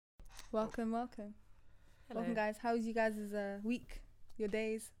Welcome. Hello. Welcome, guys. How's you guys' week? Your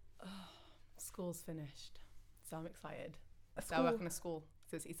days? School's finished, so I'm excited. So I School. work in a school,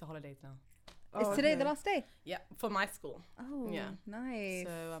 so it's Easter holidays now. Is today the last day? Yeah, for my school. Oh, Yeah. nice.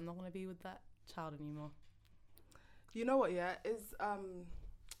 So I'm not gonna be with that child anymore. You know what? Yeah,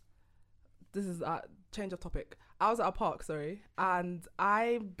 this is change of topic. I was at a park, and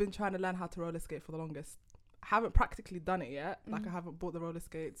I've been trying to learn how to roller skate for the longest. I haven't practically done it yet. Like I haven't bought the roller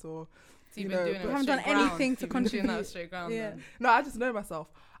skates or. So you've been doing it. You haven't done anything to contribute. That straight ground. Yeah. Then. No, I just know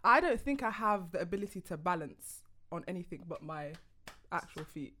myself. I don't think I have the ability to balance on anything but my actual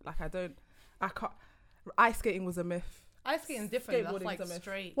feet. Like I can't. Ice skating was a myth. Ice skating is different. That's Skateboarding like is a myth.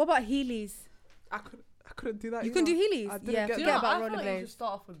 straight. What about Heelys? I couldn't do that. You either. can do Heelys? I didn't Yeah, get Do you forget know what? about I feel like you should rollerblades.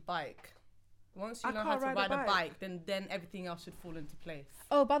 start off with bike. Once you I know how can't to ride ride a a bike, then everything else should fall into place.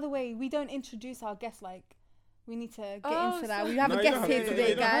 Oh, by the way, we don't introduce our guests like... We need to get Oh, into that. so- We have a guest here today,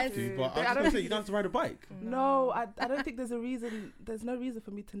 you don't have guys. to, but I I was don't going to say, you don't have to ride a bike. No, I don't think there's a reason. There's no reason for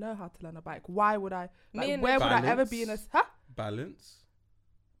me to know how to learn a bike. Why would I? Me Like, and where would I ever Balance. be in a? Balance?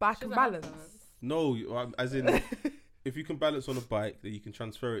 But I She can doesn't have balance. balance. No, as in, if you can balance on a bike, then you can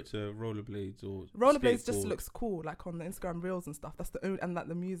transfer it to rollerblades or Rollerblades just skateboard. looks cool, like on the Instagram reels and stuff. That's the only, and like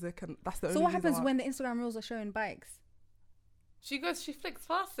the music, and that's the only. So what reason happens why. when the Instagram reels are showing bikes? She flicks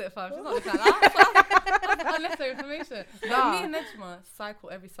past it, fam. She's not looking at that. That's unnecessary information. Nah. Like, me and Nejma cycle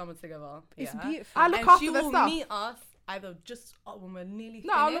every summer together. It's yeah. beautiful. I look And after she the will stuff. meet us either just when we're nearly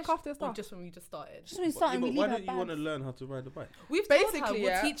No, I'll finished look after your or stuff. just when we just started. Just when we But, start yeah, and we but leave why our don't you want to bags. learn how to ride a bike? We've told her, Basically, we'll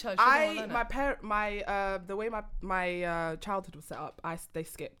yeah. teach her. She doesn't wanna learn it. The way my childhood was set up, they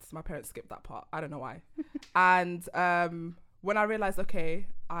skipped. My parents skipped that part. I don't know why. And when I realized, okay,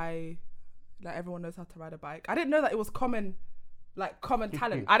 like everyone knows how to ride a bike. I didn't know that it was common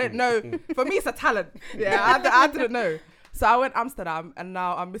talent. I didn't know. For me, it's a talent. Yeah, I didn't know. So I went Amsterdam, and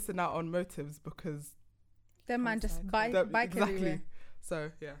now I'm missing out on motives because Them man just bike exactly. everywhere.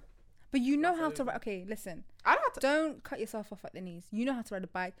 So yeah, But you know That's how it. to ride. Okay, listen. I don't have to. Don't cut yourself off at the knees. You know how to ride a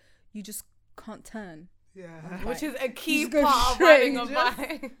bike. You just can't turn. Yeah, Which is a key Just go part of straight, riding a just-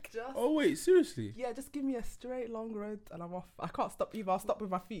 bike. just Oh, wait, seriously? yeah, just give me a straight long road, and I'm off. I can't stop either. I'll stop with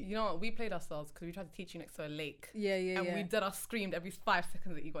my feet. You know what? We played ourselves because we tried to teach you next to a lake. Yeah. And we did our screamed every 5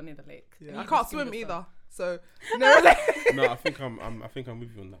 seconds that you got near the lake. And Yeah, you I just can't screamed swim yourself. either. So no. No, I think I'm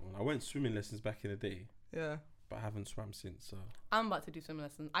with you on that one. I went swimming lessons back in the day, Yeah. but I haven't swam since. So I'm about to do swim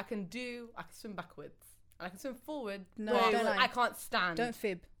lessons. I can swim backwards. And I can swim forward. No, but don't lie. I can't stand. Don't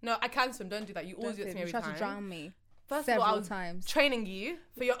fib. No, I can swim. Don't do that. You always do it to me You every tried time. to drown me First several of all, I was times. training you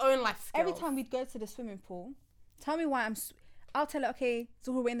for your own life skills. Every time we'd go to the swimming pool, tell me why I'll tell her, okay,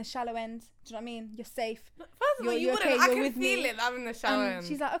 so we're in the shallow end. Do you know what I mean? You're safe. First of all, You're you wouldn't. okay, I you're can with feel me. it. I'm in the shower. And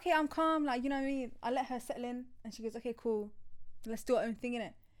she's like, okay, I'm calm. Like, you know what I mean? I let her settle in, and she goes, okay, cool. Let's do our own thing,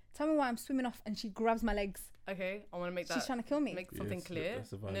 innit? Tell me why I'm swimming off, and she grabs my legs. okay, I want to make that. She's trying to kill me. Make something Yes, clear.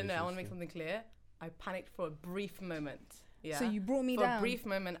 that's a No, I violation, want to make so. something clear. I panicked for a brief moment. Yeah. So you brought me for down. a brief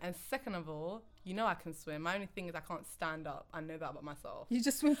moment, and second of all, you know I can swim. My only thing is I can't stand up. I know that about myself. You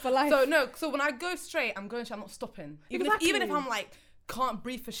just swim for life. So no, so when I go straight, I'm going straight. I'm not stopping. Even if Exactly. I'm like can't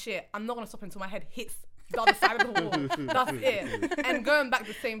breathe for shit, I'm not gonna stop until my head hits the other side of the wall. That's it. And going back,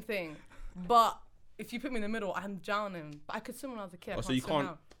 the same thing. But if you put me in the middle, I'm drowning. But I could swim when I was a kid. I Oh, so you swim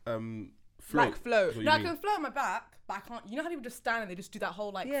can't now. float. Like float. is what you No, I mean. can float on my back, but I can't. You know how people just stand and they just do that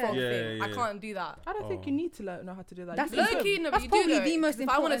whole like Yeah. frog Yeah, thing. yeah, I yeah. can't do that. I don't think Oh. you need to know how to do that. That's You can Low swim. Low key, no, That's but you do probably though, the most 'cause if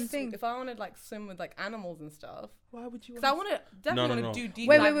I wanna important thing. If I wanted like swim with like animals and stuff, Why would you? because I want to definitely No. want to do deep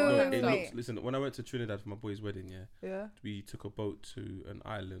Wait, dive wait, on wait, that No, wait, it stuff. wait. listen, when I went to Trinidad for my boy's wedding, Yeah. we took a boat to an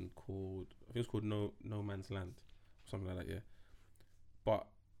island called, I think it's called No Man's Land, something like that, yeah. But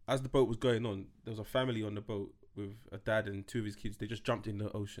as the boat was going on, there was a family on the boat with a dad and two of his kids. They just jumped in the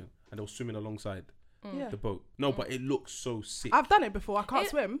ocean and they were swimming alongside Yeah. the boat. No, but it looks so sick. I've done it before. I can't It-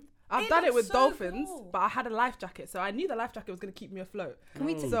 swim. I've it done it looks with so dolphins, cool. but I had a life jacket, so I knew the life jacket was going to keep me afloat. Can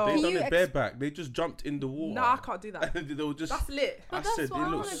we No, t- So- they can done you it ex- bareback. They just jumped in the water. No, I can't do that. they were just. That's lit. But I that's said what it I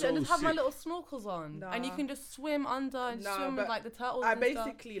looks want to do. so And just have my sick. little snorkels on, Nah. and you can just swim under and Nah, swim with but like the turtles. I and stuff.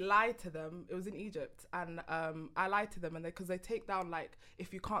 basically lied to them. It was in Egypt, and I lied to them, and because they take down like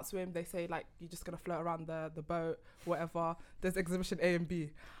if you can't swim, they say like you're just gonna float around the boat, whatever. There's exhibition A and B.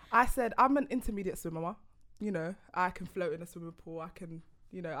 I said I'm an intermediate swimmer. You know, I can float in a swimming pool. I can,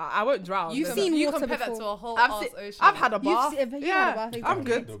 you know, I won't drown. You've There's- seen you water compare that to before. a whole I've arse seen- ocean. I've had a bath. You've had a Yeah, bath, I'm exactly.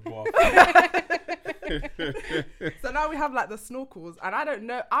 good. The bath. So now we have like the snorkels, and I don't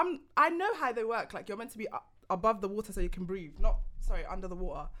know. I know how they work. Like you're meant to be above the water so you can breathe, not under the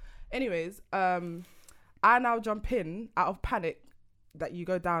water. Anyways, I now jump in out of panic, that you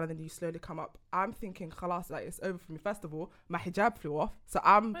go down and then you slowly come up. I'm thinking, khalas, like it's over for me. First of all, my hijab flew off, so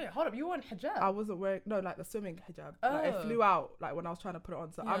Wait, hold up, you weren't hijab? I wasn't wearing like the swimming hijab. Like, it flew out like when I was trying to put it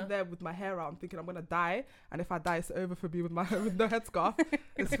on. So I'm there with my hair out. I'm thinking I'm gonna die, and if I die, it's over for me with my with no headscarf.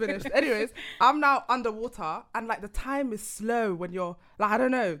 It's finished. Anyways, I'm now underwater, and like the time is slow when you're like I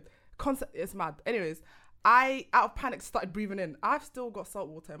don't know, concept. It's mad. Anyways. I, out of panic, started breathing in. I've still got salt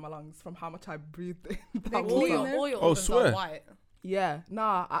water in my lungs from how much I breathed in. All your organs are white. Yeah,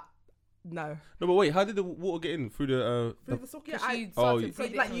 no. No, but wait, how did the water get in through the? Through the sock, yeah. so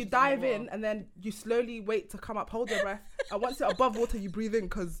like you dive in and then you slowly wait to come up, hold your breath, and once you're above water, you breathe in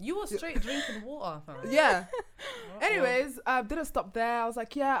because you were straight drinking water. Fam. Yeah. Anyways, didn't stop there. I was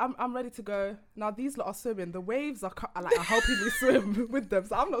like, yeah, I'm ready to go. Now these lot are swimming. The waves are helping me swim with them,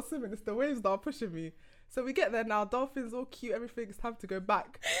 so I'm not swimming. It's the waves that are pushing me. So we get there now, dolphins all cute, everything, it's time to go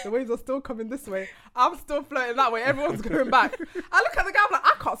back. The waves are still coming this way. I'm still floating that way, everyone's going back. I look at the guy, I'm like,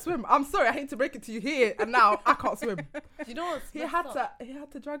 I can't swim. I'm sorry, I hate to break it to you here and now, I can't swim. You know what's he had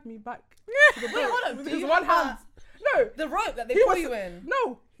to drag me back to the boat. Wait, hold on, with do his you one have hand. No. The rope that they He put was- you in?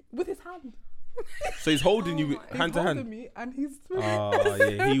 No, with his hand. So he's holding you He's hand to holding hand. me and he's swimming. Oh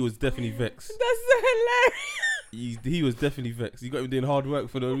yeah, he was definitely vexed. That's so hilarious. He was definitely vexed. You got him doing hard work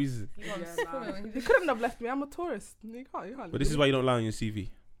for no reason. You can't Yeah, swim. He couldn't have left me. I'm a tourist. You can't. But this is why you don't lie on your CV.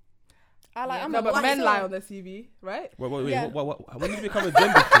 I like. Yeah. I'm No, a but white men girl. lie on their CV, right? Wait. Yeah. What, when did it become a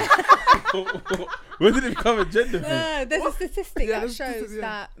gender thing? When did it become a gender thing? No, there's a statistic Yeah, that there's a shows statistic, yeah.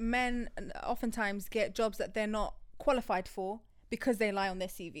 that men oftentimes get jobs that they're not qualified for because they lie on their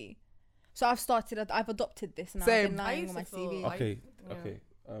CV. So I've adopted this and I've Same. been I lying used on my to feel CV. like- Okay.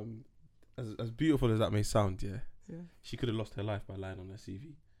 As beautiful as that may sound, yeah, she could have lost her life by lying on her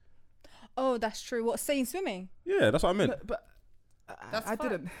CV. Oh, that's true. What, saying swimming? Yeah, that's what I meant. No, but That's I fine.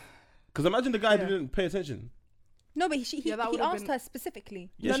 didn't. Because imagine the guy Yeah. didn't pay attention. No, but Yeah, that he would've asked been- her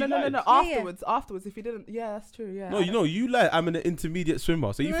specifically. Yeah, she no. lied. Yeah. Afterwards, if you didn't, yeah, that's true. Yeah. No, you lied. I'm an intermediate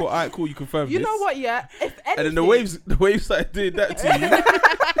swimmer, so you thought, alright, cool, you confirmed You this. know what? Yeah. If anything, And then the waves started doing that to you.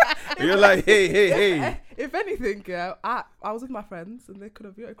 And you're like, hey. If anything, yeah, I was with my friends and they could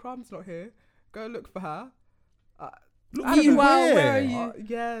have. Cram's not here. Go look for her. Look I don't know. Meanwhile, where are you?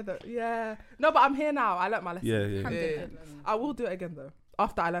 Yeah. No, but I'm here now. I learnt my lesson. Yeah. Yeah. I will do it again though.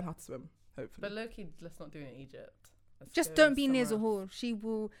 After I learn how to swim, hopefully. But low-key, let's not do it in Egypt. Let's Just go don't be near somewhere. Zahor. She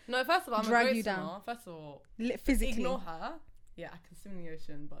will No, first of all, I'm drag a great you down. swimmer. First of all, physically. ignore her. Yeah, I can swim in the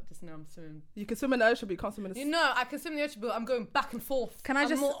ocean, but just know I'm swimming. You can swim in the ocean, but you can't swim in the You know, I can swim in the ocean, but I'm going back and forth. Can I I'm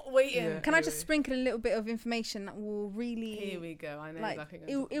just- not waiting. Yeah. Can I just sprinkle a little bit of information that will really Here we go. I know like exactly what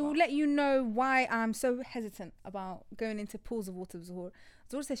it, you're it talking will about. let you know why I'm so hesitant about going into pools of water with Zahor.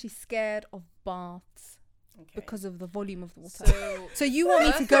 Zahor says she's scared of baths Okay. because of the volume of the water. So, So you want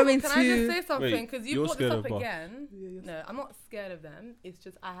me to go into? Can I just say something? Wait, Because you you're brought this scared up of baths. again. Yeah, you're No, I'm not scared of them. It's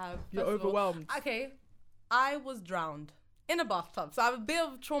just I have. You're first of all- overwhelmed. Okay, I was drowned in a bathtub, so I have a bit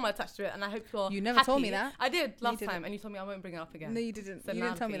of trauma attached to it, and I hope you're. You never told me happy. that. I did No, you last didn't. time, and you told me I won't bring it up again. No, you didn't. So You now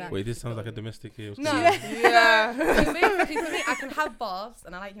didn't tell me I'm that. thinking- Wait, this sounds like a domestic chaos. No. Yeah. So basically, for me, I can have baths,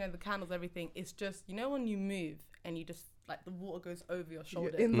 and I like the candles, everything. It's just when you move and you just like the water goes over your You're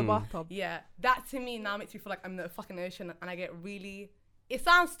shoulder. in the Mm. bathtub. Yeah, that to me now makes me feel like I'm in the fucking ocean, and I get really. It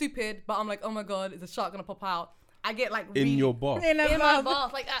sounds stupid, but I'm like, oh my god, is a shark gonna pop out? I get like In really, your bath. In a in my bath.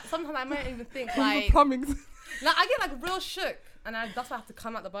 bath. Like sometimes I might even think The like, plumbing. no, I get like real shook, and that's why I have to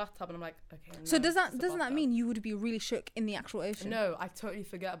come out the bathtub, and I'm like, okay. So no, doesn't it's a that bathtub. mean you would be really shook in the actual ocean? No, I totally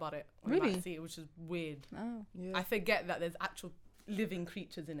forget about it. When I'm Really? at sea, which is weird. Oh. Yeah. I forget that there's actual living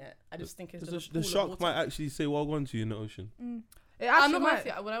creatures in it. I just think it's just a The pool of shark water. might actually say well gone to you in the ocean. It I'm actually not gonna might.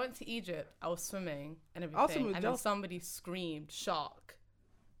 say, when I went to Egypt, I was swimming and I was everything, swimming with and then Jels. somebody screamed shark,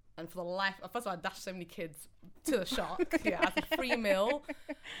 and for the life, first of all, I dashed so many kids to the shark. Yeah, as a free meal.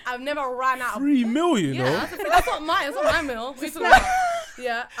 I've never ran out of. 3 million, Yeah, know. that's not mine. That's not my meal. What are you talking about?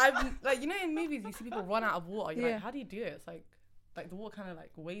 Yeah, I've like in movies you see people run out of water. You're Yeah. like, how do you do it? It's like the water kind of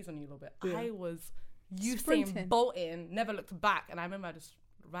like weighs on you a little bit. Yeah. I was Sprinting. Usain Bolting, never looked back, and I remember I just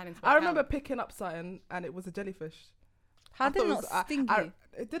ran into. I remember picking up something and it was a jellyfish. How I did it thought not was- sting I- you?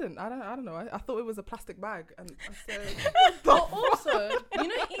 It didn't. I don't know. I thought it was a plastic bag, and I said, But also, in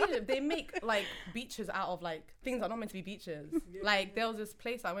Egypt, they make like beaches out of like things that are not meant to be beaches. Like there was this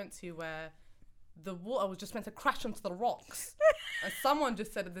place I went to where the water was just meant to crash onto the rocks, and someone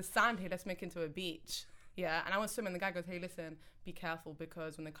just said, "There's sand here. Let's make it into a beach." Yeah, and I went swimming. The guy goes, "Hey, listen, be careful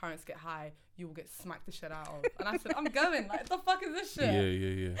because when the currents get high, you will get smacked the shit out of." And I said, "I'm going. Like, the fuck is this shit?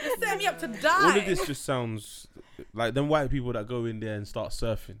 Yeah. You're setting me up to die." All of this just sounds like them white people that go in there and start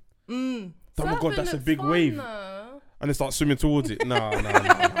surfing. Oh my god, Surfing that's a looks big fun, wave. though. And they start swimming towards it. No.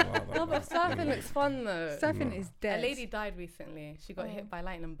 No, but surfing looks fun though. Surfing is dead. A lady died recently. She got hit by a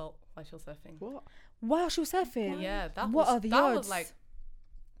lightning bolt while she was surfing. What? Wow, she was surfing. Yeah, What are the odds? was like.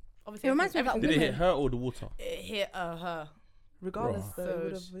 Obviously, It reminds me of that Did it hit woman. her or the water? It hit her. Regardless, Bruh. though, So it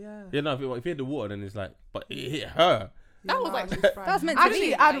would have, yeah. Yeah, no. If it hit the water, then it's like, but it hit her. That was nah, like- she's fine. That was meant to Actually,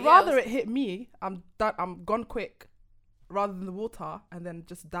 be. I'd Like, rather yeah, it hit me. I'm done. I'm gone quick, rather than the water and then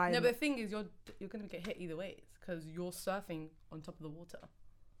just die. No, in but it. the thing is, you're gonna get hit either ways because you're surfing on top of the water.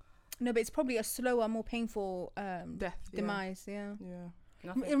 No, but it's probably a slower, more painful Death. demise. Yeah. Yeah.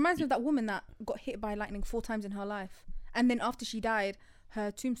 Nothing. It reminds me of that woman that got hit by lightning 4 times in her life, and then after she died, her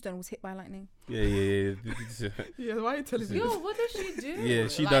tombstone was hit by lightning. Yeah. Yeah. Why are you telling me? Yo, this? what did she do? Yeah,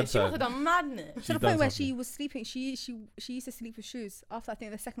 she like, done She must something. have done madness. To She the done point where something. she was sleeping. She used to sleep with shoes. After I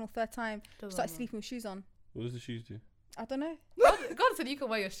think the second or third time, she Doesn't started matter. sleeping with shoes on. What does the shoes do? I don't know. God said you can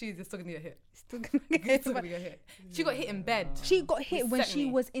wear your shoes. You're still gonna get hit. Still gonna get You're hit still by- gonna get hit. She got hit in bed. She got hit when she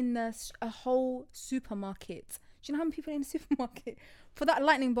Secondly. was in a whole supermarket. Do you know how many people are in the supermarket for that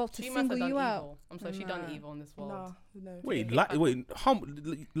lightning bolt to She must single have done you out? evil. I'm sorry, she done Nah. evil in this world. No. Wait,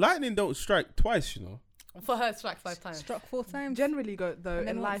 hit lightning don't strike twice, you know. For her, it struck 5 times. Struck 4 times. Generally, though And then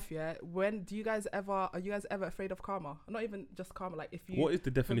in once. life, yeah. When do you guys ever? Are you guys ever afraid of karma? Not even just karma. Like if you. What is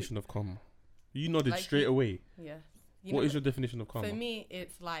the definition of karma? You nodded Like straight you- away. Yeah. What is your definition of karma? For me,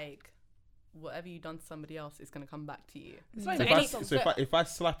 it's like whatever you done to somebody else is gonna come back to you. It's not So even any- if I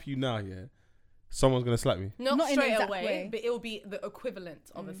slap you now, yeah, someone's gonna slap me. Not Not in the straight exact away, way. but it will be the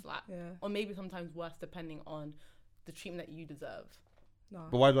equivalent of a slap, Yeah. or maybe sometimes worse, depending on the treatment that you deserve. No.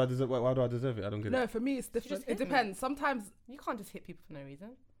 But why do I deserve? Why do I deserve it? I don't get No, it. for me it's different. just It hit me. depends. Sometimes You can't just hit people for no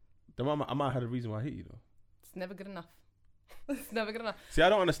reason. Then I might have had a reason why I hit you though. It's never good enough. It's never good enough. See, I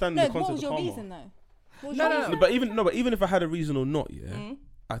don't understand No, the what concept was of your karma. reason though? What was No, your no, reason? No, but even if I had a reason or not, yeah,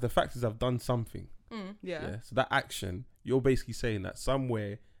 Mm. the fact is I've done something. yeah. Yeah. So that action, you're basically saying that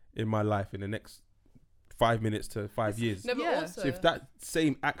somewhere in my life, in the next 5 minutes to 5 years, No, but Yeah. also, so if that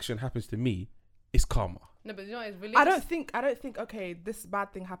same action happens to me, it's karma. no, but you know, it's really. I don't think. Okay, this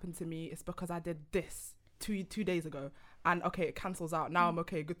bad thing happened to me. It's because I did this two days ago, and okay, it cancels out. Now I'm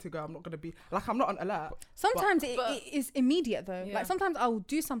okay, good to go. I'm not gonna be like I'm not on alert. Sometimes but- it is immediate though. Yeah. Like sometimes I will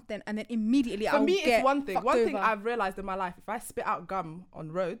do something and then immediately For I'll me, get it's one thing. fucked One thing over. I've realized in my life: if I spit out gum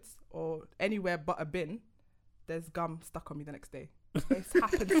on roads or anywhere but a bin, there's gum stuck on me the next day. It's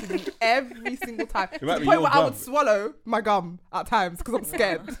happened to me every single time. To the might be point your where I gum. would swallow my gum at times because I'm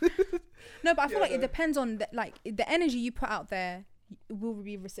scared. No, but I feel Yeah, like it no. depends on the energy you put out there will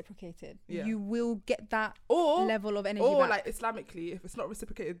be reciprocated. Yeah. You will get that or level of energy or back. like Islamically, if it's not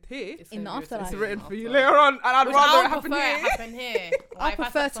reciprocated here, It's in gonna the be afterlife. it's reciprocated written for you after. later on, and I'd Which rather I it would happen prefer here. it happen here. I Like, if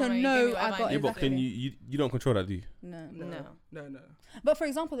prefer slap to someone, you know give me I whatever got need. Yeah, but exactly. can you don't control that, do you? no. No. But for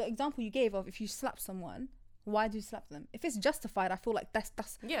example, the example you gave of if you slap someone, why do you slap them? If it's justified, I feel like that's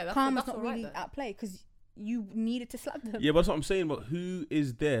Yeah, that's karma's that's not all right really then. at play because you needed to slap them. Yeah, but that's what I'm saying. But who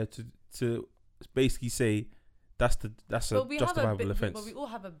is there to basically say that's a But we have justifiable offense? But we all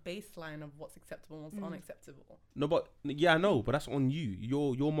have a baseline of what's acceptable and what's unacceptable. No, but yeah, I know, but that's on you.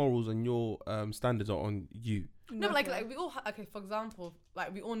 Your morals and your standards are on you. No, but like we all okay. For example,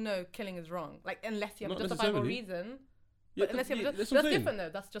 like we all know killing is wrong. Like unless you have Not a justifiable necessarily. reason. Yeah, But unless you have a that's that's what I'm saying. different though.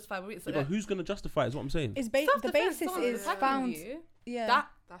 That's justifiable reason. Yeah, but who's gonna justify it? Is what I'm saying. it's the Self-defense, basis someone is attacking found. you, Yeah. that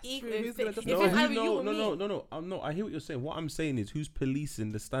That's equal- true. Who's if gonna it- justify if it? it's either you or me. No. I hear what you're saying. What I'm saying is who's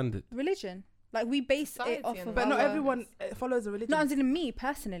policing the standard. religion. Like we base Society it off and of. But not our- everyone follows a religion. No, as in me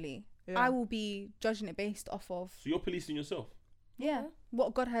personally, Yeah. I will be judging it based off of So you're policing yourself. yeah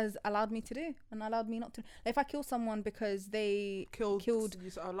what God has allowed me to do and allowed me not to. Like if I kill someone because they killed killed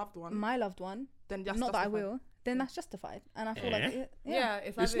a loved one. my loved one, Then just not that I justified. will, then that's justified. And I feel like Yeah,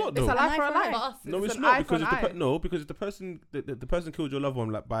 It's either- not It's though. a An life eye for a for an life. eye. For us, No, it's an not eye because for if an eye. because if the person killed your loved one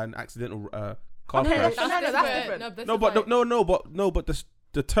like by an accidental car Okay, crash. that's different. No, this No, is but like- but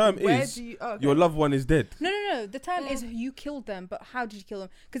the term Where is do you, okay. your loved one is dead. No. The term is you killed them, but how did you kill them?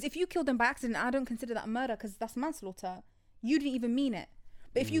 Because if you killed them by accident, I don't consider that murder because that's manslaughter. You didn't even mean it.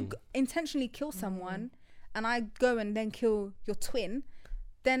 But if you intentionally kill someone, and I go and then kill your twin,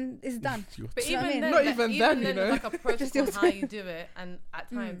 then it's done. But Do you know what I even mean? then, Not like, even even then, then, you know. there's like a protocol your on how you do it, and at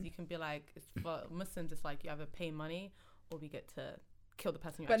times Mm. you can be like, it's for Muslims, it's like you either pay money or we get to kill the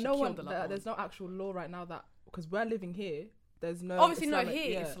person who But actually no one, killed the loved one. there's no actual law right now that because we're living here. There's no Obviously, no. Islamic-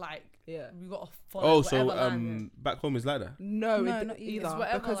 Here yeah, it's like yeah. we got to follow. Oh, so whatever land back home is like that. No, No, it, not either. either It's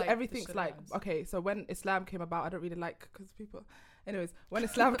whatever, because like, everything's the like Shariahs. okay. So when Islam came about, I don't really like because people. Anyways, when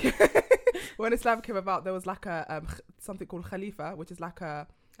Islam came, when Islam came about, there was like a something called Khalifa, which is like a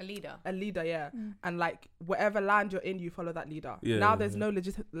leader. a leader, yeah. And like whatever land you're in, you follow that leader. Yeah, now yeah, there's yeah. no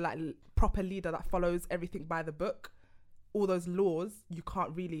legit like proper leader that follows everything by the book. all those laws, you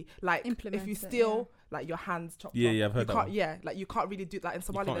can't really like Implement if you it, steal, like your hands chopped off. Yeah, I've heard you that can't, one. yeah, like you can't really do that in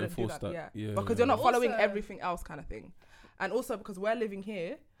Somalia. can't They don't do enforce that, that. yeah, Yeah, because yeah. you're not following Also- everything else, kind of thing. And also because we're living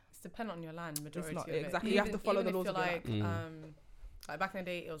here, It's dependent on your land, majority not- of it. exactly, you have to follow even the laws if of you're your like, land. like back in the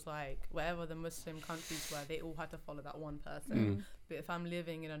day, it was like wherever the Muslim countries were, they all had to follow that one person. Mm. But if I'm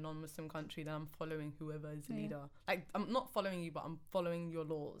living in a non-Muslim country, then I'm following whoever is the Yeah. leader. Like, I'm not following you, but I'm following your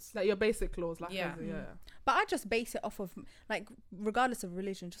laws. like your basic laws, like Yeah. yeah. But I just base it off of like, regardless of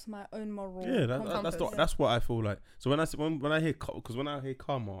religion, just my own moral. Yeah, compass. that's what I feel like. So when I hear because when I hear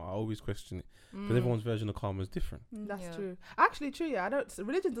karma, I always question it because everyone's version of karma is different. That's Yeah. true. Actually, true. Yeah, I don't.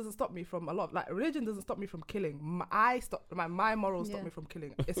 Religion doesn't stop me from a lot. Like religion doesn't stop me from killing. My morals stop Yeah. me from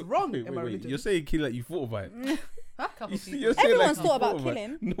killing. It's wrong in my religion. You're saying kill like you thought about it. Couple people. You're saying Everyone's you thought about it.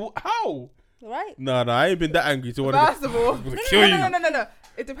 killing. No, how? Right? No, I ain't been that angry to want First of all, to kill you. no.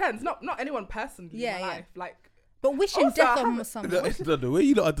 It depends. Not anyone personally. Yeah, in my yeah. life. Like But wishing Also, death I on haven't- someone. No, the way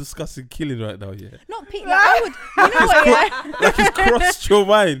you lot are discussing killing right now, yeah. Not like, I would. You know what? Yeah. Like it's crossed your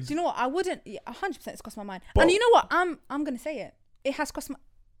mind. Do you know what? I wouldn't. 100% it's crossed my mind. But- And you know what? I'm gonna say it. It has crossed my.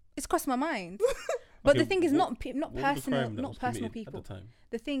 It's crossed my mind. But the Okay, thing is, what- not what was the personal, crime that not was personal committed people. at the time?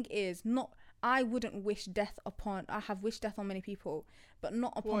 The thing is, not. I wouldn't wish death upon. I have wished death on many people, but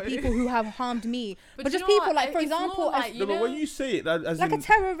not upon Why? people who have harmed me. But you just know people what? like, for It's more example, like, as, you No, but when know- you say it, that, as like in, a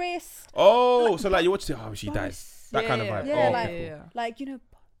terrorist. oh, so like you watched it, oh, she died. Boris. That kind of vibe. Yeah, oh, like- okay, cool. Like, you know.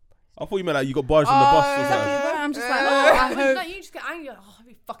 I thought you meant like you got barged on the bus or Exactly, something. bro. I'm just like, oh, I hope. Like, you just get angry. Like, oh, I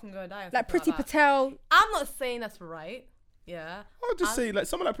be fucking gonna die. or Like something Priti that. Patel. I'm not saying that's right. Yeah. I'll just say like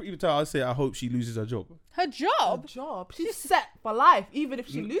someone like Priti Patel. I'll say I hope she loses her job. Her job. job. She's set for life, even if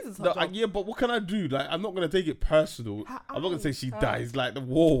she loses her No, job. yeah, but what can I do? Like I'm not gonna take it personal. Her I'm not gonna say she eyes. dies. Like the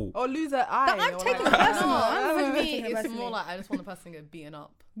whoa. Or lose her eye. I'm or taking like, it personal. No, I'm for not me, taking it it's personally. more like I just want the person to get beaten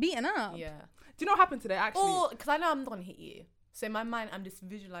up. Beaten up. Yeah. Do you know what happened today? Actually, Or because I know I'm not gonna hit you, so in my mind I'm just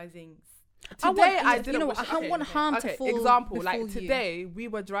visualizing. today I you didn't. know wish what? I don't want harm to Okay, fall. example, befall like you. today we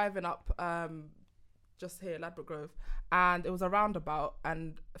were driving up just here, Ladbroke Grove, and it was a roundabout,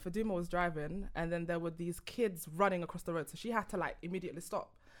 and Faduma was driving, and then there were these kids running across the road, so she had to like immediately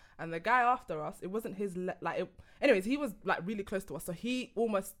stop. And the guy after us, it wasn't his anyways, he was like really close to us, so he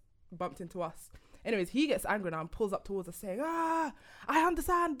almost bumped into us. Anyways, he gets angry now and pulls up towards us saying, I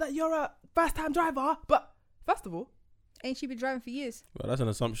understand that you're a first-time driver, but first of all, Ain't she been driving for years? Well, that's an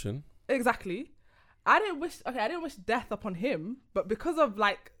assumption. exactly. I didn't wish death upon him, but because of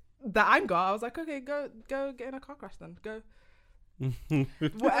like the anger, I was like, okay, go get in a car crash then. Go.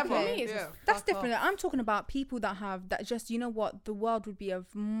 Whatever. For me, it's Yeah. just That's fuck different. off. I'm talking about people that have that. Just, you know what? The world would be a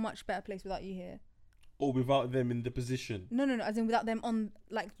much better place without you here. Or without them in the position. No. As in without them on.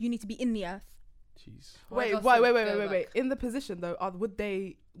 Like, you need to be in the earth. Jeez. Wait. Go Wait. In the position though, would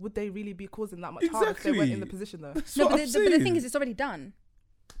they really be causing that much harm if they weren't in the Exactly. position though? That's No, what but I'm the thing saying. is, it's already done.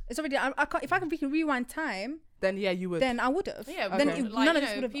 It's already. I can't. If we can rewind time, Then yeah, you would. then I would have. Yeah, Then Okay. like, none you of this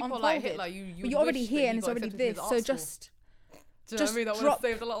know, would have people unfolded. like Hitler, you But you're already wish that here, you and it's got already accepted this. into So his just. arsehole. Do you know what I mean? That would have drop-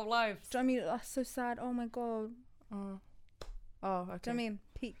 saved a lot of lives. Do you know what I mean? That's so sad. Oh my god. Oh, okay. Do you know what I mean?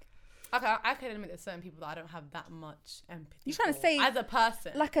 Peak. Okay, I can admit there's certain people that I don't have that much empathy. You're trying to for say- as a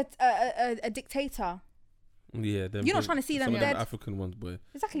person, Like a dictator. Yeah, them You're not big- trying to see them some of dead. African ones, boy.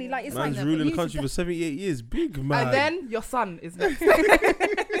 Exactly. Like it's Man's like ruling the you country need for 78 years. Big man. And then your son is next.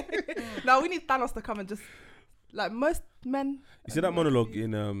 Now we need Thanos to come and just like most men. You see that monologue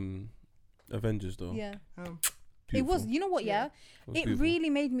in Avengers though? Yeah. It Beautiful. was. You know what? Yeah. was It beautiful. really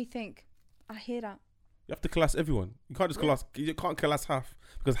made me think. I hear that. You have to class everyone. You can't just class. You can't class half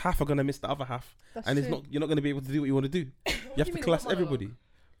because half are gonna miss the other half, That's and true. it's not. You're not gonna be able to do what you want to do. You have to mean, class what monologue?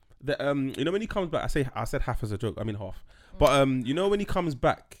 everybody. You know when he comes back, I said half as a joke. I mean half. But you know when he comes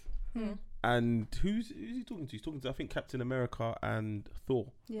back, and who's he talking to? He's talking to I think Captain America and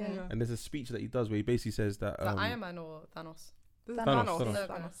Thor. Yeah. And there's a speech that he does where he basically says that is that Iron Man or Thanos? This is Thanos, Thanos.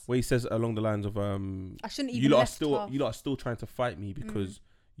 Thanos. where he says along the lines of I shouldn't you even. lot are left still half. you lot are still trying to fight me because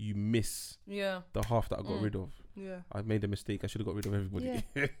you miss Yeah. the half that I got rid of. Yeah. I made a mistake. I should have got rid of everybody.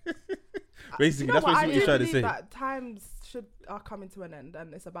 Yeah. Basically, You know that's what? basically I what he's do trying to believe say. that times are coming to an end,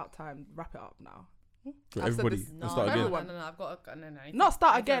 and it's about time. Wrap it up now. For I've said everybody, this- and No, start no, again. everyone. no, I've got no. Not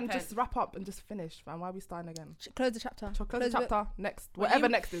start I need to again. repent. Just wrap up and just finish. Man, why are we starting again? Close the chapter. So close the Close it. chapter. Next, Well, whatever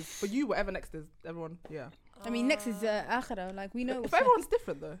you- next is for you. Whatever next is, everyone. Yeah. I mean, next is akhirah. Like we know. If what's everyone's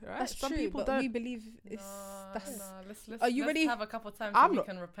different though, right? That's Some true, people but we don't. believe it's. That's. Let's Are you let's ready? Have a couple times I'm so we not-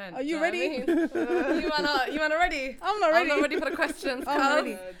 can repent. Are do you know what I ready? mean? you man are ready. I'm not ready. I'm not ready for the questions. I'm not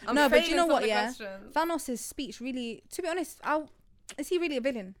ready. I'm No, but you failing know some what, of the yeah? questions. Thanos' speech really. To be honest, is he really a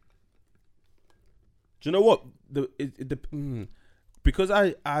villain? Do you know what because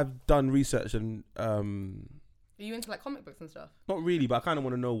I've done research and Are you into like comic books and stuff? Not really, but I kind of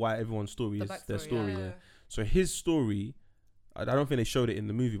want to know why everyone's story The is backstory, their story. yeah. Yeah. So his story, I don't think they showed it in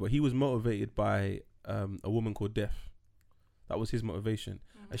the movie, but he was motivated by a woman called Death. That was his motivation,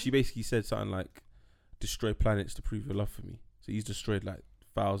 and she basically said something like, "Destroy planets to prove your love for me." So he's destroyed like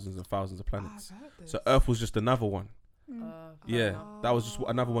thousands and thousands of planets. So Earth was just another one. Yeah, that was just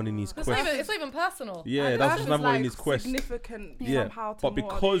another one in his It's quest. not even personal. Yeah, that was just another one in his quest. Significant Yeah, somehow to but more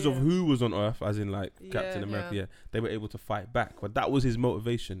because of yeah. who was on Earth, as in like Yeah. Captain America, Yeah. yeah, they were able to fight back. But that was his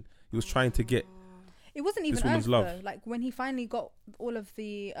motivation. He was trying to get. It wasn't even This woman's Earth love. though. Like when he finally got all of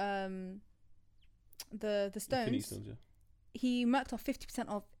the Infinity stones, Stones, yeah. he marked off 50%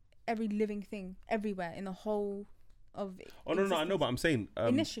 of every living thing everywhere in the whole of. Oh no, I know, but I'm saying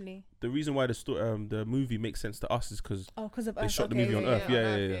initially. the reason why the movie makes sense to us is because Because of they Earth. shot the okay, movie on yeah, Earth.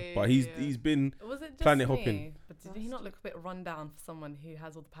 yeah. Yeah. But he's been Was it just planet me? hopping. But did he not look a bit run down for someone who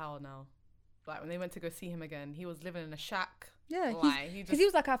has all the power now? Like when they went to go see him again, he was living in a shack. Yeah, Like, because he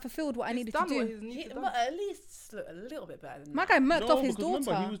was like, I fulfilled what I needed to done what do. he's needed to but done. at least look a little bit better than My that. guy murked off his because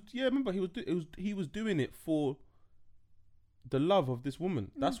daughter. remember he was doing it for the love of this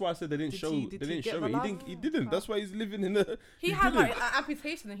woman. That's why I said they didn't Did show he- they did he didn't get show the it. love? He didn't. That's why he's living in the. He had didn't. like an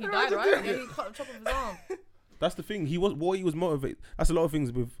amputation and he Yeah, died, I right? did. Yeah, he cut the top of his arm. That's the thing. He was motivated. That's a lot of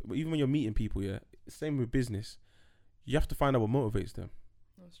things with even when you're meeting people. Yeah, same with business. You have to find out what motivates them,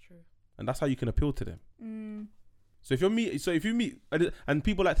 That's true. and that's how you can appeal to them. Mm. So if you meet, and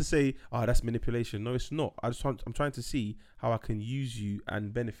people like to say, "Oh, that's manipulation." No, it's not. I'm trying to see how I can use you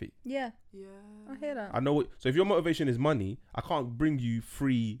and benefit. Yeah, Yeah. I hear that. I know what. So if your motivation is money, I can't bring you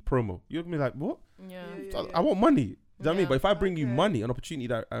free promo. You're gonna be like, what? Yeah. I want money. Do you know what I mean? Yeah. But if I bring you Okay. money, an opportunity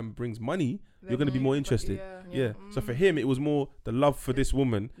that brings money, you're gonna be Mm, more But interested. Yeah. Yeah. So for him, it was more the love for this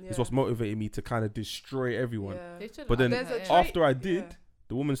woman is Yeah. what's motivating me to kind of destroy everyone. Yeah. They should But then have There's a it. trait- after I did, Yeah.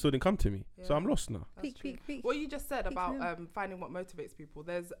 the woman still didn't come to me. So Yeah. I'm lost now. That's Peak, true. peak. What you just said Peak about for finding what motivates people,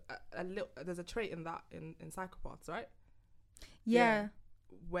 there's there's a trait in that in psychopaths, right? Yeah.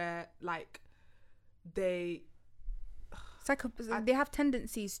 Where like they They have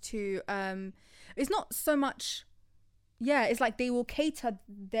tendencies to it's not so much, it's like they will cater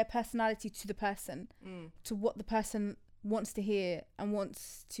their personality to the person, to what the person wants to hear and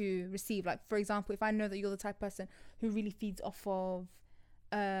wants to receive. Like for example, if I know that you're the type of person who really feeds off of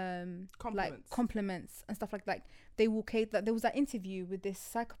like compliments and stuff like that, they will cater that. There was that interview with this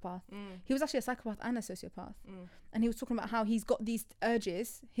psychopath. He was actually a psychopath and a sociopath, and he was talking about how he's got these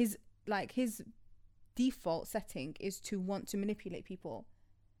urges. His default setting is to want to manipulate people,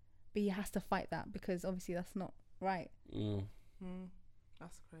 but he has to fight that because obviously that's not right.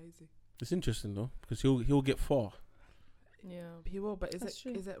 That's crazy. It's interesting though because he'll get far. Yeah. He will, but is That's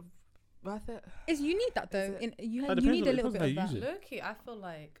true. it worth it? You need that though. Is You It need depends a on- little it bit of depends how that. you use it. Low-key, I feel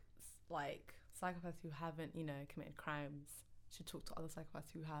like psychopaths who haven't, committed crimes should talk to other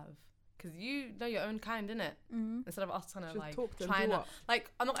psychopaths who have. Because you know your own kind, innit? Instead of us trying to Just talk to them, trying do to what?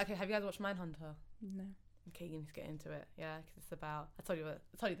 I'm not okay. Have you guys watched Mindhunter? No. Okay, you need to get into it. Yeah, because it's about. I told you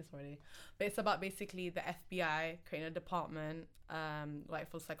this already, but it's about basically the FBI creating a department,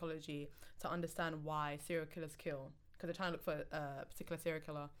 for psychology to understand why serial killers kill. Because they're trying to look for a particular serial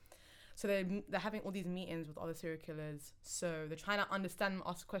killer. So they're having all these meetings with other serial killers. So they're trying to understand and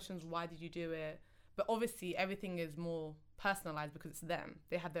ask questions. Why did you do it? But obviously everything is more personalized because it's them.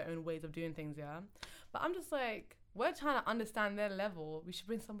 They have their own ways of doing things, yeah? But I'm just like, we're trying to understand their level. We should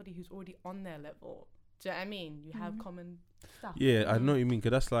bring somebody who's already on their level. Do you know what I mean? You have common stuff. Yeah, I know what you mean.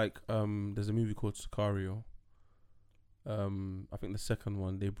 Cause that's like there's a movie called Sicario. I think the second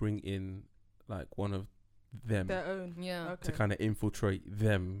one they bring in like one of them Their own. Yeah. Okay. to kind of infiltrate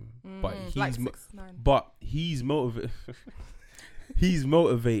them, but he's like 6ix9ine. but he's motivated. He's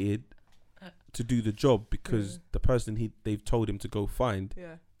motivated to do the job because the person they've told him to go find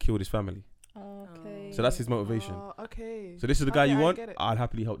Yeah. killed his family. Okay. So that's his motivation. Oh, okay. So this is the guy Okay, you I want. get it. I'll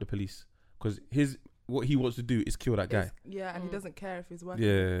happily help the police because what he wants to do is kill that guy. Yeah, and he doesn't care if he's working.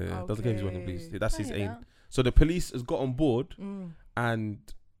 Yeah, doesn't care if he's working police. Okay. That's I his hear aim. that. So the police has got on board, Mm. and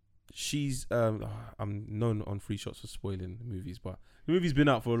she's I'm known on Free Shots for spoiling movies, but the movie's been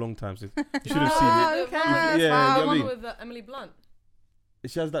out for a long time, so you should have seen it. Okay. Yeah, that's you know fine. what The I one mean? with Emily Blunt.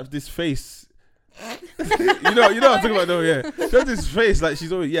 She has this face. you know what I'm talking about though, yeah. She has this face like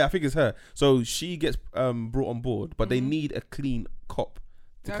she's always, I think it's her. So she gets brought on board, but they need a clean cop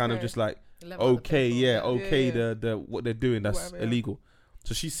to kind of Okay. just like Level out the okay, playbook, Yeah. the what they're doing that's Whatever, yeah. illegal.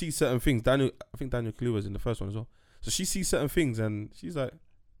 So she sees certain things. I think Daniel Kaluuya was in the first one as well. So she sees certain things and she's like,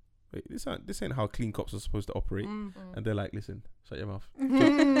 wait, this ain't how clean cops are supposed to operate. And they're like, listen, shut your mouth. Do you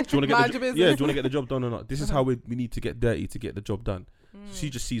want to get Mind your business. do you want to get the job done or not? This is how we need to get dirty to get the job done. So she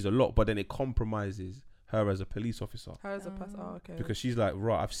just sees a lot, but then it compromises her as a police officer. Her as a person. Oh, okay. Because she's like,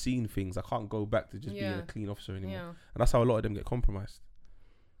 right, I've seen things. I can't go back to just being Yeah. a clean officer anymore. Yeah. And that's how a lot of them get compromised.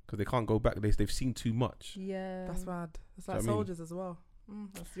 Because they can't go back. They've seen too much. Yeah. That's mad. It's Do you like know what I mean? soldiers as well.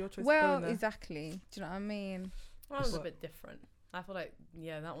 That's your choice. to go Well, in there. exactly. Do you know what I mean? That was a What? bit different. I feel like,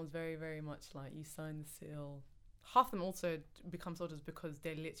 yeah, that one's very, very much like you sign the seal. Half of them also become soldiers because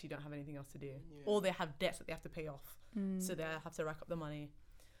they literally don't have anything else to do. Yeah. Or they have debts that they have to pay off. So they have to rack up the money.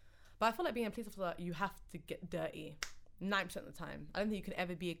 But I feel like being a police officer, you have to get dirty 9% of the time. I don't think you can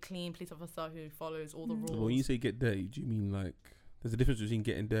ever be a clean police officer who follows all the rules. Well, when you say get dirty, do you mean like there's a difference between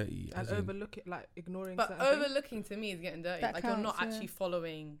getting dirty And as in- overlook it, like ignoring. But certain things. overlooking to me is getting dirty. That Like you're not counts, yeah. actually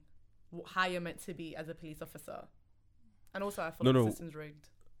following how you're meant to be as a police officer. And also, I feel No, like no. the system's rigged.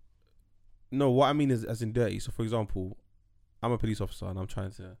 No, what I mean is as in dirty. So, for example, I'm a police officer and I'm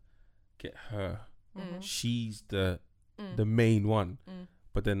trying to get her. Mm-hmm. She's the Mm. main one. Mm.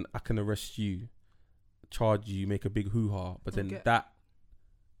 But then I can arrest you, charge you, make a big hoo-ha. But then Okay. that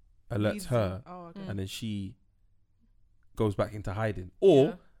alerts Easy. her, Oh, okay. Mm. and then she goes back into hiding. Or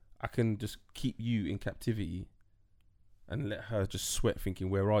Yeah. I can just keep you in captivity and let her just sweat thinking,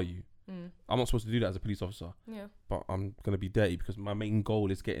 where are you? Mm. I'm not supposed to do that as a police officer, Yeah. but I'm going to be dirty because my main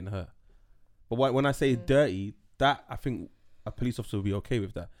goal is getting her. But when I say Mm. dirty, that I think a police officer will be okay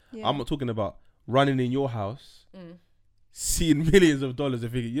with that. Yeah. I'm not talking about running in your house, Mm. seeing millions of dollars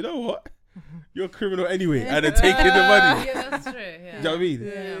and thinking, you know what? You're a criminal anyway, and then taking the money. Yeah, that's true. Yeah. Do you know what I mean?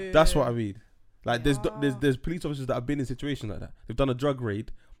 Yeah. That's what I mean. Like there's Ah. there's police officers that have been in situations like that. They've done a drug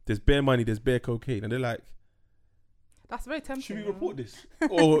raid. There's bare money. There's bare cocaine, and they're like, That's very tempting. should we report this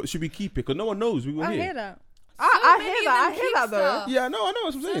or should we keep it? Because no one knows we were I here. hear that. I many hear of that. them I hear keep that though. stuff. Yeah, no, I know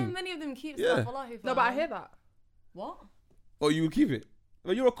what I'm So saying. many of them keep Yeah. stuff. Wallahi, No, but I fam. hear that. What? Or you will keep it.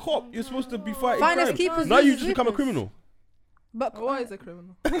 But you're a cop. You're supposed to be fighting Finders crime. keepers, Now you losers, just become a whippers. criminal. But What is a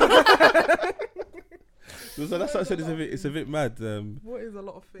criminal? So that's what I said. It's a bit mad. What is a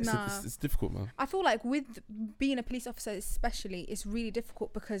lot of things? Nah. It's difficult, man. I feel like with being a police officer especially, it's really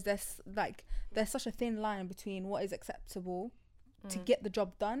difficult because there's such a thin line between what is acceptable to get the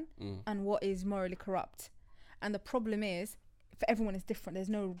job done and what is morally corrupt. And the problem is, for everyone it's different. There's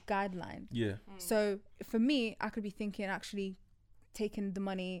no guideline. Yeah. So for me, I could be thinking actually taking the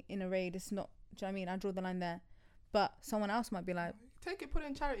money in a raid is not, do you know what I mean? I draw the line there. But someone else might be like, Take it, put it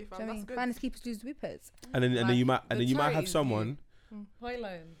in charity, do fam. you know what I That's mean? good. Finders keepers, losers, whippers. And then Like, you might the have charities someone.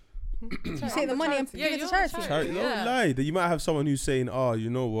 Highline. You I'm take the money and charity. give it you're to charity. the Charity, Yeah. don't lie. Then you might have someone who's saying, "Oh, you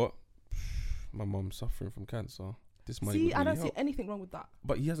know what? My mom's suffering from cancer. This money See, would I really don't see help." anything wrong with that.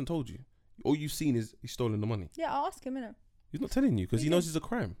 But he hasn't told you. All you've seen is he's stolen the money. Yeah, I'll ask him, innit? He's not telling you because he He knows can- it's a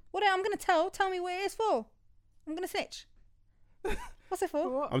crime. What I'm going to tell me what it is for. I'm going to snitch. What's it for?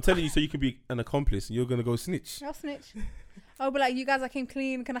 What? I'm telling you so you can be an accomplice and you're gonna go snitch. I'll snitch. I'll be like, you guys, I came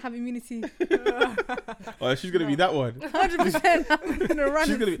clean. Can I have immunity? Oh, she's gonna be that one. 100%. I'm going to run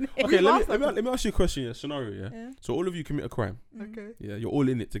She's and gonna be snitch. okay. We've asked Let me ask you a question. Yeah, scenario. Yeah. Yeah. So all of you commit a crime. Okay. Yeah, you're all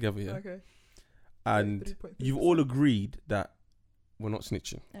in it together. Yeah, Okay. and 3.3%. you've all agreed that we're not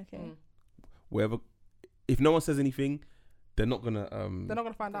snitching. Okay. Mm. Wherever, if no one says anything, they're not gonna. They're not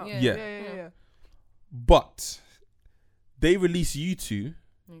gonna find out. Yeah. Yeah. Yeah. But they release you two,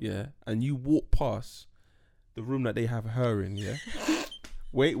 Mm. yeah, and you walk past the room that they have her in, yeah.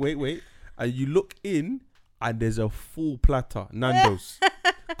 wait, and you look in, and there's a full platter, Nando's,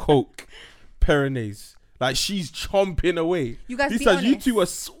 Coke, Pyrenees, like she's chomping away. You guys He be says honest. you two are I know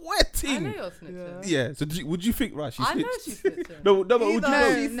sweating. you're snitching. Yeah. So would you think, right? She I know snitched. she's snitching. No, but would you Either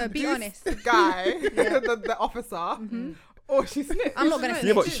know? she No, be seduced honest. the guy, Yeah. the officer, Mhm. or she snitched. I'm not going to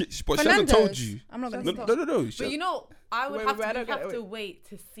Yeah, snitch. Yeah, but she hasn't Fernando's, told you. I'm not going No, to no, snitch. no. But you know, I would Wait, have wait, I to, don't we get have it, to wait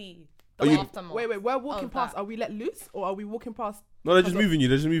to see Oh, the you- aftermath. Wait, we're walking of past. that. Are we let loose or are we walking past? No, they're just Because of- moving you.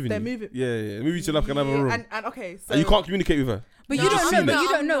 They're just moving They're you. moving. Yeah. Move you to like another room. And okay, so And you can't communicate with her. But No, you just don't know. seen But it. you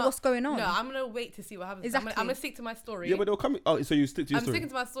don't know No, what's going on. No, I'm gonna wait to see what happens. Exactly. I'm gonna stick to my story. Yeah, but they'll come. Oh, so you stick to your I'm story. sticking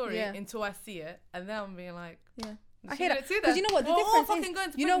to my story Yeah. until I see it, and then I'm being like, Yeah. I she hear that. didn't see Because you know what? The We're all difference fucking is,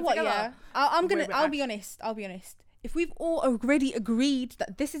 going to you know prison what? together. Yeah, I'll be honest. I'll be honest. If we've all already agreed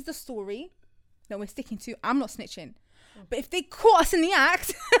that this is the story that we're sticking to, I'm not snitching. But if they caught us in the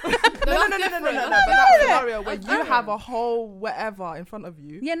act, no. But that scenario where That's you have different. a whole whatever in front of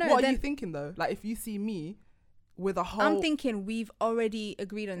you. Yeah, no, What are then- you thinking though? Like if you see me with a whole. I'm thinking we've already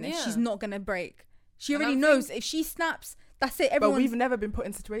agreed on this. Yeah. She's not gonna break. She And already I'm knows if she snaps, that's it. But Everyone's we've never been put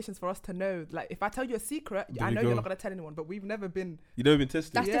in situations for us to know. Like if I tell you a secret, There I we know go. you're not gonna tell anyone. But we've never been. You never been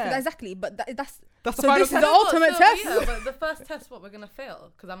tested. that's Yeah. different. Exactly. But that's That's the So final this is test. the ultimate test. Yeah, but the first test, what we're gonna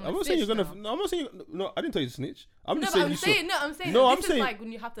fail? Because I'm not saying you're gonna. No, I'm not saying. No, I didn't tell you to snitch. I'm No, just but saying I'm you saying, saw. no, I'm saying No, this I'm is saying- like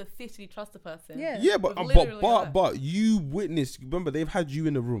when you have to officially trust a person. Yeah. Yeah, but With literally that. but you witnessed. Remember, they've had you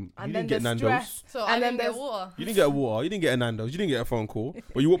in the room. And You then didn't get there's Nando's. stress. So And I then didn't get there's- water. You didn't get a water. You didn't get a Nando's. You didn't get a phone call.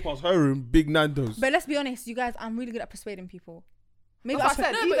 But you walked past her room, big Nando's. But let's be honest, you guys, I'm really good at persuading people. Maybe That's what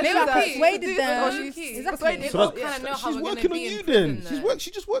I said. No, but maybe I low-key. persuaded them. Low-key. Exactly. They So all that's- kind of know how she's we're working gonna on be you in then. prison.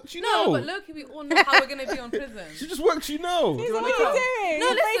 She just worked you No, now. but low-key, we all know how we're gonna be on prison. She just worked you now. What are you doing? No,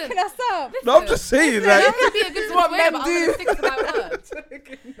 You're listen. breaking us up. No, I'm just saying, You like, can be a good what persuader, men but I'm do. gonna stick to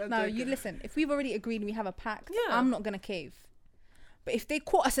my word. No, you listen. If we've already agreed we have a pact, Yeah. I'm not gonna cave. But if they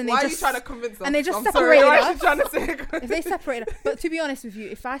caught us and Why they are you just trying to convince us? and they just I'm separated sorry, why us. are you trying to say? if they separated us, but to be honest with you,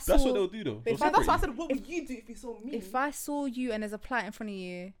 if I saw that's what they'll do though. They'll If I- That's why I separate said, what would you do if you saw me? if I saw you and there's a plight in front of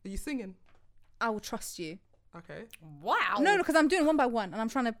you, Are you singing? I will trust you. Okay. Wow. No, because I'm doing one by one and I'm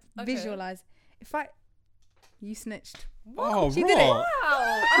trying to Okay. visualize. You snitched. you. Oh, She did it. raw.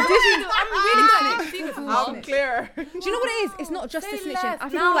 Wow. I'm really good at secrets. I'm clear. Do you know what it is? It's not just the Say snitching. less. I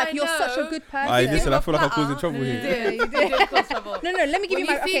feel Now like I you're such a know. good person. Aye, Yeah. listen, I feel like I'm Platter. causing trouble You here. did. You did cause trouble. No, let me give When you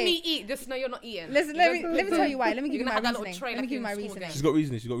my you see okay. me eat, just know you're not eating. Let me tell you why. Let me give You're you gonna my have that little reasoning. tray Let me like give you in my school reasoning. again. She's got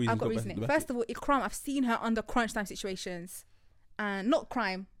reasoning. I've got reasoning. First of all, Ikram, I've seen her under crunch time situations, and not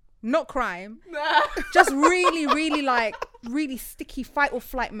crime, just really like really sticky fight or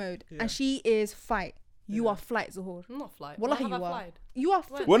flight mode, Yeah. and she is fight. You are flight, Zuhur. I'm not flight. Wallahi, When have you I are. flied? You are.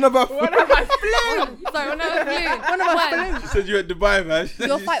 When? One of our. Sorry, when I flew. One of us She said you at Dubai, man. She said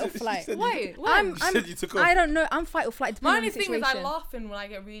You're you- fight or she flight. said you- Wait, I'm. She said you took off. I don't know. I'm fight or flight. My Depending only on the thing is situation. I laugh and when I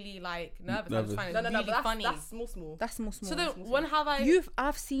get really like nervous. I Nervous. just find it No, really but funny. that's small. That's small. So then, when have I?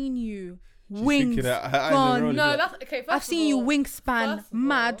 I've seen you She's wings thinking her eyes are gone. rolling. No, that's okay. First I've of seen you all, wingspan first of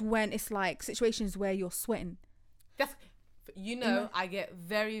mad all- when it's like situations where you're sweating. That's, you know, I get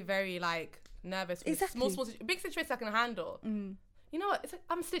very, very like nervous. With Exactly. small big situations I can handle. Mm. You know what? It's like,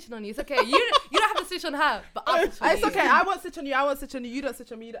 I'm stitching on you. It's okay. You don't have to stitch on her, but I'll stitch on It's you. okay. I won't stitch on you. I won't stitch on you. You don't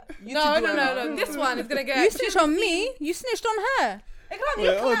stitch on me. You No. two do it. This one is gonna get. You snitched on me. You snitched on her. It can't be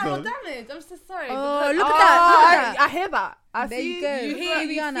Wait, hold collateral on. damage. I'm so sorry. Oh, because- look at that. I hear that. I There see. you go. You hear,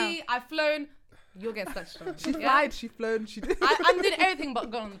 you Rihanna. see, I've flown. You'll get snatched on. She yeah? flied. She flown. She did. I'm doing everything but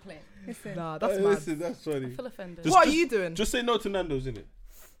go on the plane. Listen. Nah, that's mad. Listen, that's funny. I feel offended. Just- What are you doing? Just say no to Nando's, innit?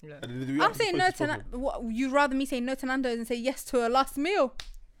 Yeah. I'm saying no to what? You'd rather me say no to Nando's and say yes to her last meal.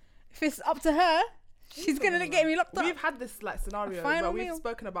 If it's up to her, she's gonna get me locked up. We've had this like scenario A final where we've meal.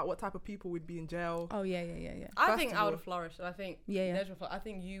 spoken about what type of people would be in jail. Oh yeah. I First think of I would all- have flourished. And I think Yeah. Nedra I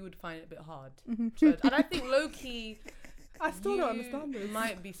think you would find it a bit hard. Mm-hmm. And I think low key, I still don't understand this.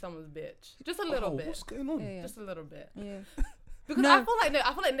 might be someone's bitch. Just a little bit. What's going on? Yeah. Just a little bit. Yeah. Because No. I feel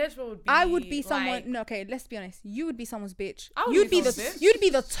like Nedra would be. I would be someone. like- No, okay. Let's be honest. You would be someone's bitch. I would You'd be be the. someone's bitch. You'd be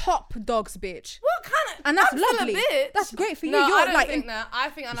the top dog's bitch. What kind of? And that's I'm still a lovely. bitch. That's great for you. No, You're I don't like think that. I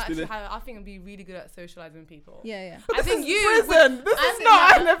think I'm You're actually. still I think I'd be really good at socializing people. Yeah. But I this think is you. prison. This I is think not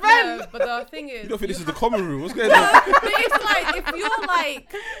that- an event. No, but the thing is, You don't think this you is the have- common room? What's going on? But it's like if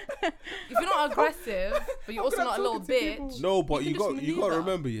you're not aggressive, but you're also I'm not a little talking to people. bitch. No, but You you can got just you got to maneuver.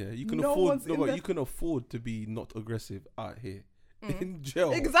 remember, yeah. You can No afford one's no, in but the- you can afford to be not aggressive out here in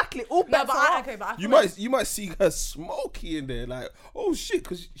jail. Exactly. All No, bets but are I, off. okay, but I feel You like, might see her smoky in there, like, oh shit,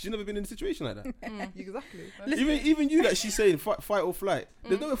 because she's never been in a situation like that. Exactly. even you that she's saying fight or flight.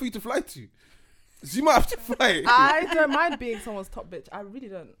 There's nowhere for you to fly to. So you might have to fight. I don't mind being someone's top bitch. I really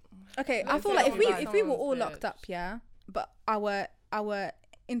don't. Okay. No, I feel so like don't if we be if we were someone's all bitch. locked up, yeah, but our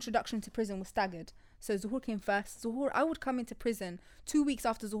introduction to prison was staggered. So Zuhur came first. I would come into prison 2 weeks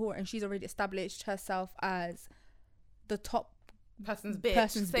after Zuhur, and she's already established herself as the top person's bitch.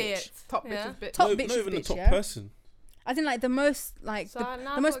 Person's Say bitch. it. Top Yeah. bitches bitch. top not bitch. even the bitch, top yeah? person. As in like the most like So now the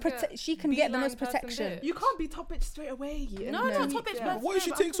I've most gotta get she can get the beeline most person protection. bitch. You can't be top bitch straight away. No, No. top bitch. Yeah. person. What if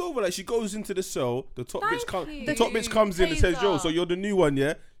she takes over? Like she goes into the cell, the top Thank bitch comes. you. The top bitch comes in and says, "Yo, Tazer. so you're the new one,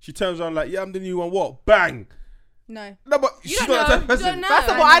 yeah?" She turns around like, "Yeah, I'm the new one." What? Bang! No. No, but You she's don't not that know. type of person. You don't know. First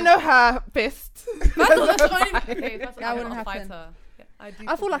of all, I know her fist. That's the only. Okay, that's That I'm wouldn't not a happen. fighter. Yeah, I do.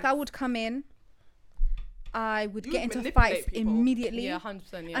 I feel like fight. I would come in. I would You get would into manipulate fights people. immediately. Yeah,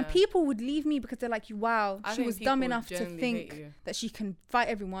 100%. Yeah. And people would leave me because they're like, wow, I she think was people dumb would enough to genuinely think hate you. that she can fight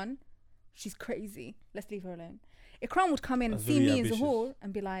everyone. She's crazy. Let's leave her alone. Ikram would come in and That's see very me ambitious. in Zuhur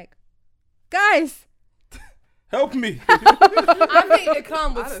and be like, guys, Help me. I think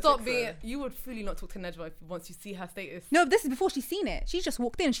Ikram would I don't stop think being. so. You would fully not talk to Nedra if once you see her status. no, this is before she's seen it. She's just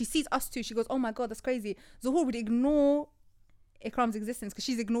walked in. She sees us two. She goes, oh my God, that's crazy. Zuhur would ignore Ikram's existence because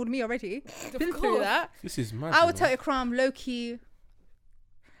she's ignored me already. Been through course. that. This is mad. I would you know. tell Ikram low key.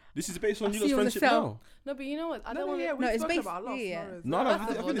 This is based on I'll you see you lot's on the friendship cell. now. No, but you know what? I don't No, want yeah, to. we've it's spoken based- about a lot of yeah. scenarios. No, First I of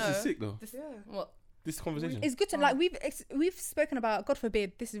think all, this is no. sick though. Yeah. What? This conversation. It's good to like we've spoken about. God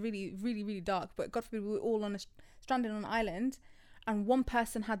forbid, this is really really really dark. But God forbid, we were all on stranded on an island, and one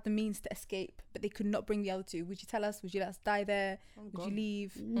person had the means to escape, but they could not bring the other two. Would you tell us? Would you let us die there? Would you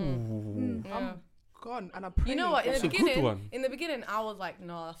leave? Yeah. I'm gone, and I'm praying. You know what? In That's the a good beginning, one. I was like,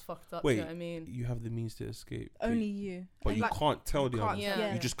 no, that's fucked up. Wait, Do you know what I mean? you have the means to escape. but Only you- you. But you Like, can't tell the can't others. tell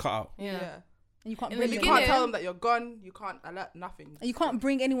them. You just cut out. Yeah. And you can't In bring the You anyone. can't beginning- tell them that you're gone. You can't alert nothing. And you can't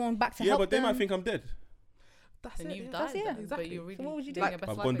bring anyone back to Yeah, help but they them. might think I'm dead. That's And it. you've yeah. died. That's it, then, exactly. But you're really So what would you do? living Like, your best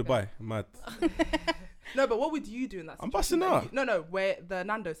I've life gone again. Dubai. I'm mad. No, but what would you do in that? I'm situation busting that out. you- No, where the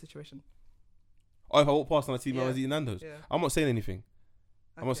Nando situation. Oh, if I walk past and I see my Yeah. man's eating Nando's, Yeah. I'm not saying anything.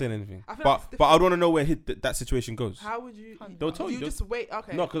 I'm not Okay. saying anything. I feel like But it's but I want to know where that situation goes. How would you? They'll tell you. You just wait.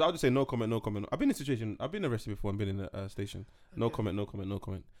 Okay. No, because I'll just say no comment, no comment. I've been in a situation. I've been arrested before and been in a station. No Okay. comment, no comment, no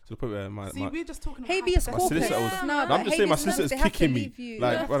comment. To the point where See, we're just talking. Habeas about My corpus. solicitor was- No, No, but I'm just saying my habeas corpus, solicitor's they have to kicking me. leave you.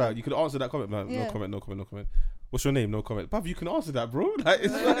 Like, Yeah. brother, you could answer that comment. Like, Yeah. no comment, no comment, no comment. What's your name? No comment. Bruv, you can answer that, bro. Like,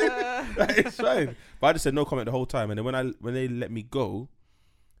 it's fine. Like, it's fine. But I just said no comment the whole time. And then when they let me go,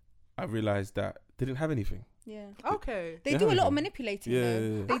 I realized that they didn't have anything. Yeah. Okay. They Yeah, do a lot yeah. of manipulating. Yeah, though. yeah,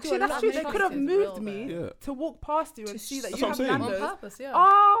 yeah. They do Actually, a that's lot true. of They could have manipulating. moved me Yeah. to walk past you and To see that That's you what have I'm saying. On Nando's. purpose, yeah.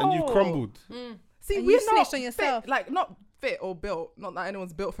 Oh. And you crumbled. See, And we're you not snitched on fit, yourself. like not fit or built. Not that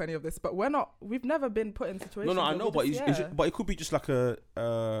anyone's built for any of this, but we're not. We've never been put in situations. No, I where know, we but just- it's but it could be just like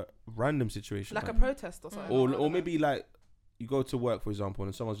a random situation. like a protest or something. or maybe like you go to work, for example,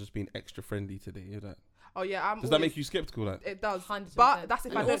 and someone's just being extra friendly today. You're like, Oh yeah, does that make you skeptical? Like, It does. 100%. But that's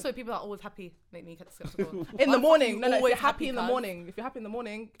if I And don't. also people that are always happy make me skeptical. In the Why morning, are you no. If always you're happy in the cuz? morning, if you're happy in the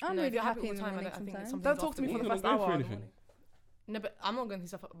morning, I'm No, if really you're happy happy in all the the time, morning I think sometimes. something's don't off talk to me with for the you. first You're not hour. going in through the anything. morning. No, but I'm not going through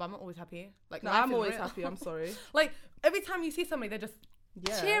stuff. But I'm not always happy. Like No, life I'm is always real. happy. I'm sorry. Like every time you see somebody, they're just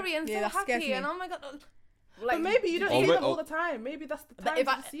Yeah. cheery and Yeah, so that scares happy, me. and oh my god. But maybe you don't Oh, see wait, them all oh. the time. Maybe that's the But time if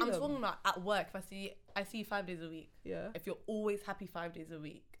to see I'm them. talking about at work, if I see you 5 days a week. Yeah. If you're always happy 5 days a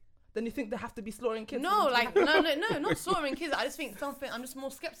week. Then you think they have to be slaughtering kids? No, for them like to be no, not slaughtering kids. I just think something. I'm just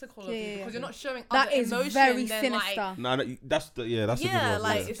more skeptical of Yeah, you yeah, because yeah. you're not showing That other is emotion very than sinister. like nah, that's the that's a good yeah, one.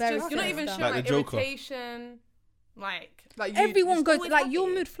 like yeah. it's Very just you're not even sinister. showing Like like, the Joker. irritation. Like like you, Everyone just goes always like your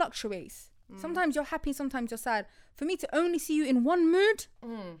happy. mood fluctuates. Sometimes you're happy, sometimes you're sad. For me to only see you in one mood,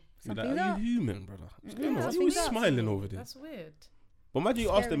 You're something's like, are up. you human, brother? What's Yeah, going on? that's You always what smiling over there. That's weird. But imagine you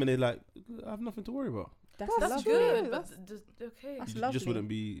ask them Scary. and they're like, I have nothing to worry about. That's That's lovely. good. That's- But just, okay. That's You lovely. just wouldn't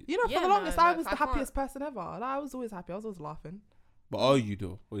be. You know, for Yeah, the longest, man, I like, was I the can't- happiest person ever. Like, I was always happy. I was always laughing. But are you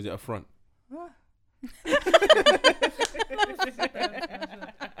though, or is it a front?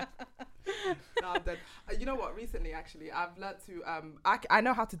 No, I'm dead. You know what? Recently, actually, I've learned to. I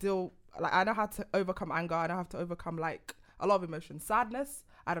know how to deal. Like, I know how to overcome anger. I know how to overcome like a lot of emotions. Sadness,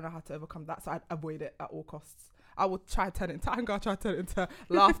 I don't know how to overcome that, so I avoid it at all costs. I will try to turn it into anger. Try to turn it into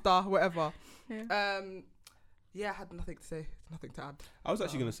laughter, whatever. Yeah, I had nothing to say. Nothing to add. I was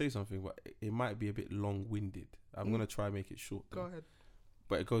actually gonna say something, but it might be a bit long-winded. I'm gonna try and make it short. Go though. ahead.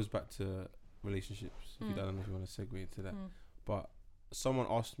 But it goes back to relationships. If you don't know if you want to segue into that. But someone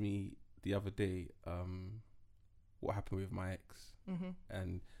asked me the other day, what happened with my ex,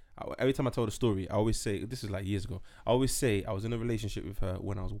 and every time I tell the story, I always say, this is like years ago, I always say I was in a relationship with her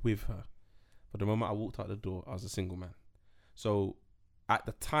when I was with her, but the moment I walked out the door, I was a single man. So at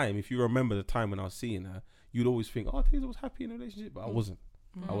the time, if you remember the time when I was seeing her, you'd always think, oh, Tazer was happy in a relationship, but I wasn't.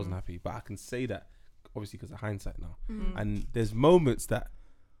 I wasn't happy. But I can say that obviously because of hindsight now. And there's moments that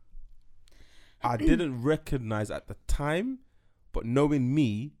I didn't recognize at the time, but knowing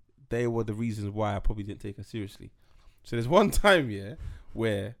me, they were the reasons why I probably didn't take her seriously. So there's one time, yeah,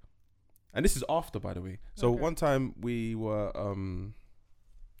 where, and this is after, by the way. So one time we were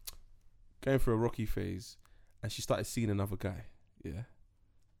going through a rocky phase, and she started seeing another guy. Yeah.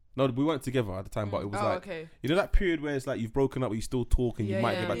 No, we weren't together at the time, but it was okay. you know that period where it's like you've broken up, but you still talk and you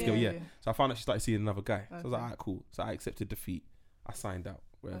might get back together. Yeah. yeah. So I found out she started seeing another guy. So I was like, Okay. alright, cool. So I accepted defeat. I signed out,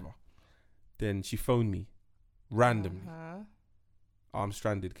 whatever. Then she phoned me randomly. I'm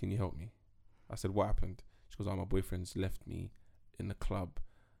stranded. Can you help me? I said, what happened? She goes, oh, my boyfriend's left me in the club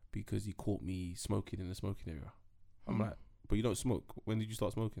because he caught me smoking in the smoking area. I'm like, but you don't smoke. When did you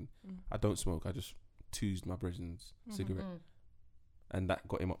start smoking? I don't smoke. I just toozed my brethren's cigarette. And that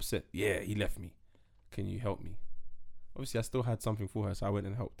got him upset. Yeah, he left me. Can you help me? Obviously, I still had something for her, so I went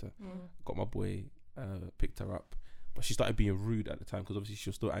and helped her. Got my boy, picked her up. But she started being rude at the time because obviously she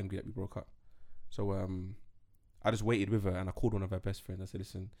was still angry that we broke up. So I just waited with her and I called one of her best friends. I said,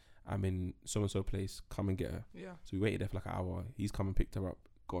 listen, I'm in so-and-so place. Come and get her. Yeah. So we waited there for like an hour. He's come and picked her up.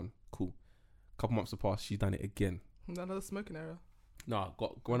 Gone. Cool. Couple months have passed. She's done it again. Another smoking area. Nah,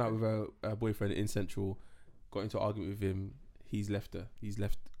 gone out with her boyfriend in Central, got into an argument with him. He's left her.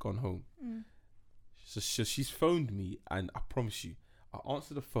 Gone home. So she's phoned me, and I promise you, I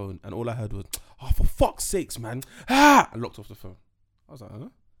answered the phone, and all I heard was, "Oh, for fuck's sakes, man!" I locked off the phone. I was like, "Huh?"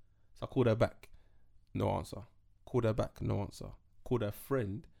 So I called her back, no answer. Called her back, no answer. Called her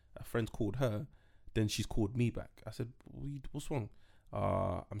friend. Her friend called her. Then she's called me back. I said, "What's wrong?"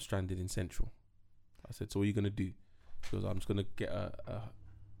 I'm stranded in Central. I said, "So what are you gonna do?" She goes, "I'm just gonna get a."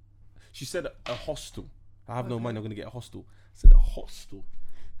 She said a hostel. I have no money. I'm gonna get a hostel. I said, "A hostel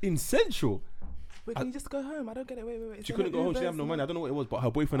in Central." Wait, can you just go home? I don't get it. Wait. She couldn't go home. She didn't have no money. I don't know what it was, but her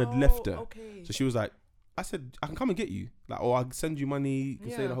boyfriend had left her. Okay. So she was like, I said, "I can come and get you. Like, or I'll send you money. You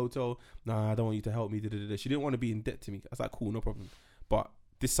can stay in a hotel." Nah, I don't want you to help me. She didn't want to be in debt to me. I was like, "Cool, no problem." But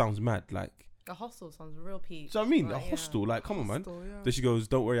this sounds mad. Like, a hostel sounds real peak. do you know what I mean? Like, a hostel. Like, come on, man. Yeah. Then she goes,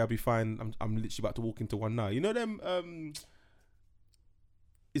 "Don't worry, I'll be fine. I'm literally about to walk into one now." You know them,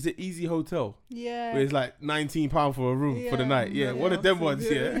 is it Easy Hotel? Yeah. Where it's like £19 for a room for the night. Yeah, one of them ones,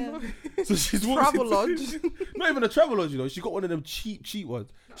 yeah. So she's walked Travel lodge. not even a travel lodge, you know. She got one of them cheap ones.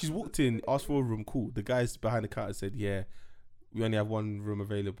 She's walked in, asked for a room, cool. The guys behind the counter said, "Yeah, we only have one room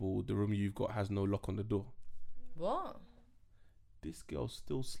available. The room you've got has no lock on the door." What? This girl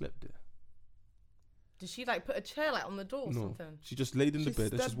still slept there. Did she like put a chair like on the door or No, something? she just laid in the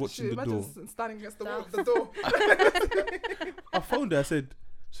bed and she's watching the door. Standing against the wall Damn. of the door. I phoned her, I said,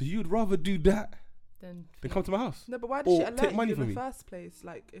 "So you'd rather do that Then than come to my house?" No, but why did Or she alert take money you in from the me. first place?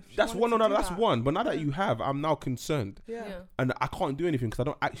 Like, if she That's wanted one. to No, do that's that. one. But now that Yeah. you have, I'm now concerned. Yeah. And I can't do anything because I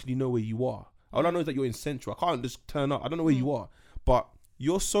don't actually know where you are. All I know is that you're in Central. I can't just turn up. I don't know where you are. But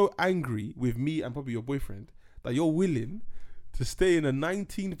you're so angry with me and probably your boyfriend that you're willing to stay in a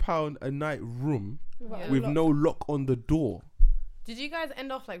 £19 a night room Yeah. with no lock on the door. Did you guys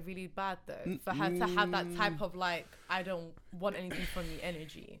end off like really bad though for her to have that type of like I don't want anything from you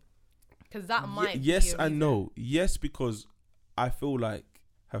energy? Because that might Yes be a and reason. no. Yes, because I feel like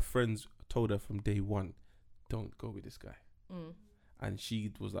her friends told her from day one, "Don't go with this guy." And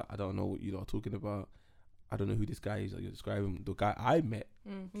she was like, "I don't know what you are talking about. I don't know who this guy is that you're describing." The guy I met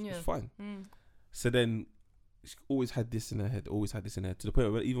was fine. So then she always had this in her head, to the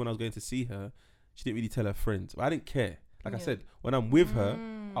point where even when I was going to see her, she didn't really tell her friends. But I didn't care. Like I said, when I'm with her,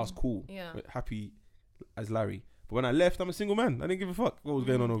 I was cool, happy as Larry. But when I left, I'm a single man. I didn't give a fuck what was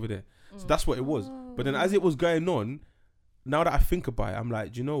going on over there. So that's what it was. But then as it was going on, now that I think about it, I'm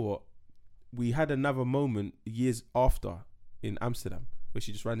like, do you know what? We had another moment years after in Amsterdam where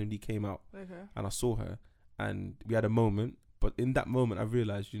she just randomly came out and I saw her and we had a moment. But in that moment, I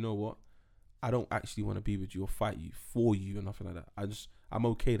realized, you know what? I don't actually want to be with you or fight you for you or nothing like that. I'm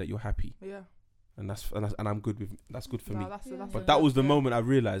okay that you're happy. Yeah. And I'm good with that's good for me. That's But that was the moment I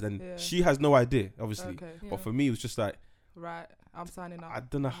realized, and she has no idea, obviously. Okay. But for me, it was just like, right, I'm signing up. I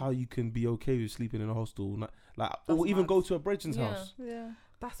don't know how you can be okay with sleeping in a hostel, or even go to a Bretton's house. Yeah.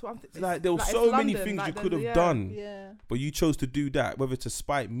 That's what I'm thinking. Like there were so many things you could have done, but you chose to do that, whether to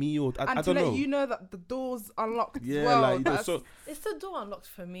spite me or I don't know. And to let you know that the door's unlocked. Yeah, as well. like It's the door unlocked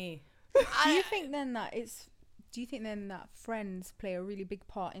for me. Do you think then that friends play a really big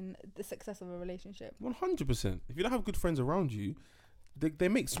part in the success of a relationship? 100%. If you don't have good friends around you, they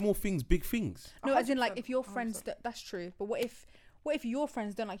make small things big things. No, as in like if your friends, that's true. But what if your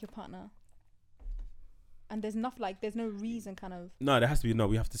friends don't like your partner? And there's no reason kind of. No, there has to be. No,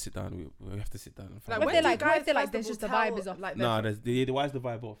 we have to sit down. We have to sit down and find What if they're like, first there's of just all the vibe tell, is off? like, no, why is the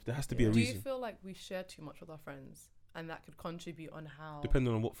vibe off? There has to be a Do you reason. feel like we share too much with our friends and that could contribute on how?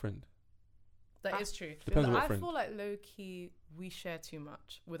 Depending on what friend. That is true. Depends on what I friend. feel like low key we share too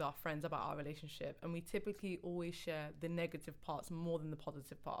much with our friends about our relationship, and we typically always share the negative parts more than the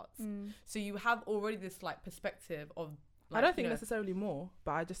positive parts. So you have already this like perspective of. Like, I don't think necessarily more,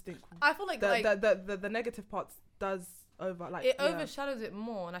 but I just think I feel like the negative parts does overshadows it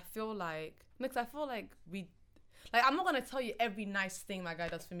more, and I feel like we. Like, I'm not going to tell you every nice thing my guy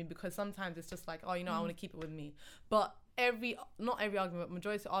does for me, because sometimes it's just like, oh, you know, I want to keep it with me. But not every argument, but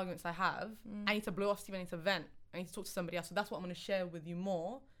majority of arguments I have, I need to blow off steam, I need to vent, I need to talk to somebody else. So that's what I'm going to share with you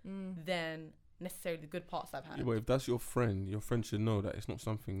more than necessarily the good parts I've had. Yeah, but if that's your friend should know that it's not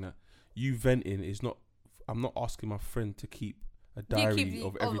something that you venting is not. I'm not asking my friend to keep a diary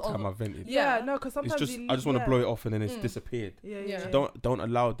of every time I vented. No, because sometimes it's just I just want to blow it off and then it's disappeared. Yeah. So don't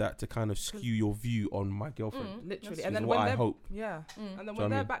allow that to kind of skew your view on my girlfriend. Literally, and then when I hope. And then when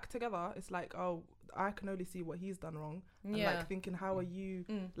they're back together, it's like, oh, I can only see what he's done wrong. And like thinking, how are you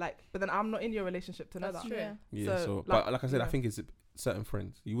like? But then I'm not in your relationship to know that. True. Yeah. So but like I said, I think it's certain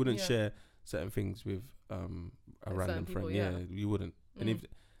friends. You wouldn't share certain things with a random people, friend. Yeah, you wouldn't. And if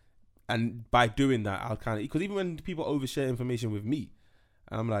And by doing that, I'll kind of, because even when people overshare information with me,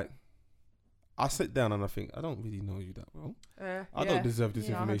 I'm like, I sit down and I think, I don't really know you that well. I don't deserve this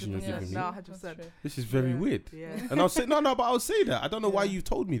information you're giving me. No, 100%. This is very weird. Yeah. And I'll say, no, but I'll say that. I don't know why you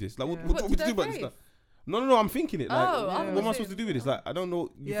told me this. Like, what do you want me to do about this stuff? No, I'm thinking it. Like, what am I supposed to do with this? Like, I don't know.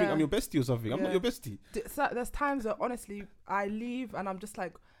 You think I'm your bestie or something? I'm not your bestie. There's times where, honestly, I leave and I'm just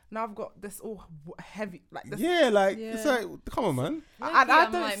like, now I've got this all heavy. Like this. It's like, come on, man. I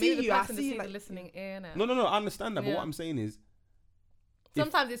don't like, see maybe you. I the see like like listening in. No, I understand that. But what I'm saying is,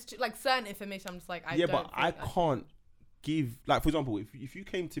 sometimes it's like certain information. I'm just like, I can't give. Like, for example, if you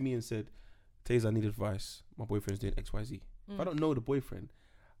came to me and said, Tazer, I need advice. My boyfriend's doing X, Y, Z. If I don't know the boyfriend,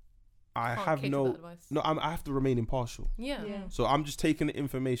 I have no. I have to remain impartial. Yeah. So I'm just taking the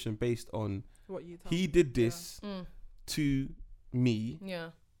information based on what you told he did this to me. Yeah.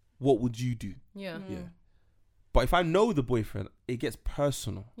 What would you do? Yeah. But if I know the boyfriend, it gets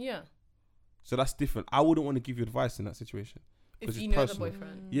personal. Yeah. So that's different. I wouldn't want to give you advice in that situation. If you know the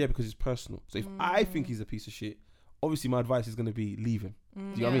boyfriend. Yeah, because it's personal. So if I think he's a piece of shit, obviously my advice is going to be leave him. Do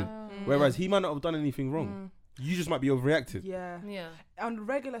you know what I mean? Whereas he might not have done anything wrong. You just might be overreacting. Yeah. On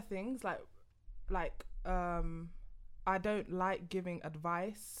regular things, like I don't like giving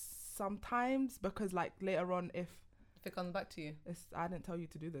advice sometimes because like later on if it comes back to you, I didn't tell you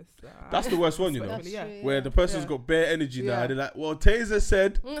to do this. That's the worst one, you know. Where the person's got bare energy now. They're like, well, Tazer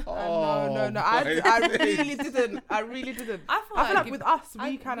said. No. I really didn't. I feel like with us,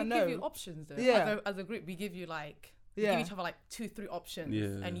 we kind of know. We give you options though. As a group, we give you like. We give each other like 2-3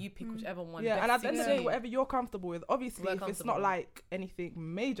 options, and you pick whichever one. Yeah, and at the end of the day, whatever you're comfortable with. Obviously, if it's not like anything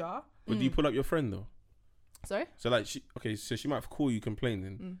major. But do you pull up your friend though? Sorry. So like, so she might call you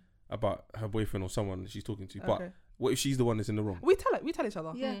complaining about her boyfriend or someone that she's talking to, but. What if she's the one that's in the wrong? We tell each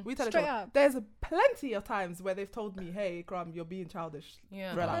other. Yeah, we tell each straight other. up. There's plenty of times where they've told me, "Hey, Kram, you're being childish."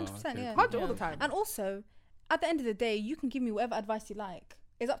 Yeah, 100%. Yeah, 100 all the time. And also, at the end of the day, you can give me whatever advice you like.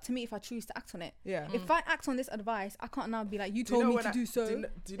 It's up to me if I choose to act on it. Yeah. If I act on this advice, I can't now be like, you told me to do so. Do you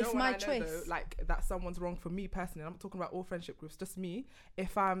know it's when my I know, choice. though, like that someone's wrong for me personally. I'm not talking about all friendship groups, just me.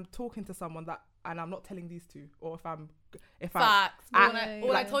 If I'm talking to someone and I'm not telling these two, or facts.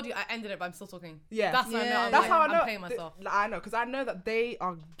 I told you, I ended it, but I'm still talking. Yeah, that's how I know. That's how I know. I'm playing myself. I know because I know that they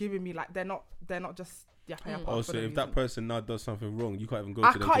are giving me like they're not just. So if that person now does something wrong, you can't even go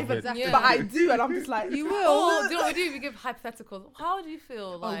to them. I can't even, but I do, and I'm just like, you will. Oh, do you know what we do? We give hypotheticals. How do you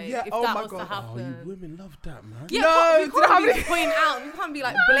feel like if that was to happen? Oh, you women love that, man. Yeah, no, we can't be pointing out. We can't be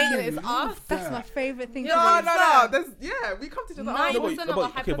like blatant. It's us. That's my favorite thing. No. We come to each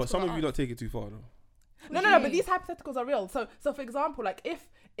other. Okay, but some of you don't take it too far though. No, but these hypotheticals are real. So for example, like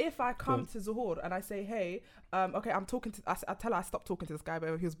if I come to Zuhur and I say, hey, okay, I'm talking to, I tell her I stopped talking to this guy,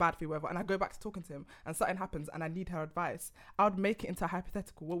 but he was bad for you, whatever, and I go back to talking to him, and something happens, and I need her advice, I would make it into a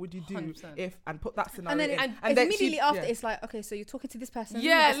hypothetical. What would you do 100%. if, and put that scenario and then immediately after, it's like, okay, so you're talking to this person.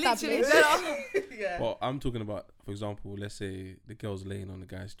 Yeah, literally. Yeah. Well, I'm talking about, for example, let's say the girl's laying on the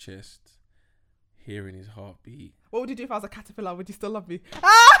guy's chest, hearing his heartbeat. What would you do if I was a caterpillar? Would you still love me?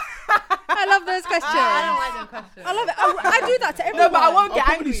 I love those questions. I don't like them questions. I love it. I do that to everyone. No, but I won't get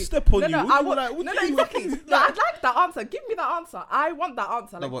I'll angry. Step on you. I won't. No, exactly. No, I'd like that answer. Give me that answer. I want that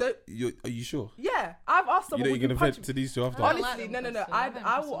answer. No, like, are you sure? Yeah, I've asked someone. You're gonna vent to these two after? Honestly, no. I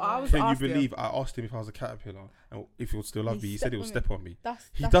was. Can you asking believe I asked him if I was a caterpillar and if he would still love me? He said he would step on me.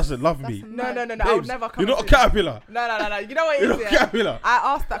 He doesn't love me. No. I would never come. You're not a caterpillar. No. You know what it is? You're not a caterpillar.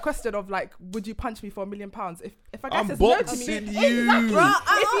 I asked that question of like, would you punch me for £1 million? If a guy says no to me, you.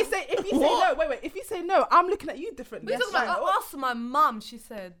 Exactly. If you say no, wait. If you say no, I'm looking at you differently. I asked my mum. She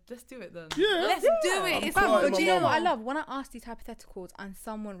said, "Let's do it then. Yeah, let's do it." It's but do you know what I love? When I ask these hypotheticals and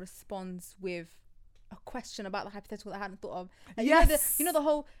someone responds with a question about the hypothetical that I hadn't thought of. And you know the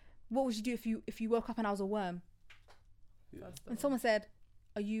whole, what would you do if you woke up and I was a worm? Yeah. And someone said,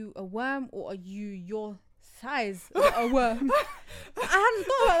 "Are you a worm or are you your size a worm?" I hadn't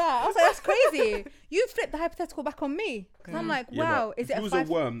thought about that. I was like, that's crazy. You flipped the hypothetical back on me. Because I'm like, wow, is it a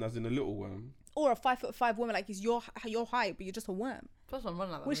worm, as in a little worm? Or a 5'5" woman, like he's your height, but you're just a worm. First one,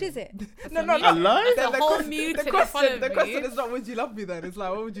 run like that. Which is it? No. Alive? The whole muted in front of me. The question is not, would you love me then? It's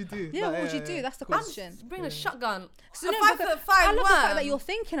like, what would you do? Yeah, what would you do? That's the question. Bring a shotgun. So a 5'5" I love the fact that worm. you're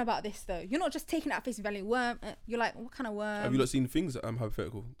thinking about this though. You're not just taking it at face value. Worm. You're like, what kind of worm? Have you not seen things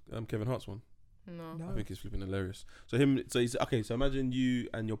hypothetical? Kevin Hart's one. No. I think it's flipping hilarious. So he's okay. So imagine you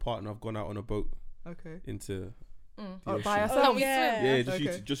and your partner have gone out on a boat. Okay. Into the ocean. By ourselves. Yeah,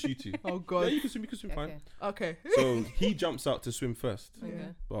 just you two. Oh god. Yeah, you can swim fine. Okay. So he jumps out to swim first. Okay.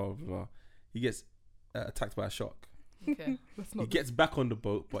 Blah blah blah. He gets attacked by a shark. Okay. He gets back on the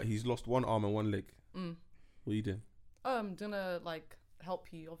boat, but he's lost one arm and one leg. What are you doing? I'm gonna like help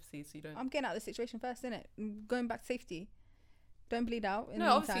you, obviously, so you don't. I'm getting out of the situation first, innit? Going back to safety. Don't bleed out. In No,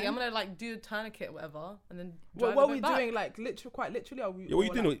 the obviously, meantime. I'm gonna like do a tourniquet or whatever, and then. What drive are a we bit back. doing? Like quite literally? Are we? Yeah, what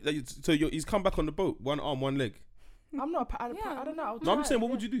you or, doing? Like, so he's come back on the boat, one arm, one leg. I'm not. I Yeah. don't know. I'll No, I'm try saying, it, what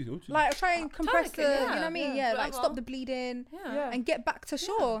yeah. would you do? What would you Like, try and compress the, Tourniquet, you know what I mean? yeah, Yeah, like, whatever. stop the bleeding Yeah. and get back to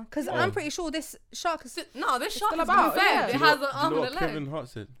shore. Because Yeah. I'm pretty sure this shark is... No, this shark still is about, fed. yeah. It do? has Do an you arm know and a what leg. Kevin Hart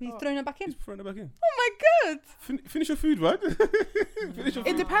said? He's throwing it back in. He's throwing it back in. Oh my God. Finish your food, man. Finish your It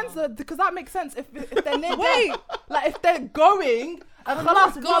food. depends because that makes sense if they're near. Wait. Like if they're going.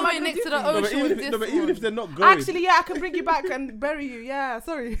 Going next to the No, but ocean even with if, this no, but even one. if they're not going, Actually, yeah, I can bring you back and bury you. Yeah,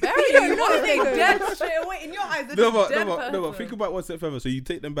 sorry. Bury you? What if they dead straight away in your eyes? They're no, just but, dead no, but, no, but person. think about one step further. So you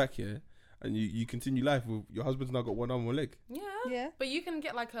take them back here, and you continue life with your husband's now got one arm, one leg. Yeah. Yeah. But you can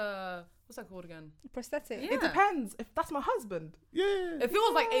get like a what's that called again? Prosthetic. Yeah. It depends. If that's my husband, Yeah. If it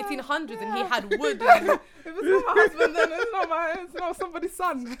was like 1800s and he had wood, if it's not my husband, then it's not somebody's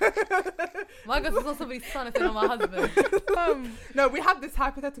son. my guess it's not somebody's son if they're not my husband. No, we had this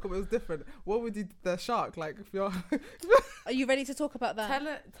hypothetical, but it was different. What would you the shark like if you're? Are you ready to talk about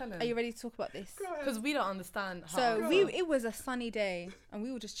that? Tell him. Are you ready to talk about this? Because we don't understand how. So it was a sunny day and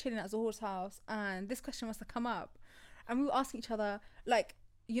we were just chilling at Zohor's house and this question must have come up and we were asking each other, like,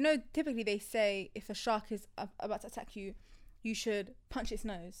 you know, typically they say if a shark is about to attack you, you should punch its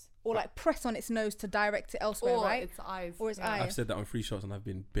nose or like press on its nose to direct it elsewhere, or right? its eyes. Or its yeah. eye. I've said that on 3 shots and I've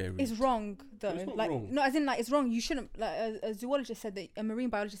been buried. It's wrong though. It's not like wrong. no, as in like it's wrong. You shouldn't, like a zoologist said that, a marine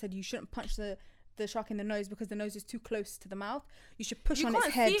biologist said you shouldn't punch the shark in the nose because the nose is too close to the mouth. You should push You on can't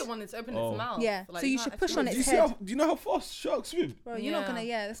its head. see it when it's opened Oh. its mouth. Yeah, Like, so you can't should push actually on do its you see head. how? Do you know how fast sharks swim? Bro, you're not Yeah. gonna.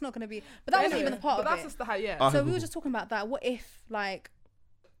 Yeah, that's not gonna be. But that wasn't even the part but of that's it. just the yeah. So we were just talking about that. What if like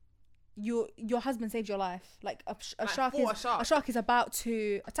your husband saved your life? Like a Like, shark fought is a shark. about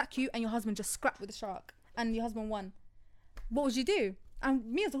to attack you, and your husband just scrapped with the shark, and your husband won. What would you do? And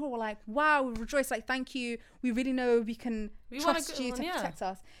me as a whole were like, wow, we rejoice, like, thank you. We really know we can We want a trust good you one, to yeah. protect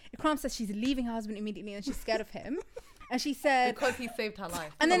us. Ikram says she's leaving her husband immediately and she's scared of him. And she said, Because he saved her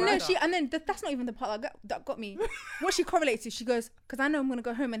life. and then Oh, no, right. that's not even the part that got me. What she correlates to, she goes, because I know I'm gonna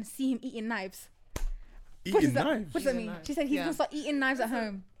go home and see him eating knives. What Eating does that- knives. What does that Eating mean? knives. She said he's Yeah. gonna start eating knives at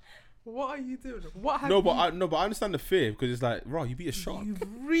home. What are you doing? What have No, you? but I understand the fear because it's like, bro, you beat a shark. You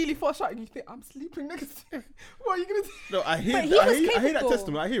really fought a shark and you think I'm sleeping next to you. What are you gonna do? No, I hear But he I was hear that capable.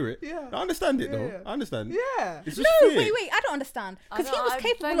 testament. I hear it. Yeah. I understand it Yeah, though. yeah. I understand. Yeah. It's just No, fear. wait, I don't understand. Because he I know, was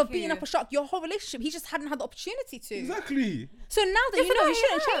capable of thank beating you. up a shark your whole relationship. He just hadn't had the opportunity to. Exactly. So now that Yes, you know, no, you he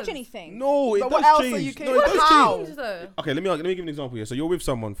shouldn't change has. anything. No, it But does what else are change. you No, capable it of? does How? change. Change though. Okay, let me give an example here. So you're with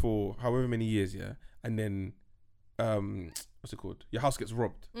someone for however many years, yeah, and then what's it called? Your house gets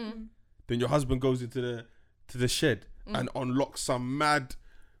robbed. Then your husband goes into the shed and unlocks some mad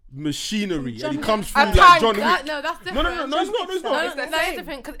machinery, and he Wick. comes A through like tank. John That, Wick. no, that's No, different. no, it's not. No, It's that the is same.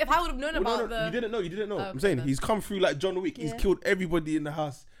 different. Because if I would have known Well, about no, you didn't know. Oh, I'm saying okay, he's come through like John Wick. He's Yeah. killed everybody in the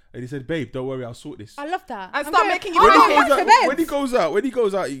house, and he said, "Babe, don't worry, I'll sort this." I love that. And I'm start going- making you I'm When going he, back goes to out, bed. when he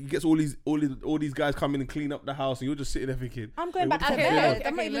goes out, he gets all these guys coming and clean up the house, and you're just sitting there thinking, I'm going "Hey, back what to the Okay, fuck is bed. okay,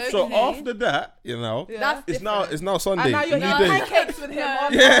 I'm not even okay, So thinking. after that, you know, Yeah. That's it's different. now Sunday. And now you're new eating day. pancakes with him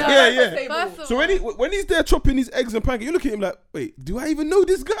on Yeah, the yeah, yeah. table. First of So when he's there chopping his eggs and pancakes, you look at him like, wait, do I even know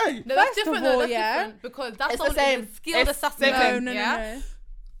this guy? No, that's First of different. all, No, that's yeah. different because that's It's the someone same. who's a skilled It's assassin. same. No, Yeah,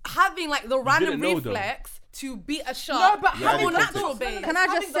 having like the random didn't know, though. reflex to beat a No, shark. but Yeah, I having didn't that context. thought, Babe. Can I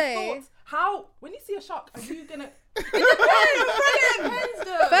just having the say- thoughts, how when you see a shark, are you gonna?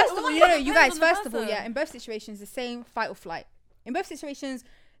 First of all, you guys, first of all, yeah, in both situations, the same fight or flight. In both situations,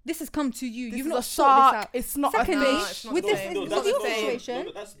 this has come to you. This You've is not a sorted this shark. out. It's not Secondly, a No, fish. it's not with the this, same. with No, your that's not- situation,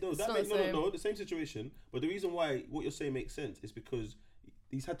 the same situation. But the reason why what you're saying makes sense is because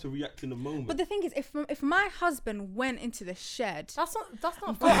he's had to react in the moment. but the thing is, if my husband went into the shed, That's not got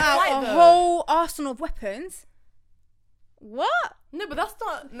fight out a though. whole arsenal of weapons, what? No, but that's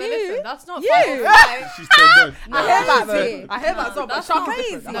not. No, You? listen, that's not You? fight or flight. She's turned on. I hear that Crazy. though. I hear that. So, but That's shark not is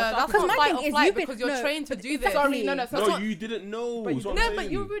crazy. different. No, that's Because not my fight thing or is, flight you've been- because you're no, trained to but do this. exactly. No, That's No, not- you didn't know. But is what I'm No, saying.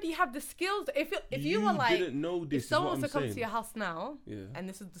 but you already have the skills. If you were like, didn't know this. if someone was is to what come I'm to your saying. house now, Yeah. and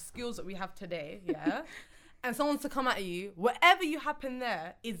this is the skills that we have today, yeah, and someone's to come at you, whatever you happen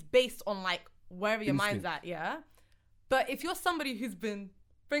there is based on like wherever your mind's Instinct. at, yeah. But if you're somebody who's been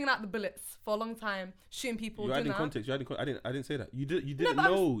bringing out the bullets for a long time, shooting people, You doing adding that, context. I didn't say that. You didn't but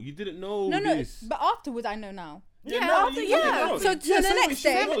I'm- know. You didn't know No, this. but afterwards I know now. Yeah, no, after- you yeah. didn't know. So the next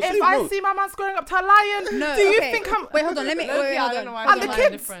day, If I see my man squaring up to a lion, no, do you okay. think I'm? Wait, hold on. Let me. Low-key, Wait, I hold don't on. know why hold And the on. mine are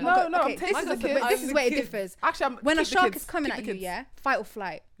kids. different. No, I'm Okay, tasting Mine's the just a bit- kids. But this is where it kids. differs. Actually, I'm When a keep the shark kids, is coming keep at the you, kids. yeah, fight or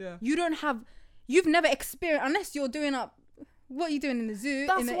flight. Yeah. You don't have. You've never experienced unless you're doing up What are you doing in the zoo?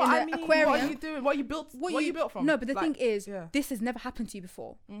 That's in what I an mean. aquarium? What are you doing? What you built? What you built from? No, but the Like, thing is, yeah. this has never happened to you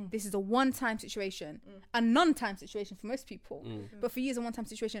before. This is a one-time situation, Mm. a non-time situation for most people. Mm. But for you, it's a one-time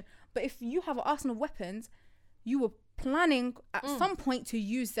situation. But if you have an arsenal of weapons, you were planning at some point to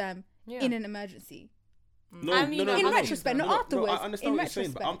use them in an emergency. No, I mean, no, no, in no, no. retrospect, not afterwards. No, I understand in what you're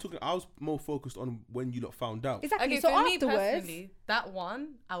saying, but I'm retrospect. talking. I was more focused on when you lot found out. Exactly. Okay, so for me afterwards, personally, that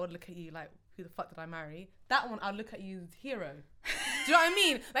one, I would look at you like, who the fuck did I marry? That one, I'd look at you as hero. Do you know what I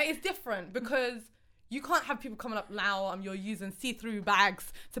mean? Like, it's different because you can't have people coming up now and you're using see-through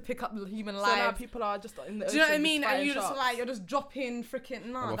bags to pick up human So now lives. people are just in the Do you know what I ocean mean? fighting And you just sharks. like, you're just dropping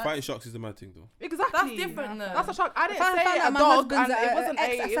freaking, But nah. fighting sharks is the mad thing, though. Exactly. That's different though. That's a shark. I didn't if I say found a out my dog, husband's and it wasn't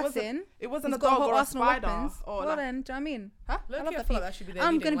ex-assassin, it wasn't a he's got dog whole or a arsenal of spider. weapons, Or well like, then, do you know what I mean? huh? Look, I love I that feel for like you. that should be their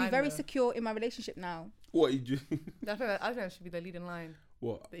I'm leading going to be line, very though. secure in my relationship now. What you do? I think that should be the leading line.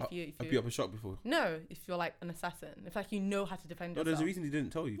 What? But if you- I beat up a shark before. No, if you're like an assassin, if like you know how to defend No, yourself. there's a reason he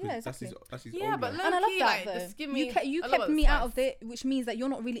didn't tell you. 'Cause Yeah, that's his. exactly. That's his. Yeah, own but life. And I love Low-key, that like, though. just give me You a kept little me out of spice. it, which means that you're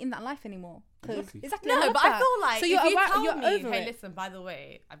not really in that life anymore. Exactly. Exactly. I No, love but that. I feel like so if you're you about, tell you're me, over hey, it. listen, by the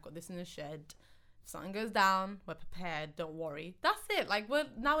way, I've got this in the shed. If something goes down, we're prepared. Don't worry. That's it. Like we're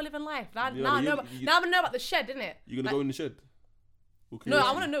living life. Now, Yeah, now I but know. Now I know about the shed, innit? You're gonna go in the shed. With No, I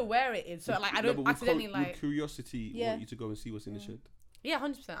curiosity. want to know where it is. So like I No, don't but with accidentally with like. curiosity, Yeah. want you to go and see what's in the shed. Yeah,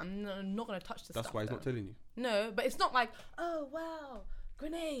 100%. I'm not gonna touch the That's stuff. why he's though. not telling you. No, but it's not like, oh wow,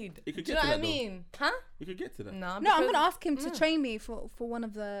 grenade. It could Do get you know to what I that, though. mean? Huh? You could get to that. No, No, I'm going to ask him to Mm. train me for one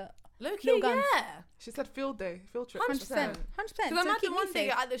of the Low-key, little guns. yeah. She said field day, field trip. 100%. 100%. Because So imagine keep me one day safe.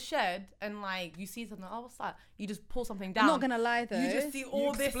 you're at the shed and like you see something. Oh, what's that? You just pull something I'm down. not going to lie though. You just see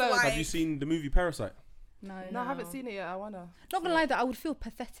all this explode. like. Have you seen the movie Parasite? No. No, I haven't seen it yet. I wanna. Not going to lie though, I would feel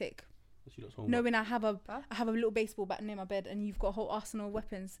pathetic She looks homework. knowing I have a little baseball bat near my bed and you've got a whole arsenal of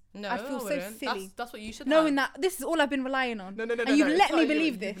weapons. No, I'd feel I so wouldn't. silly. That's what you should. Knowing have. that this is all I've been relying on. No. And you've it's let me not you.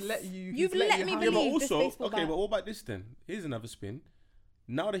 believe You've this. let you- You've he's let you me have Yeah, it. but believe this also, baseball okay, bat. but what about this then? Here's another spin.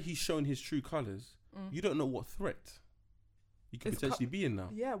 Now that he's shown his true colours, you don't know what threat you could It's potentially be in now.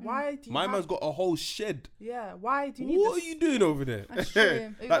 Yeah, why do you My have- man's got a whole shed. Yeah, why do you need What this? are you doing over there? That's true.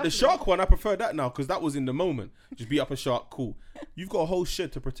 Like the Exactly. shark one, I prefer that now because that was in the moment. Just beat up a shark, cool. You've got a whole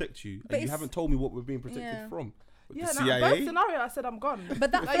shed to protect you, But and you it's- haven't told me what we're being protected Yeah. from. Yeah, the no, both CIA. scenario I said I'm gone.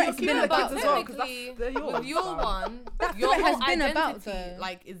 But that Like, threat's you're been keeping the about kids as though. well, 'cause that's- they're yours. With your one, That your threat has whole been about, identity, though.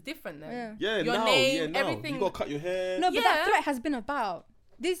 like is different then. Yeah. Yeah, Your now, name, now. everything. You gotta cut your hair. No, but that Yeah. threat has been about.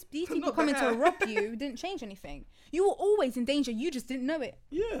 These people Not the coming to hair. rob you didn't change anything. You were always in danger. You just didn't know it.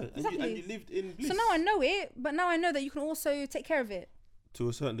 Yeah, and Exactly. you lived in bliss So now I know it, but now I know that you can also take care of it. to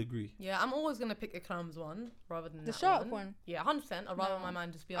a certain degree. Yeah, I'm always gonna pick a Crumbs one rather than The that shark one? Yeah, 100%. I'd rather No. my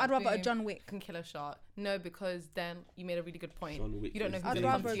man just be like, I'd rather a boom, John Wick. can kill a shark. No, because then you made a really good point. John Wick You don't know is who's I'd gonna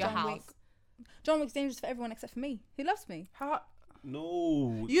come rather to a your John house. Wick. John Wick's dangerous for everyone except for me. He loves me. How,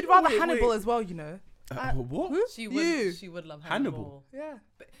 No. you'd rather Wait, Hannibal wait. as well, you know. What? She would. You. She would love Hannibal. Hannibal.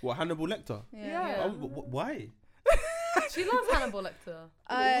 Yeah. What, Hannibal Lecter? Yeah. Yeah. Oh, why? She loves Hannibal Lecter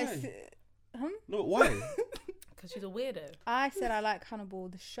I Why? s- No, why? because she's a weirdo. I said I like Hannibal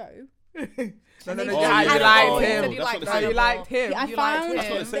the show. No, And then yeah, you you said liked oh, him. said you that's liked what No, they you say. liked him. I You found liked That's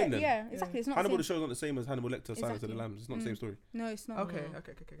not the him. same then. Yeah, exactly. It's not Hannibal the the same. show's not the same as Hannibal Lecter, Silence of Exactly. the Lambs. It's not the same story. No, it's not. Okay. It's No,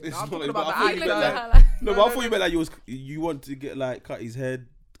 I'm not talking like- about but the I thought You you actor. looked meant at like- her like, No, but I thought you meant like you want to get like cut his head,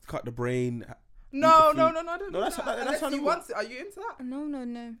 cut the brain. No, eat the no, food. no, no, don't No, do that's that. that's Unless you Hannibal. want it. Are you into that? No.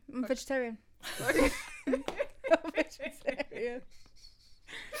 I'm vegetarian. Vegetarian.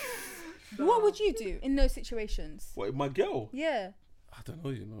 What would you do in those situations? What, my girl? Yeah. I don't know,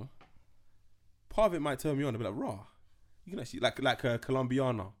 you know. Part of it might turn me on. I'd be like, raw. You can actually like a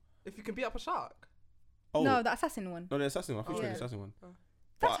Colombiana. If you can beat up a shark. Oh No, the assassin one. no, the assassin one. I think Oh, the yeah. assassin one. That's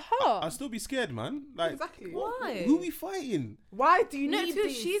But hard. I'd still be scared, man. Like, Exactly. Why? who we fighting? Why do you No, need it's who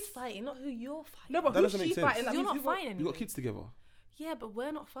these? she's fighting, not who you're fighting. No, but That who's doesn't she make sense. fighting? That You're means not you've got- fighting. You got anyway. kids together. Yeah, but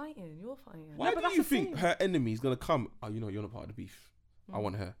we're not fighting. You're fighting. Why but do that's you the think thing. her enemy's gonna come? Oh, you know, you're not part of the beef. I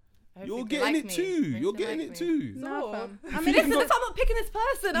want her. I hope You're they getting like it me. too. I hope You're they getting like it me. too. No, So- fam. I I mean, mean, listen, go- I'm not picking this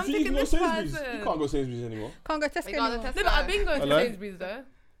person. I'm You picking can go this Sainsbury's. person. You can't go Sainsbury's anymore. can't go Tesco We got the anymore. Tesco. No, but I've been going to Hello? Sainsbury's though.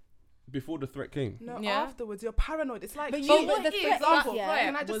 Before the threat came. No, Yeah. afterwards you're paranoid. It's like But But you- what the if threat that is, yeah. threat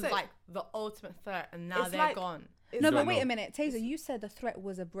Can I just was say- like the ultimate threat, and now It's they're like- gone? it's No, You but don't wait know. a minute, Tazer. You said the threat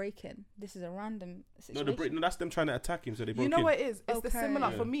was a break-in. This is a random No, situation. no, that's them trying to attack him, so they broke you know in. what it is. It's the Okay.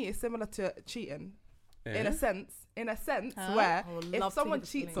 similar Yeah. for me. It's similar to cheating Yeah. in a sense. Huh? Where I would if love to someone hear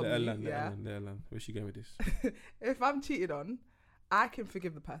this cheats feeling. on Let her me, land, yeah. let her land. Where's she going with this? If I'm cheated on, I can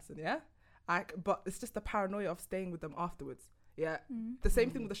forgive the person, yeah. But it's just the paranoia of staying with them afterwards. Yeah, the same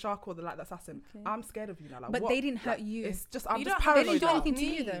thing with the shark or the like the assassin. Okay. I'm scared of you now. Like, But what? they didn't hurt Like, you. It's just I'm You just don't- They paranoid. didn't do now. anything to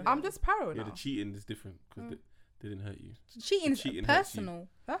you though. I'm just paranoid Yeah, now. the cheating is different because They didn't hurt you. Cheating is Cheating hurts you. personal.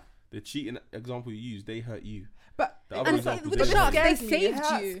 The cheating example you use, they hurt you. But The other And examples, with they the hurt sharks, you. they scares me. saved It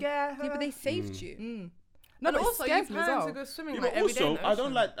hurts, you. scare, Yeah, but they hurt. saved you. No, And but also, it you scares me as plan well. to go swimming Yeah, like but every day. also, in the I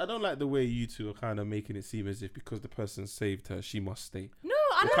don't ocean. like the way you two are kind of making it seem as if because the person saved her, she must stay. No,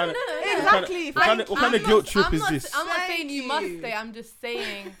 I What don't kind know. of- Exactly. What kind of, what kind of guilt trip I'm is not, this? I'm not saying Thank you must you. stay. I'm just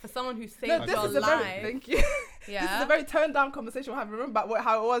saying for someone who saved No, this your is a life. very thank you. Yeah. This is a very toned down conversation we're having. Remember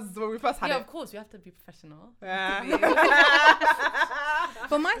how it was when we first had Yeah, it. of course, you have to be professional. Yeah.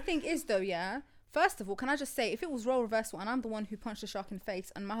 But my thing is though, yeah. First of all, can I just say, if it was role reversal and I'm the one who punched the shark in the face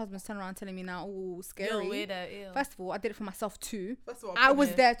and my husband's turning around telling me now, oh, scary. You're weirdo, ew. First of all, I did it for myself too. First of all, I was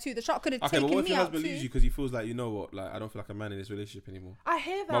Yeah. there too. The shark could have Okay, taken but what if me your out husband too. leaves you because he feels like, you know what, like I don't feel like a man in this relationship anymore. I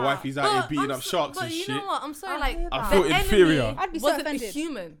hear that. My wife, he's out here beating I'm up sharks but and you shit. know what? I'm sorry, I like hear I that. feel the inferior. enemy I'd be so wasn't a offended.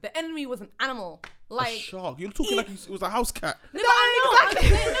 human. The enemy was an animal. A Like shark. You're talking like it was a house cat. no, but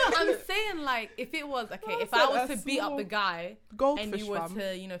I'm saying like if it was okay, if I was a to beat up the small guy goldfish and you were fam.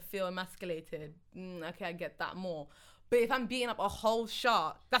 to feel emasculated, okay, I get that more. But if I'm beating up a whole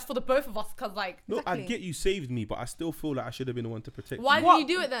shark, that's for the both of us. Cause like, No, I Exactly. get you saved me, but I still feel like I should have been the one to protect why you. What? didn't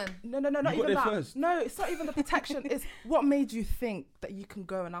you do it then? No, not You got even there that. first. No, it's not even the protection. It's what made you think that you can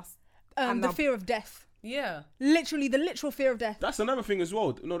go and ask. And The now- fear of death. Yeah. Literally, the literal fear of death. That's another thing as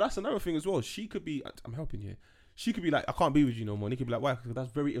well. No, that's another thing as well. She could be, I'm helping you. She could be like, I can't be with you no more. And he could be like, why? Because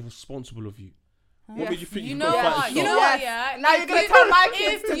that's very irresponsible of you. What Yes. made you think You you know got to fight what? the You know shark? what? Yeah. Now If you're gonna you- tell my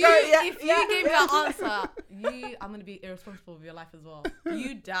kids if to you, go. Yeah, if yeah. you gave me that answer, I'm gonna be irresponsible with your life as well.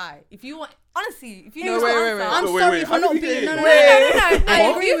 You die if you want. Honestly, if you No, know wait, the wait, answer, wait. I'm No, wait, sorry wait. for How not did we being. get No, here? no, no. I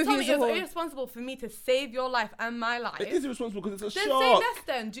if agree you with told you, me it was Zahor. irresponsible for me to save your life and my life, It is irresponsible because it's a then shark. say less.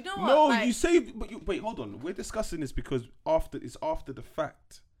 Then do you know what? No, Like, you saved. But you, wait, hold on. We're discussing this because it's after the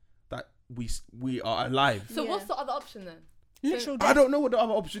fact that we are alive. So Yeah. what's the other option then? Literal I death. don't know what the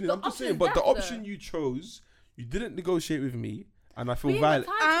other option is. The I'm just option saying. is But the death, option though. you chose, you didn't negotiate with me, and I feel We ain't got violated.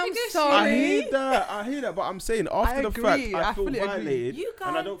 time to I'm negotiate. sorry. I hear that, but I'm saying after the agree. fact, I I feel fully agree. violated, You and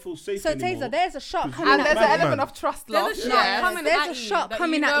I guys- don't feel safe So anymore. Taser, there's a shark And coming And at there's you. an Madman. element of trust There's lost. a shark Yes, coming there's at a you shark that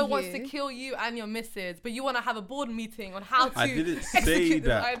coming you at know wants you. to kill you and your missus, but you want to have a board meeting on how to I didn't say execute this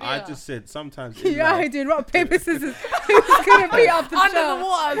that. idea. I just said sometimes. in Yeah, I life- doing rock paper scissors. Who's gonna beat up the under shark? the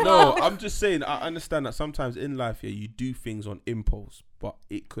water. as No, well. I'm just saying. I understand that sometimes in life, yeah, you do things on impulse, but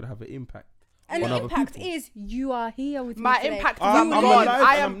it could have an impact. And on the other impact people. is you are here with My me today. impact is I'm I'm alive. gone.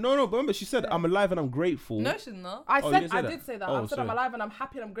 I and am. I'm, no, but remember, she said I'm alive and I'm grateful. No, she's not. I Oh, you said didn't say I that? did say that. Oh, I said I'm sorry. alive and I'm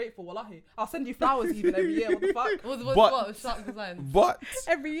happy and I'm grateful. Wallahi, I'll send you flowers even every year. What the fuck? What shark design? But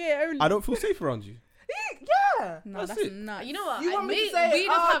Every year only. I don't feel safe around you. Yeah. No, That's that's it. nuts. You know what? You want me to we say,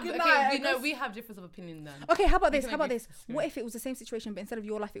 just "Oh, have good okay. night, We I know guess." we have difference of opinion then. Okay, how about We this? can How about agree this? to disagree. What if it was the same situation, but instead of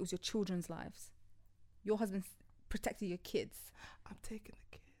your life, it was your children's lives? Your husband protected your kids. I'm taking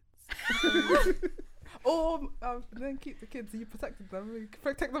the kids. Or then keep the kids. You protected them. You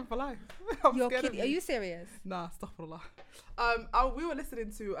protect them for life. I'm Your scared kid? of Are you serious? Nah, astaghfirullah. We were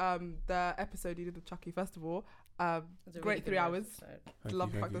listening to the episode you did with Chucky. First of all, It's a great good 3 hours. Thank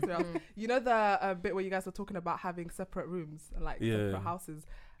Love you, the fact thank that 3 hours. You know the bit where you guys were talking about having separate rooms and like Yeah. separate houses.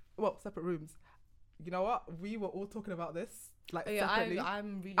 Well, separate rooms. You know what? We were all talking about this like Yeah, separately.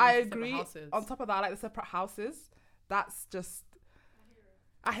 I'm really. I into separate agree. houses. On top of that, I like the separate houses. That's just.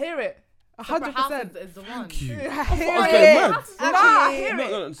 I hear it. Separate 100%. houses is the one. Thank you. I hear I was it. getting mad. Nah, I hear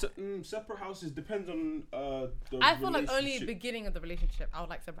No, it. no, separate houses depends on the I feel like only relationship. beginning of the relationship, I would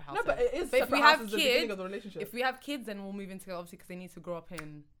like separate No, houses. but it is But if separate we have houses at the beginning kids- of the relationship. If we have kids, then we'll move in together, obviously, because they need to grow up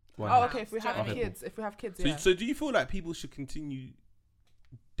in. One Oh, house. okay. If we Do you know have what I mean? kids, if we have kids, So, yeah. so do you feel like people should continue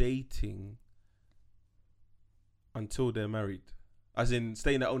dating until they're married? As in,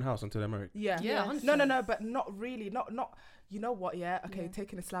 stay in their own house until they're married? Yeah. Yeah, Yes. No, 100%. but not really. Not. You know what? Yeah. Okay. Yeah.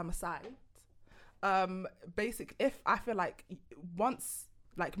 Taking Islam aside, if I feel like once,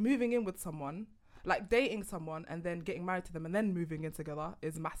 like moving in with someone, like dating someone and then getting married to them and then moving in together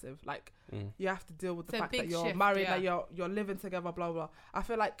is massive. Like you have to deal with the It's a fact that big you're shift, married, yeah. that you're living together, blah blah. I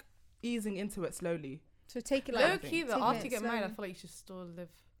feel like easing into it slowly. So take it Low like key, though, take after it you get married, I slowly. feel like you should still live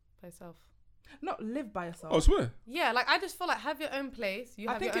by yourself. Not live by yourself. Oh, I swear. Yeah, like I just feel like have your own place. You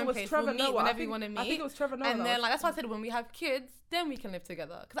I have think your it own was place. Trevor We'll meet Noah. whenever you want to meet. I think it was Trevor Noah. And that then was- like that's why I said when we have kids, then we can live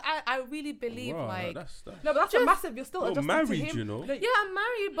together. Because I really believe Wow, like that's No, but that's a just- massive. You're still You're adjusting married, to him. you know. No, yeah, I'm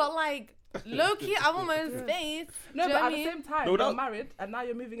married, but like low key, I want my own space. No, Do you know but what at I the mean? same time, No, you're that- married and now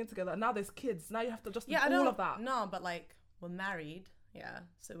you're moving in together. And now there's kids. Now you have to adjust Yeah, I to all don't. of that. No, but like we're married. Yeah,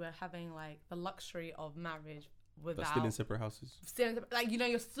 so we're having like the luxury of marriage But without. still in separate houses. Like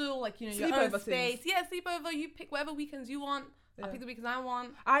you're still like your own Sleepover space. things. Yeah, sleepover. You pick whatever weekends you want. I Yeah. pick the weekends I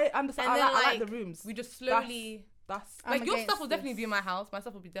want. I understand. And I then, like like, the rooms. We just slowly. That's I'm Like your against stuff will definitely this. be in my house. My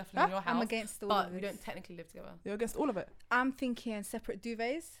stuff will be definitely in your house. I'm against all but of we this. don't technically live together. you're against all of it. I'm thinking separate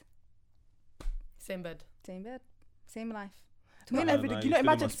duvets, Same bed. same bed, same life. Not No, every no, day. you're You know, still in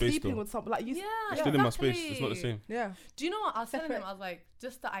my imagine space sleeping though. with someone like you. Yeah, It's still in my space. exactly. It's not the same. Yeah. Do you know what I was telling them? Separate. I was like,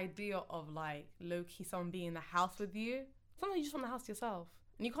 just the idea of like low key someone being in the house with you. Sometimes you just want the house to yourself,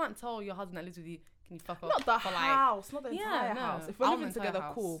 and you can't tell your husband that lives with you. Can you fuck off? Not the for, like, house, not the Yeah, entire no. house. If I we're want living the entire together,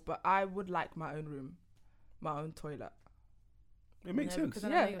 house. cool. But I would like my own room, my own toilet. It makes No, sense. because I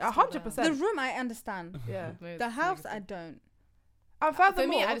know you're Yeah, still 100%. there. The room I understand. Yeah. No, The it's house negative. I don't. And For furthermore,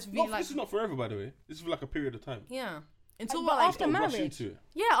 me, I just really Not, like. this is not forever, by the way. This is for like a period of time. Yeah. Until But we're like, after Don't rush marriage. into it.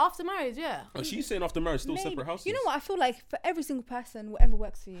 yeah, after marriage, yeah. Oh, she's saying after marriage, still Maybe. separate houses. You know what? I feel like for every single person, whatever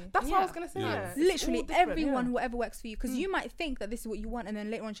works for you. that's what I was Yeah. gonna say. Yeah. It's Literally all different, everyone, yeah. whatever works for you, because you might think that this is what you want, and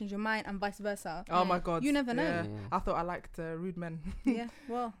then later on change your mind, and vice versa. Oh my god. You never know. Yeah. Mm. I thought I liked rude men. Yeah.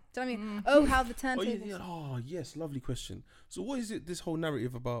 Well, do you know what I mean? Oh, how the Oh, turntables. oh, yes, lovely question. So, what is it? This whole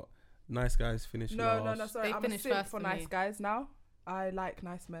narrative about nice guys finish No, last? sorry. They I'm a finished simp first for for nice me. guys now. I like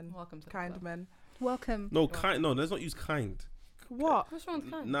nice men, Welcome to the kind club. men. Welcome. No, kind. No, let's not use kind. What? What's wrong with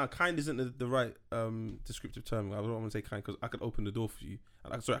kind? Nah, kind isn't the right descriptive term. I don't want to say kind because I can open the door for you.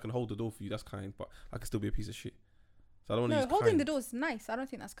 I can hold the door for you. That's kind, but I can still be a piece of shit. So I don't want to No, use holding kind. the door is nice. I don't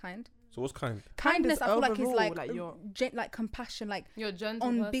think that's kind. So what's kind? Kindness, is I feel like is overall, like like you're- like compassion, like You're a gentle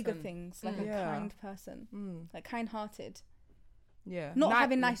on person. bigger things, like a Yeah. kind person, like kind-hearted. Yeah. Not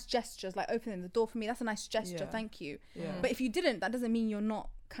having nice gestures, like opening the door for me. That's a nice gesture. Yeah. Thank you. Yeah. But if you didn't, that doesn't mean you're not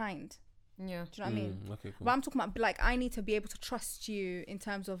kind. Yeah. Do you know what I mean? Okay, cool. But I'm talking about like I need to be able to trust you in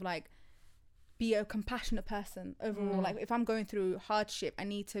terms of like be a compassionate person overall. Like if I'm going through hardship, I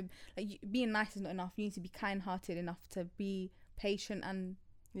need to being nice is not enough. You need to be kind-hearted enough to be patient and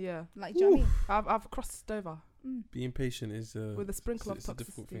Yeah. like. Do you know what I mean? I've crossed over Being patient is with a sprinkle it's of a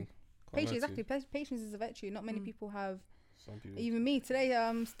difficult toxicity. thing. Can't Patience, lie to exactly. you. Patience is a virtue. Not many people have. Some people. Even me today,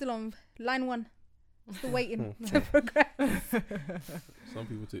 still on line 1, still waiting to progress. Some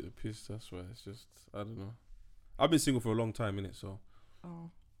people take the piss. That's why it's just I don't know. I've been single for a long time, innit? So Oh.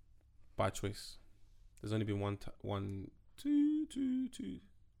 by choice. There's only been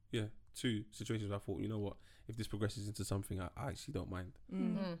two situations where I thought, you know what, if this progresses into something, I actually don't mind.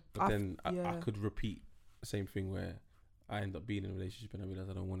 But then I could repeat the same thing where I end up being in a relationship and I realize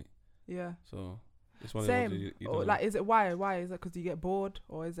I don't want it. Yeah. So it's one Same. of those you Or don't like, is it why? Why is it because you get bored,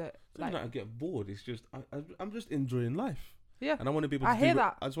 or is it like I get bored. It's just I'm just enjoying life. Yeah. And I want to be able. I to hear do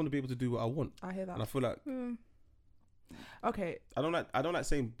that. I just want to be able to do what I want. I hear that. And I feel like Okay. I don't like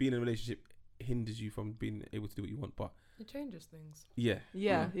saying being in a relationship hinders you from being able to do what you want. But It changes things. yeah.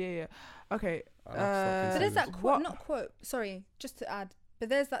 Yeah. Okay. I have to stop So there's that considering- quote, not quote, sorry, just to add, but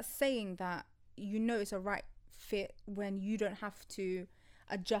there's that saying that you know it's a right fit when you don't have to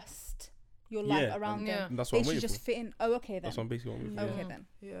adjust your life Yeah, around Yeah. them. And that's They what I'm should waiting just for. fit in. Oh, okay then. That's what I'm basically waiting for. Okay Yeah. then.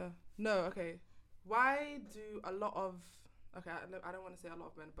 Yeah. No. Okay. Why do a lot of I don't want to say a lot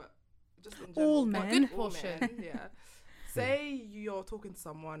of men, but just in general, All but men. Good all portion. men, yeah. Say you're talking to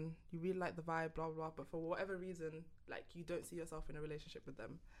someone, you really like the vibe, blah blah, but for whatever reason, like you don't see yourself in a relationship with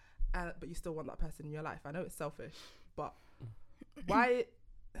them, but you still want that person in your life. I know it's selfish, but why?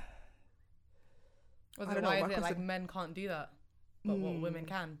 Was I it don't know, why my is it like question- men can't do that, but what women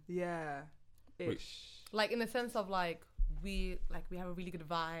can? Yeah. Wait. Ish. Like in the sense of like we have a really good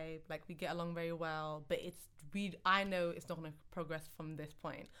vibe, like we get along very well, but I know it's not going to progress from this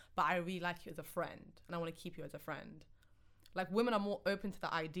point, but I really like you as a friend and I want to keep you as a friend. Like women are more open to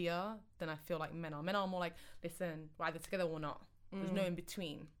the idea than I feel like men are. Men are more like, listen, we're either together or not. There's no in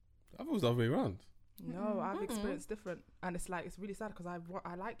between. I thought it was the other way around. No, I've experienced different, and it's like it's really sad because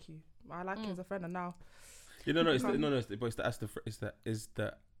I like you, you as a friend, and now Yeah,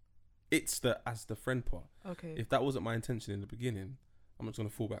 it's the as the friend part. okay. If that wasn't my intention in the beginning, I'm just gonna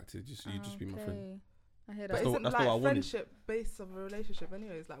fall back to just you just be my friend. Okay. I hear But that. That's isn't not like what I wanted. friendship based of a relationship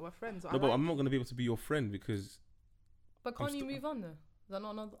anyways? Like we're friends. No, but I'm not gonna be able to be your friend because. But can't you st- move on though? Is that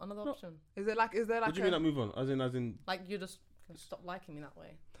not another option? Is there like What do you mean? Like move on? As in. Like you just can stop liking me that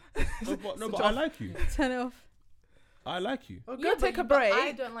way. No, but I like you. Turn it off. I like you. Go Yeah, take a but break?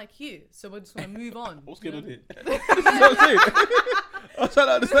 I don't like you, so we're just gonna move on. What's going on here? That's what I'm saying. I'm trying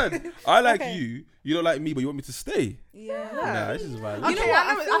to understand. I like Okay. you. You don't like me, but you want me to stay. Yeah. Nah, this is violent. You know Okay, what?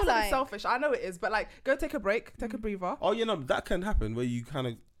 I know I it's feel absolutely like- selfish. I know it is, but like, go take a break, take a breather. Oh, yeah, no, that can happen where you kind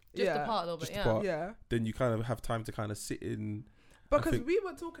of Just yeah. apart a little bit, Just yeah. apart. Yeah, then you kind of have time to kind of sit in. because think- we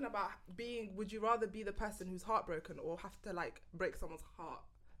were talking about being. Would you rather be the person who's heartbroken or have to like break someone's heart,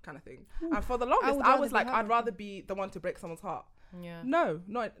 kind of thing? And for the longest, would I rather was be like, I'd heartbroken. rather be the one to break someone's heart. Yeah. No,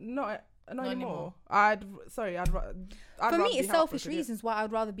 not anymore. anymore. I'd For rather me, be it's selfish heartbroken, yeah. reasons why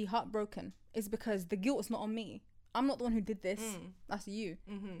I'd rather be heartbroken. Is because the guilt is not on me. I'm not the one who did this. That's you.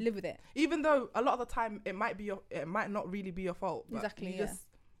 Live with it. Even though a lot of the time it might not really be your fault. But Exactly. you just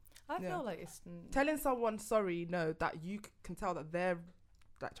I feel like it's telling someone sorry, no, that you can tell that they're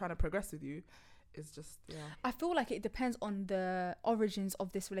like trying to progress with you is just I feel like it depends on the origins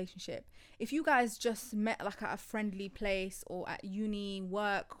of this relationship. If you guys just met like at a friendly place or at uni,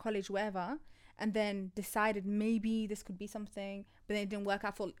 work, college, wherever, and then decided maybe this could be something, but then it didn't work,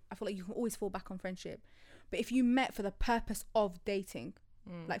 I feel like you can always fall back on friendship. But if you met for the purpose of dating,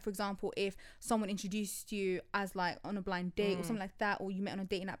 like for example, if someone introduced you as like on a blind date or something like that, or you met on a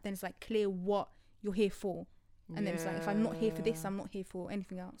dating app, then it's like clear what you're here for. And then it's like, if I'm not here for this, I'm not here for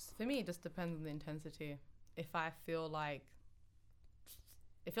anything else. For me, it just depends on the intensity. If I feel like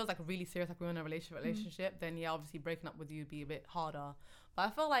it feels like really serious, like we're in a relationship, then yeah, obviously breaking up with you would be a bit harder. But I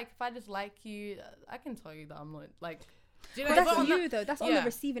feel like if I just like you, I can tell you that I'm not like. Do you know, that's you though. That's on the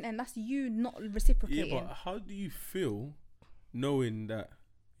receiving end. That's you not reciprocating. Yeah, but how do you feel knowing that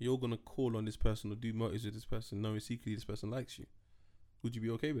you're gonna call on this person or do motives with this person, knowing secretly this person likes you? Would you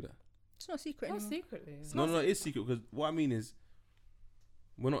be okay with that? It's not secret Not anymore. secretly. No, it is secret, because what I mean is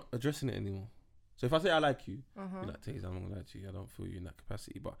we're not addressing it anymore. So if I say I like you, you're like, Tazer, I'm not gonna lie to you. I don't feel you in that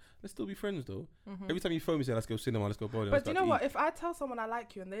capacity, but let's still be friends though. Every time you phone me, say let's go cinema, let's go bowling. But do you know what? If I tell someone I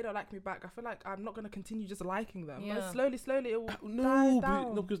like you and they don't like me back, I feel like I'm not gonna continue just liking them. Yeah. But slowly it will no, die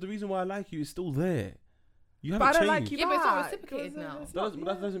down. because the reason why I like you is still there. You But haven't I don't changed. like you Yeah, but it's not back. reciprocated now.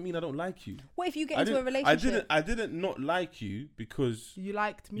 That doesn't mean I don't like you. What if you get into a relationship? I didn't not like you because You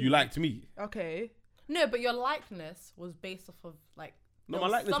liked me. you liked me. Okay. No, but your likeness was based off of like. No, there my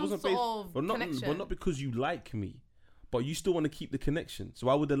was likeness some wasn't sort based, of but connection. not because you like me, but you still want to keep the connection. So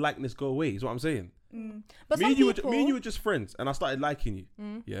why would the likeness go away? Is what I'm saying. But me some and you people, were just friends, and I started liking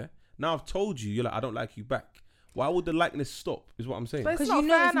you. Yeah. Now I've told you, you're like, I don't like you back. Why would the likeness stop? Is what I'm saying. But it's 'Cause not you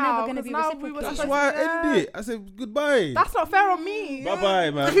know fair it's never now, gonna 'cause be now we reciprocated. were That's supposed why I to- ended it. I said goodbye. That's not fair on me. Bye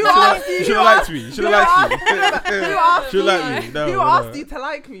bye, man. Who asked you? You should have liked me. You should have liked me. Who asked Should you? have liked me. No, Who no, asked no. you to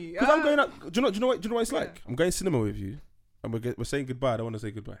like me? Because I'm going out. Do you know what it's like? Yeah. I'm going cinema with you, and we're saying goodbye. I don't want to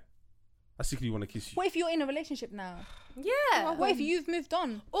say goodbye. I secretly want to kiss you. What if you're in a relationship now? Yeah. What if you've moved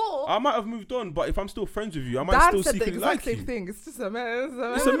on? Or I might have moved on, but if I'm still friends with you, I might Dan still said the secretly exact like same you. thing. It's just a mess.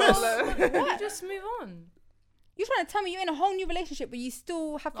 It's a mess. what? Just move on. You're trying to tell me you're in a whole new relationship, but you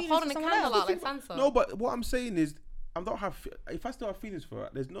still have Like feelings holding for a someone candle else? out like Sansa. No, but what I'm saying is, if I still have feelings for her,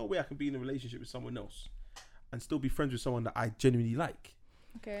 there's no way I can be in a relationship with someone else and still be friends with someone that I genuinely like.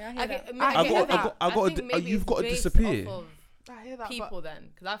 Okay, I hear that. You've got to disappear. I hear that. People then,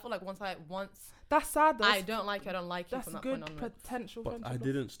 because I feel like once That's sad. I don't like you, I don't like you That's from that good point onwards. potential. But I friendship.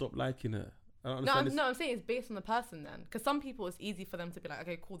 didn't stop liking her. I don't No, understand. I'm saying it's based on the person then, because some people it's easy for them to be like,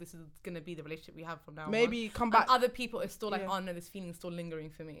 okay, cool, this is gonna be the relationship we have from now on. Maybe come And back. other people it's still like, Yeah. oh no, this feeling's still lingering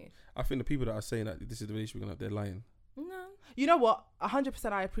for me. I think the people that are saying that this is the relationship we're gonna have, they're lying. No. You know what?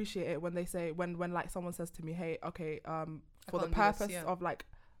 100% I appreciate it when they say when like someone says to me, hey, okay, for the can't do this, purpose yeah. of like,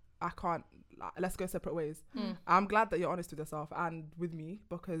 I can't. Like, let's go separate ways. Mm. I'm glad that you're honest with yourself and with me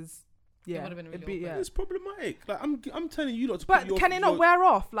because yeah, would've been really it'd be, awkward. yeah. It's problematic. Like I'm telling you lot to. But put your, can it not wear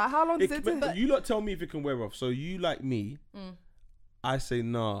off? Like how long does it take? You lot tell me if it can wear off. So you like me, I say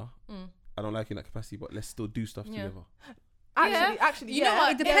nah. I don't like you in that capacity, but let's still do stuff Yeah. together. Actually, You know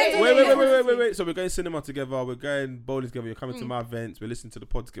what? It depends on Wait. So we're going cinema together. We're going bowling together. You're coming to my events. We're listening to the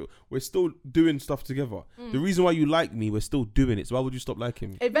pod together. We're still doing stuff together. The reason why you like me, we're still doing it. So why would you stop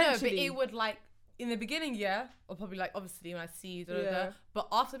liking me? Eventually, No, but it would like in the beginning, yeah, or probably like obviously when I see you, Yeah. but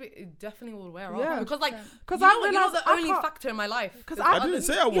after a bit, it definitely will wear Yeah. off because like because you're I realized the only factor in my life. Because I didn't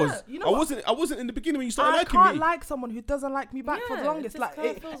say I was. Yeah. You know I what? wasn't in the beginning when you started I liking can't me. like someone who doesn't like me back for the Yeah, longest. it Like just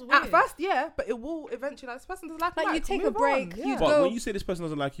kinda feels at weird. first, yeah, but it will eventually. Like this person doesn't like me Like, back. you take a move break, on, you yeah. But go- when you say this person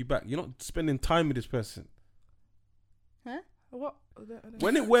doesn't like you back, you're not spending time with this person. What?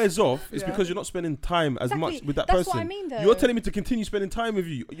 When it wears off, it's Yeah. because you're not spending time as Exactly. much with that That's person. what I mean, though. You're telling me to continue spending time with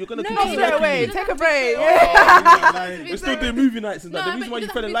you. You're gonna No, Not continue straight liking away. me. Take a break. We're still doing movie nights and that. The reason why you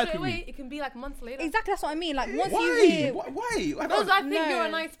fell in like with me. It can be like months later. Exactly, that's what I mean. Like once you Why? hear, Why? I Because don't. I think No. you're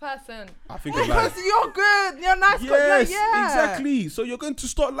a nice person. I think I'm lying. Because you're good. You're nice. Yes, yeah. exactly. So you're going to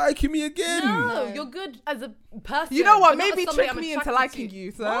start liking me again. No, No. you're good as a person. You know what? but not as Maybe somebody trick I'm me into attracted liking to.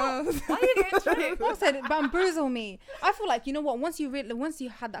 you. So. What? Why are you getting tricked? I said bamboozle me. I feel like, you know what, once you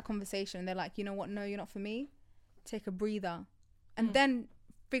had that conversation, they're like, you know what, no, you're not for me, take a breather and then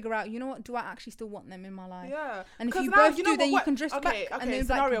figure out, you know what, do I actually still want them in my life? Yeah. And if 'Cause you now, both know do, then what? you can drift back. Okay, And then it's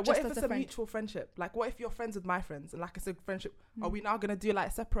scenario. like, What just if as it's a a friend. mutual friendship? Like, what if you're friends with my friends and like it's a friendship? Are we now gonna do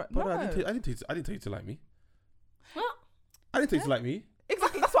like separate? But No. I didn't tell you to like me. What? I didn't tell you to like me.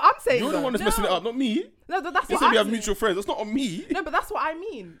 Exactly. That's what I'm saying. You're the though. one that's messing it up, not me. No, that's You what said we I'm have saying. mutual friends. That's not on me. No, but that's what I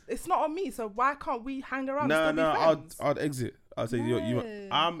mean. It's not on me. So why can't we hang around and Nah, still be friends? I'd exit. I'd say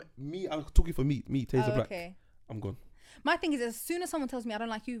No. I'm talking for me, Tazer Oh, Black. okay. I'm gone. My thing is, as soon as someone tells me I don't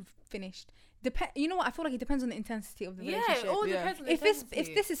like you, finished. You know what? I feel like it depends on the intensity of the Yeah, relationship. it all Yeah. depends on the If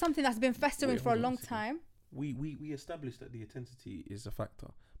intensity. this is something that's been festering Wait, for a hold on long a second. time, We established that the intensity is a factor,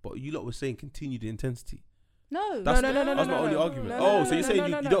 but you lot were saying continue the intensity. no. That's, no, that's my no, only no, argument. no, oh, no, so no, you're saying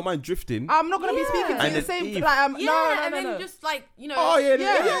no, you no. don't mind drifting? I'm not gonna be Yeah. speaking to And you the then same. Eve- Like, Yeah, no, and no, then no. just like, you know. Oh yeah,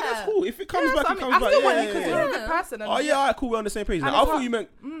 Yeah. that's cool. If it comes Yeah, back, so it comes I back. still Yeah, want you because yeah, you're a yeah. good person. Oh yeah, alright, cool. We're on the same page. And Now, I it's thought hard- you meant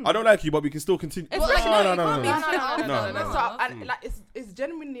I don't like you, but we can still continue. It's Well, like- no, no. it can't be. No. So, and like it's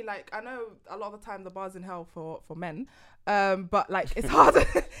genuinely like, I know a lot of the time the bar's in hell for men, but like it's hard.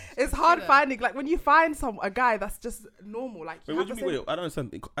 It's hard Yeah. finding, like, when you find a guy that's just normal. Like, Wait, what do you mean? Wait, I don't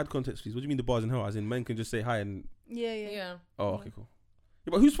understand. Add context, please. What do you mean the bars in hell? As in, men can just say hi and Yeah. Yeah. oh, okay, cool.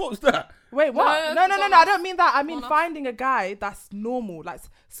 Yeah, but whose fault is that? Wait, what? No, No. it's I don't mean that. I mean Fair enough. finding a guy that's normal, like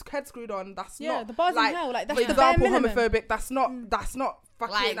head screwed on. That's Yeah, not the bar's like, in hell. Like, that's for the bare example, minimum. homophobic. That's not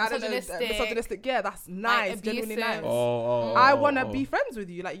fucking, Like, I don't know, misogynistic. misogynistic. Yeah, that's nice, genuinely nice. abusive. I want to be friends with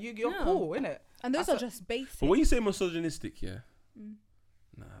you. Like, you're Yeah. cool, innit? And those That's are just basic. But when you say misogynistic, yeah,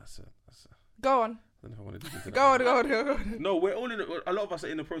 nah, that's a. Go on. I don't know if I want to do that. Go on. No, we're all a lot of us are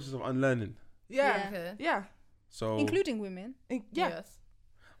in the process of unlearning. Yeah. Okay. Yeah. So Including women. Yeah. Yes.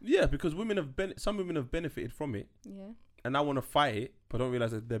 yeah, because some women have benefited from it, Yeah. and I want to fight it, but don't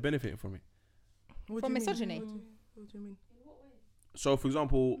realize that they're benefiting from it. What From do you mean? misogyny. What do you mean? So, for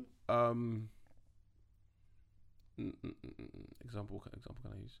example, example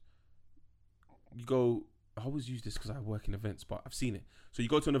can I use? You go. I always use this because I work in events, but I've seen it. So you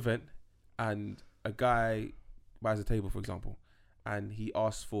go to an event, and a guy buys a table, for example, and he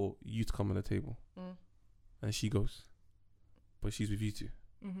asks for you to come on the table, and she goes, but she's with you two.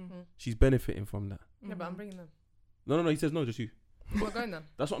 She's benefiting from that. Yeah, but I'm bringing them. No. He says no, just you. We're going then.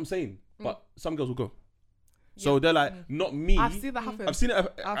 That's what I'm saying. But some girls will go. So they're like, not me. I've seen that happen. I've seen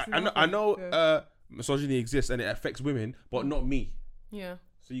it. I've seen I that know happen, misogyny exists and it affects women, but not me. Yeah.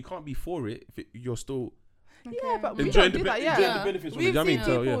 So you can't be for it if you're still Yeah, but we enjoying don't do that. enjoying Yeah. the benefits from it. We've You know what I seen mean?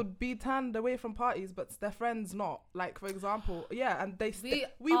 So, people yeah. be turned away from parties, but their friends not. Like, for example, yeah, and they we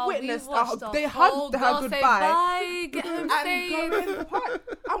we witnessed watched they the whole hugged her girl say goodbye bye, get him and safe. go in the party,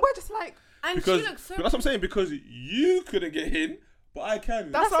 and we're just like, And Because she looks so. that's what I'm saying. Because you couldn't get in, but I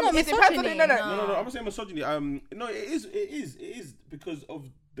can. that's not what it depends on misogyny. it. No. No. I'm not saying misogyny. No, it is because of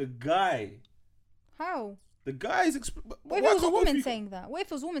the guy. How? The guy's. What if it was a woman saying that? What if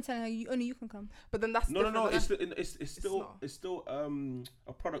it was a woman telling her only you can come? But then that's No. different. It's still not.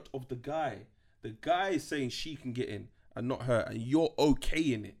 a product of the guy. The guy is saying she can get in and not her, and you're okay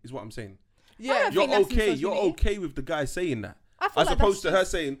in it. Is what I'm saying. Yeah, I don't think that's You're misogyny. okay with the guy saying that, I feel as like opposed to that's her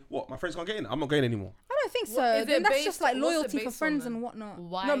just- saying, "What? My friends can't get in. I'm not going anymore." I don't think What so. is it Then that's based- just like what's it loyalty for based on friends then? and whatnot.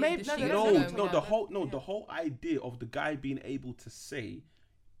 Why? No, maybe- did no, she no, get no, to no, go no, together? the whole idea of the guy being able to say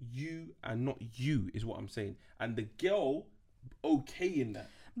you and not you is what I'm saying, and the girl okay in that.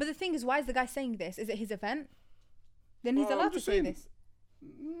 But the thing is, why is the guy saying this? Is it his event? Then he's Well, I'm allowed to just say saying- this.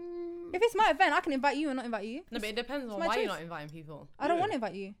 If it's my event, I can invite you and not invite you. No, but it depends on my why you're choice. not inviting people. I don't Yeah. want to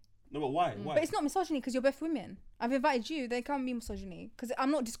invite you. No, but why? Why? But it's not misogyny because you're both women. I've invited you. They can't be misogyny because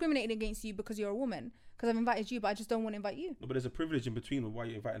I'm not discriminating against you because you're a woman. Because I've invited you, but I just don't want to invite you. No, but there's a privilege in between of why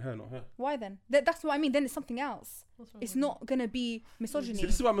you're inviting her, not her. Why then? That's what I mean. Then it's something else. What's wrong It's with not gonna be misogyny. See,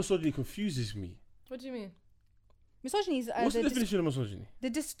 this is why misogyny confuses me. it? What do you mean? Misogyny is What's the definition of misogyny?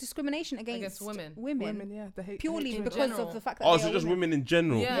 discrimination against women. Women, yeah, the hate purely in because general. of the fact that Oh, they so are just women in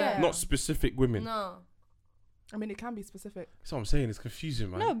general, Yeah. not specific women. No. I mean, it can be specific. That's what I'm saying. It's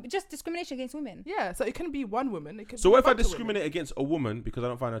confusing, man. No, just discrimination against women. Yeah, so it can be one woman. It can So be what a if I bunch of women. discriminate against a woman because I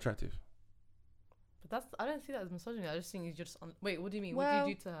don't find her attractive? But I don't see that as misogyny. I just think you're just wait, what do you mean? Well- what did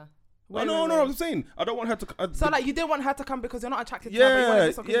you do to her? Wait, no, wait. I'm saying I don't want her to. So like, you didn't want her to come because you're not attracted to her. But you wanted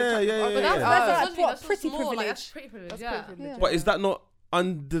to come 'cause you're attracted. yeah, Okay, yeah, But yeah. that's That's misogyny. what That's pretty just more, like, privilege. that's pretty privilege. That's Yeah. pretty privilege. But is that not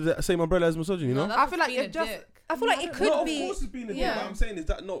under the same umbrella as misogyny? No, No. that's I just feel like being it a just- dick. I feel like it could No, of be. course it's being a dick. Yeah. But I'm saying, is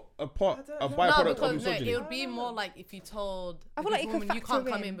that not a part, a I don't know. No, byproduct of because misogyny? it would be more like if you told I feel like it could woman you can't factor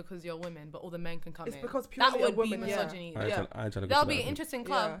come in. in because you're women, but all the men can come It's in. because that purely a would woman, be yeah. misogyny. I ain't Yeah. trying to go That'll to be that. an interesting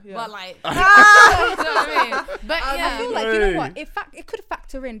club, Yeah. but like, I you know what I mean? But I yeah, feel like you know what? Hey. It could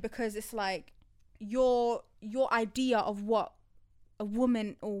factor in because it's like your idea of what a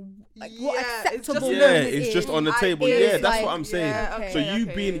woman or like what Yeah, it's acceptable just- Yeah, woman it's is. just on the I- table. it Yeah, is that's like- what I'm saying. Yeah, okay. So you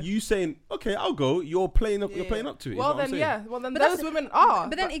okay, being yeah. you saying, okay, I'll go. You're playing up. You're Yeah. playing up to it. is Well what I'm then, saying. yeah. Well then, But those that's- women are.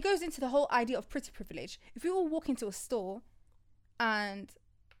 But then it goes into the whole idea of pretty privilege. If we all walk into a store and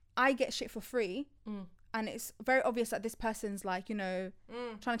I get shit for free, and it's very obvious that this person's like, you know,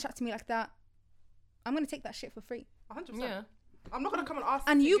 trying to chat to me like that, I'm gonna take that shit for free. 100%. Yeah. I'm not gonna come and ask.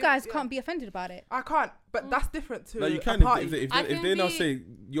 And to you give- guys can't be offended about it. I can't, but that's different to No, you a can party. if they now say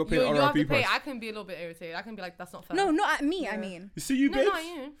you're paying You have RRP to pay. price. I can be a little bit irritated. I can be like, that's not fair. No, not at me. Yeah. I mean, You see, you No, babes, not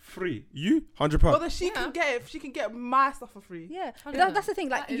you. free. You £100. Well, then she Yeah. can get it. She can get my stuff for free. yeah. But 100%. that's the thing.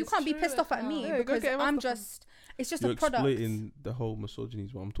 Like, That you is can't be true pissed off as at me hell. Yeah, go because get my I'm stuff. just. It's just You're a product. exploiting the whole misogyny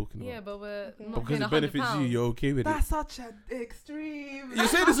is what I'm talking about. Yeah, but we're Okay. not Because paying it benefits you, £100. you're okay with That's such an extreme. it. You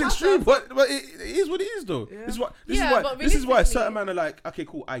say this extreme, but it is what it is though. Yeah. This is what Yeah, but this is why certain realistically- men are like, okay,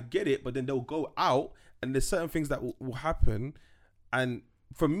 cool, I get it, but then they'll go out and there's certain things that will happen, and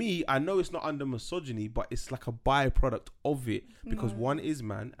for me, I know it's not under misogyny, but it's like a byproduct of it because one is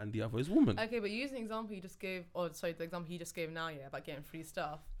man and the other is woman. Okay, but using the example you just gave, or sorry, the example you just gave now, yeah, about getting free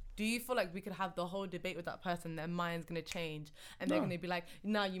stuff. Do you feel like we could have the whole debate with that person? Their mind's gonna change, and they're No. gonna be like,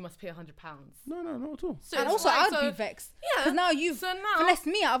 "Now you must pay £100." No, not at all. So And it's also, like, I'd be vexed Yeah. because now you've So now, finessed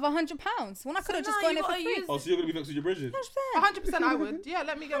me out of £100 when I could have just now gone you it for gotta free. use- Oh, so you're gonna be vexed with your bridges? 100%, I would. Yeah,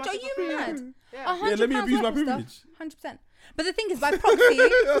 let me get my Are stuff you for free. mad? Yeah. £100 let me abuse my worth of stuff, privilege. 100%. But the thing is, by proxy,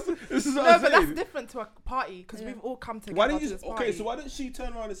 This is what No, I'm but that's saying. different to a party because we've all come together. Why didn't to you? this Okay, party. so why don't she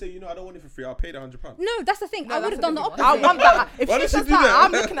turn around and say, you know, I don't want it for free. I'll pay the £100. no, that's the thing. No, I would that's have a done the different opposite. one. I want that. If Why she does she says do that, that?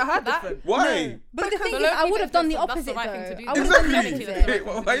 I'm looking at her different. Why? But the Because thing the is, I low-key would have done the that's the opposite right thing to though. do. I would have done the Exactly. opposite.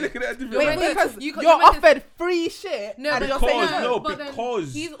 Wait, Why are you looking at it differently? Wait, wait, Because you you're meant to- offered free shit. No, and but you're because- saying no, but then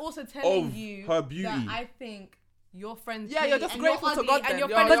because he's also telling of you her beauty. that I think your friend's Yeah, you're beauty just and grateful to ugly God and then. your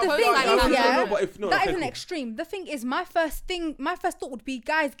You're- friend But is the thing close is, like that. yeah, but if no, that okay, is an cool. extreme. The thing is, my first thought would be,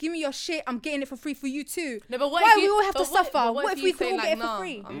 guys, give me your shit. I'm getting it for free for you too. No, but what Why if we you, all have to but what- suffer? but What if you we could say, all like, get it for nah,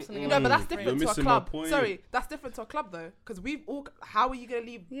 free? I'm just gonna No, get but my that's free. different You're to a missing my club. point. Sorry, that's different to a club though, because we've all. How are you gonna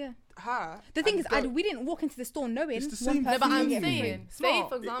leave Yeah. her? The thing and is, go- we didn't walk into the store knowing It's the one same person No, but would I'm get it for free. saying, say Smart.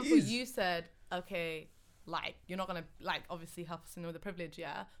 for It example, is. you said, okay, like you're not gonna like obviously help us to know the privilege,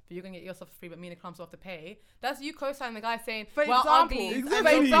 yeah, but you're gonna get yourself for free, but me and the clubs will have to pay. That's you co-signing the guy saying, For well, example, ugly. Exactly. and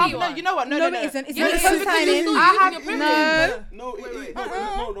for you're example, no, one. you know what? No, No, no, it isn't. It's Yeah, not it's co because signing. you're still I using have- your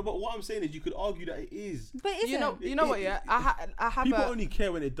privilege. No, but what I'm saying is, you could argue that it is. But it You isn't. know what? Yeah, I have People a. only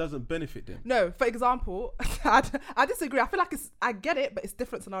care when it doesn't benefit them. No, for example, I disagree. I feel like I get it, but it's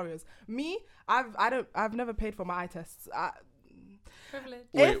different scenarios. Me, I've never paid for my eye tests Privilege.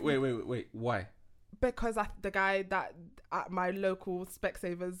 Wait. Why? because the guy that at my local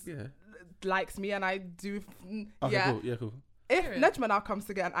Specsavers Yeah. likes me and I do. Okay, Yeah. cool. Yeah, cool. If Period. Nejma now comes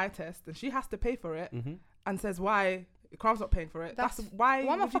to get an eye test and she has to pay for it Mm-hmm. and says why Cram's not paying for it, that's why.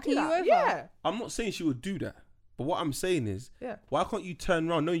 why am I would fucking do you that? over? Yeah. I'm not saying she would do that, but what I'm saying is, Yeah. why can't you turn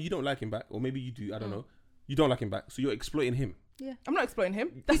around? No, you don't like him back, or maybe you do. I don't know. You don't like him back, so you're exploiting him. I'm not exploiting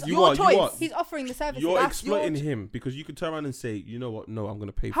him. That's You your are, you choice. are. He's offering the service. You're That's your exploiting him because you could turn around and say, you know what? No, I'm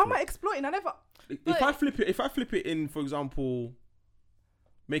gonna pay How for am I it. exploiting? I never. If I flip it in, for example,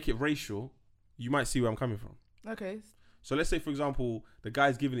 make it racial, you might see where I'm coming from. Okay. So let's say, for example, the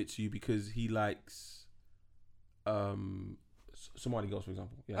guy's giving it to you because he likes Somali girls, for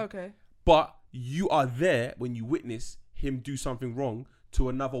example. Yeah. Okay. But you are there when you witness him do something wrong to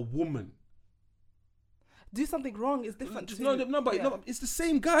another woman. Do something wrong is different. to, No, yeah. no, it's the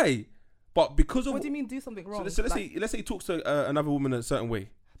same guy. But because of What do you mean do something wrong? so let's Like, say he talks to another woman a certain way.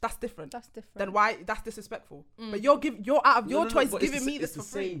 that's different. That's different. Then why? That's disrespectful. But you're out of your choice but it's giving the- me this it's for the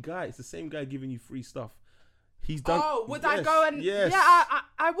free. same guy. It's the same guy giving you free stuff. He's done. Oh, would I Yes, go and? yes. Yeah,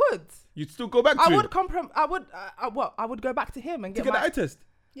 I would. You'd still go back to I him would I would go back to him and to get get the my. eye test,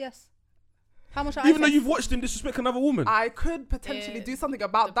 Yes. How much? even though you've watched him disrespect another woman. I could potentially It do something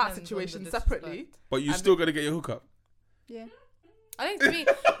about that depends on the situation disrespect. separately. But you're and still gonna get your hookup. Yeah. I think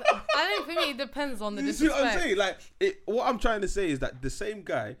for me, it depends on the You see what I'm disrespect. saying? Like, what I'm trying to say is that the same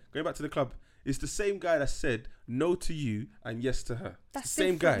guy, going back to the club, is the same guy that said no to you and yes to her. It's That's the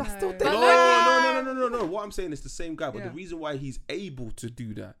same guy. different, That's still though. different. No. What I'm saying is the same guy, but Yeah. the reason why he's able to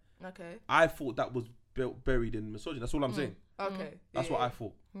do that, Okay. I thought that was buried in misogyny. That's all I'm saying. Okay. That's Yeah, what yeah. I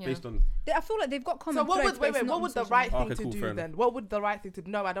thought, Yeah. based on. I feel like they've got common. So what threads, would but it's not what would the misogyny. right thing Okay, to cool, do fair then? What would the right thing to do?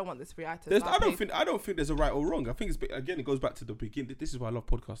 No, I don't want this free item. I don't think there's a right or wrong. I think it's again it goes back to the beginning. This is why I love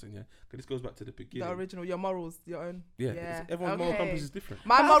podcasting. Yeah, because this goes back to the beginning. the original, your morals, your own. Yeah, Yeah. everyone's moral Okay. compass is different.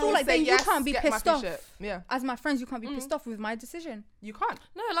 My But I feel morals like say then you yes. can't be get my pissed free off. shit. Yeah, As my friends, you can't be pissed off with my decision. you can't.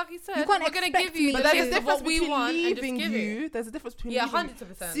 No, like you said, You can't we're gonna expect give you me the But to- there's a taste of difference what we between want and just leaving give it. you. There's a difference between Yeah, leaving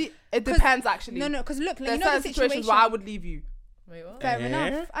 100%. See, it depends actually. No, because look, like, There's you know the certain situations situation. where I would leave you. Wait, what? Fair Eh?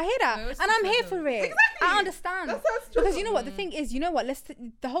 enough. I hear that, Wait, what's and the I'm here problem? for it. I understand. That's Because you know what the thing is, you know what?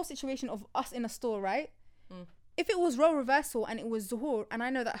 The whole situation of us in a store, right? If it was role reversal and it was Zuhur, and I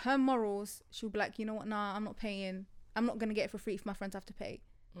know that her morals, she'll be like, you know what? Nah, I'm not paying. I'm not gonna get it for free if my friends have to pay.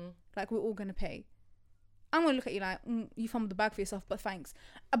 Like we're all gonna pay. I'm gonna look at you like you fumbled the bag for yourself, but thanks.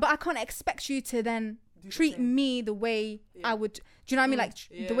 But I can't expect you to then treat me the way I would. Do you know what I mean?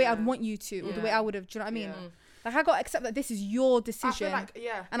 Like the way I'd want you to, or the way I would have. Do you know what I mean? Like I gotta accept that this is your decision,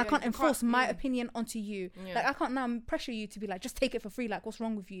 and I can't enforce my opinion onto you. Like I can't now pressure you to be like, just take it for free. Like what's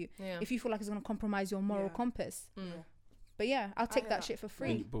wrong with you? If you feel like it's gonna compromise your moral compass. But yeah, I'll take that shit for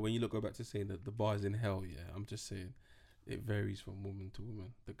free. But when you go back to saying that the bar is in hell, I'm just saying it varies from woman to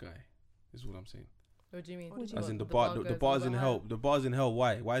woman. The guy is what I'm saying. What do you mean? As in the bar's in hell. The bar's in hell.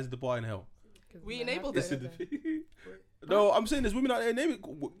 Why? Why is the bar in hell? We enabled it. No, I'm saying there's women out there naming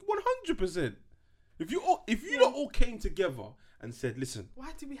 100%. If you lot all came together and said, listen,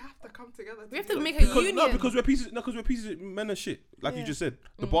 why do we have to come together? We have to make a union. No, because we're pieces. No, because we're pieces. Men are shit. Like you just said,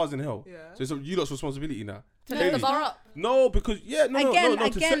 the bar's in hell. So it's you lot's responsibility now. To lift the bar up. No, because again,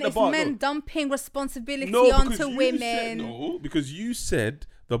 to set the it's bar, men dumping responsibility onto women. Because you said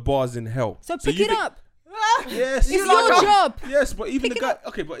the bar's in hell. So pick it up. Yes, it's your job. Yes, but even the guy.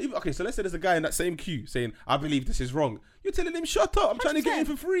 Okay, so let's say there's a guy in that same queue saying, "I believe this is wrong." You're telling him, "Shut up! I'm trying to get in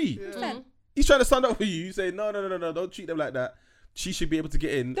for free." He's trying to stand up for you. You say, "No, don't treat them like that. She should be able to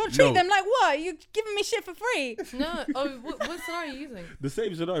get in." Don't treat them like what? You're giving me shit for free. No. What scenario are you using? The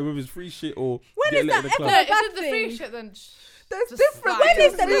same scenario, whether it's free shit or when is that ever no, if it's the free shit, then there's different. When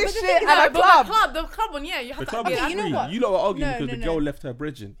is that free shit at a club? The club one, you have to. Okay, you know what? You lot are arguing because the girl left her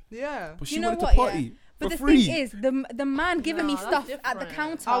bridging. Yeah, but she wanted to party. But the free. thing is, the man giving me stuff at the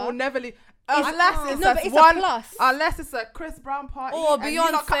counter. I will never leave. Unless it's a Chris Brown party or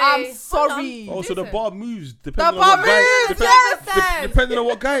Beyonce. I'm sorry. Oh, so the bar moves depending on what guy. Depending on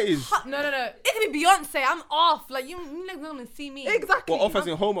what guy it is. No. It could be Beyonce. I'm off. Like you not gonna see me. Exactly. Well, off as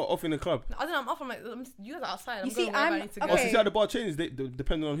in home or off in the club. I don't know. I'm off. I'm like, you guys are outside. You see, I'm okay. Oh, so see how the bar changes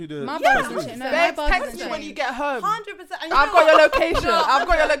depending on who the. My bar doesn't change. No, my bar doesn't change. When you get home. 100%. I've got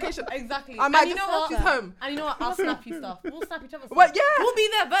your location. Exactly. I might just know she's home. And you know what? I'll snap you stuff. We'll snap each other stuff. Well, yeah. We'll be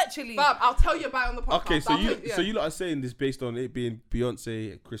there virtually. But I'll tell you about it on the podcast. Okay, so you lot are saying this based on it being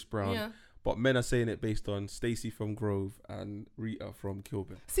Beyonce, Chris Brown, but men are saying it based on Stacey from Grove and Rita from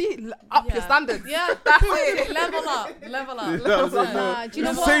Kilburn. See, up your standards. Yeah, that's it. Level up. Do you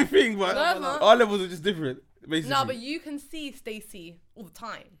know what? Same thing, but our levels are just different. Basically. No, but you can see Stacey all the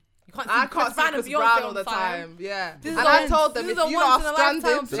time. I can't see Chris Brown all the time. Yeah. And I told them, if you are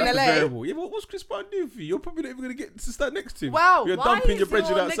stranded in LA. Yeah, but what's Chris Brown doing for you? You're probably not even going to get to stand next to him. Wow. You're dumping your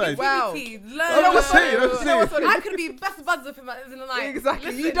brethren outside. Wow. I'm saying. I could be best buds with him in the night.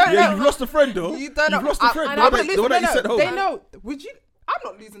 Exactly. You don't know. Yeah, you've lost a friend though. You don't know. You've lost a friend. The one that you sent home. They know. Would you? I'm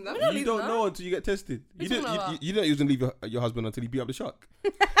not losing them. You don't know until you get tested. You didn't even leave your husband until he beat up the shark.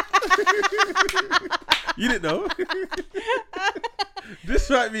 You didn't know. This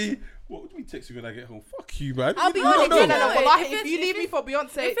might be. What would we text you when I get home? Fuck you, man. I'll be honest. No. If you leave me for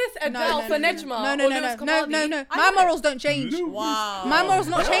Beyonce, if it's Adele for Nejma, no. My morals don't change. Wow. My morals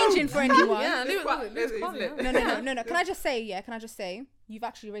not changing for anyone. Yeah, No. Can I just say, you've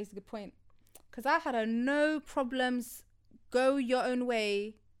actually raised a good point. Because I had a no problems, go your own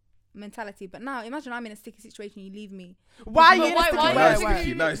way mentality. But now, imagine I'm in a sticky situation, you leave me. Why are you in a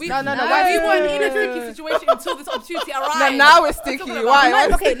sticky? Nice. No. We weren't in a sticky situation until this opportunity arrived. No, now it's sticky. Why?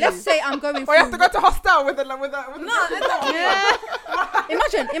 Okay, let's say I'm going through. We have to go to hostel with a. No.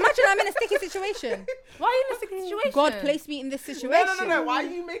 Imagine I'm in a sticky situation. Why are you in a sticky situation? God placed me in this situation. No. Why are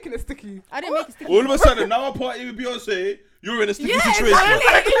you making it sticky? I didn't make it sticky. All of a sudden, now I'm partying with Beyonce. You're in a sticky situation.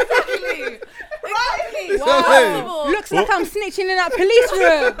 Exactly. Wow. Looks like I'm snitching in that police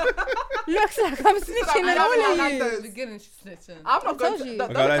room. Looks like I'm snitching in all of you. Beginning snitching. I'm not going to. Don't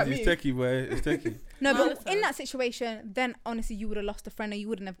look at me. It's techie, boy. It's techie. No, but in that situation, then honestly, you would have lost a friend and you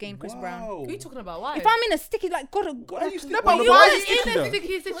wouldn't have gained Chris Brown. Who are you talking about? Why? If I'm in a sticky, like, God, why are you in a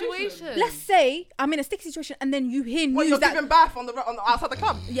sticky situation? Let's say I'm in a sticky situation and then you hear news what, you're that giving bath on the outside the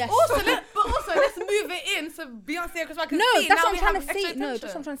club. Yes. Also, let's move it in so Beyonce and Chris Brown can see. That's what I'm trying to say. No, that's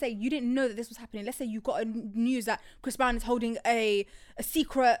what I'm trying to say. You didn't know that this was happening. Let's say you got news that Chris Brown is holding a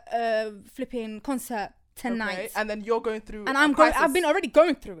secret flipping concert tonight, and then you're going through. And I've been already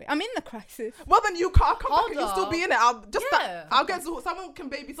going through it. I'm in the crisis. Well, then you can't come back and you'll still be in it. I'll get someone can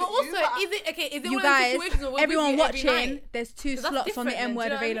babysit you. But also, is it you one guys, of the situations where everyone watching? There's 2 slots on the M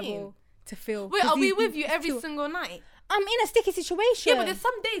word available to fill. Wait, are we with you every single night? I'm in a sticky situation. Yeah, but there's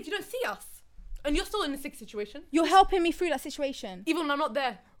some days you don't see us.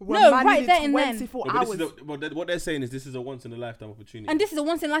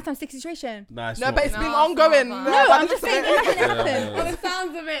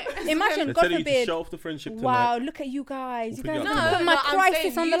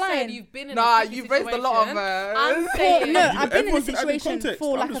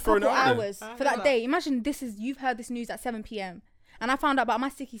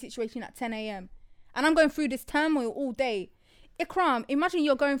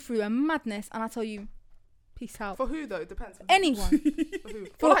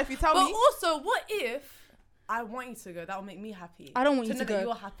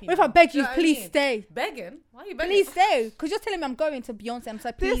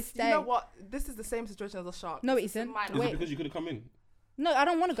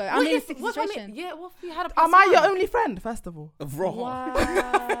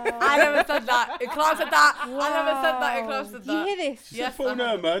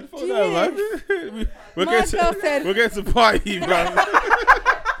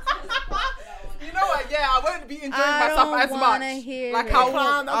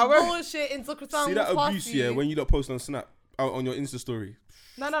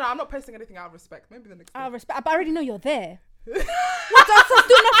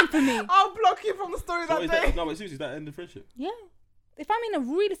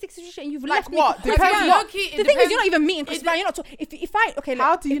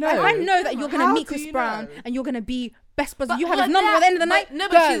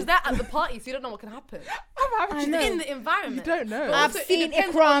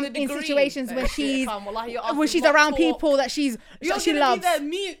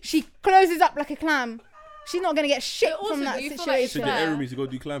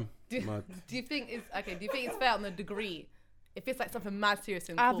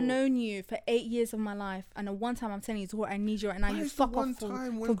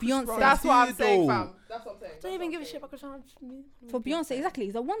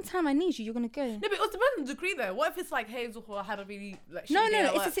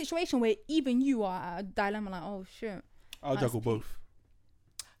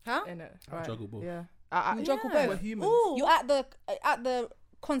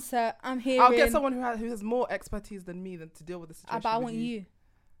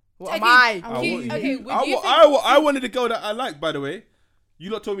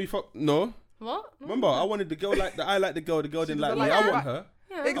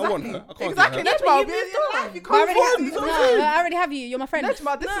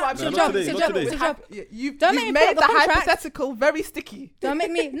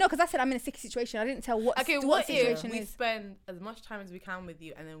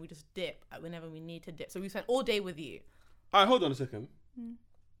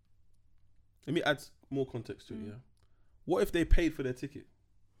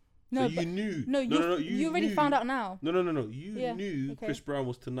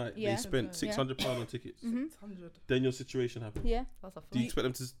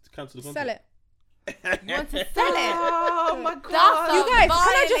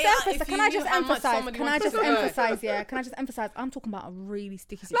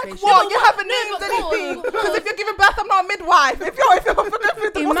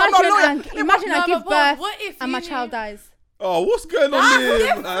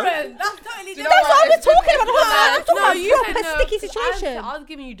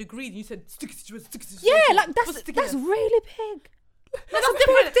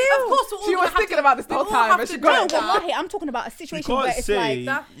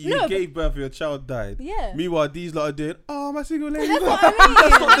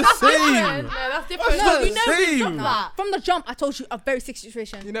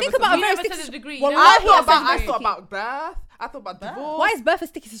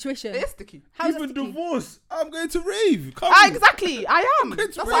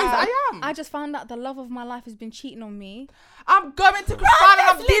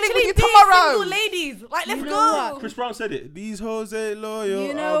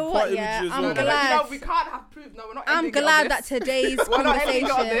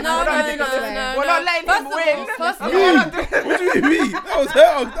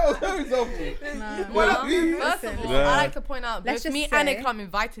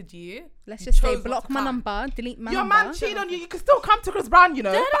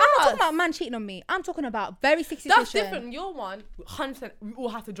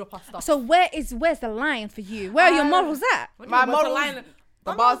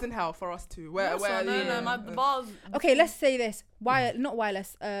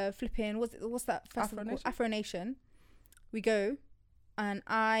 We go, and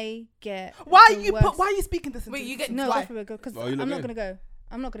I get Why the are you worst- why are you speaking this into Wait, you get- no, Why? that's where we go because Oh, you're I'm not not going? gonna go.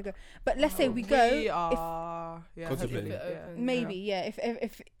 I'm not gonna go. But let's say we go. We If, are Contemplating. maybe, yeah.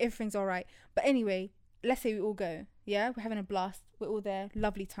 If everything's all right. But anyway, let's say we all go. Yeah, we're having a blast. We're all there.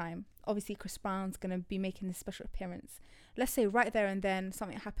 Lovely time. Obviously, Chris Brown's gonna be making a special appearance. Let's say right there and then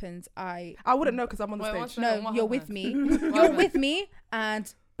something happens. I wouldn't know because I'm on the Wait, stage. what's no, what you're with happened? me. What You're happened? with me,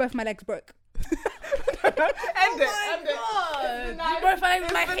 and both my legs broke. End it. God. nice. You both like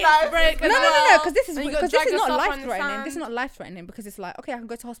It's my been hips nice. break No, as no, well. because this is And you gotta because this drag is not yourself on life the threatening. sand. This is not life threatening because it's like, okay, I can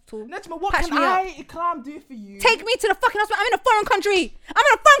go to hospital. Najma, what Patch can me up. Ikram do for you? Take me to the fucking hospital. I'm in a foreign country. I'm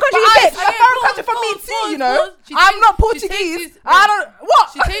in a foreign country, But you I- bitch. a foreign country for me too, you know. I'm not Portuguese. I don't. What?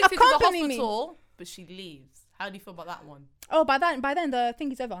 She takes you to the Accompany me. hospital, but she leaves. How do you feel about that one? Oh, by then the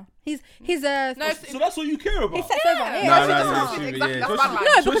thing is over. He's No, So that's all you care about? his set's over. Yeah. No, Nah, she nah, doesn't nah, want she- it. Exactly, yeah, that's so bad she- man.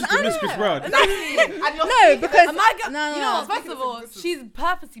 No, so because she's the I Miss know. Chris Brown. And you're No, speaking because- Am I go- No, you no, know no. what? First of all, she's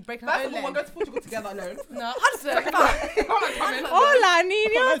purposely breaking her First own of all, we'll leg. go to Portugal together alone. No, Hudson. I'm not coming. Hola, I can't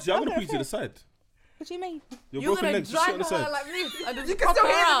niño. lie to you, I'm gonna put you to the side. What do you mean? Your You're broken gonna legs, just sit drive on the her side. like this. And just You can pop still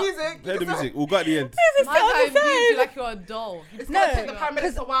her hear the out. music. Hear the music. We'll go at the end. My guy views you like you're a doll. It's No, gonna take the paramedics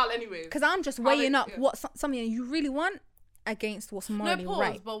 'cause- a while, anyways. Because I'm just weighing up what something you really want against what's No morally pause,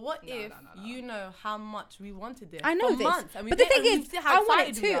 right. but what if no. you know how much we wanted this? I know for this, months, and we but the did- thing and we is, still had I want decided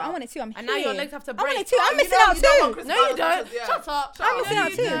it to do too. that. I want it too. I'm And now your here. legs have to I want break. it too. I'm you missing know- out you know what too. Chris No, you Brown don't. does, yeah. Shut up. I'm missing No, out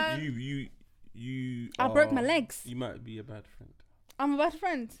you too. don't. You. I broke my legs. You might be a bad friend I'm a bad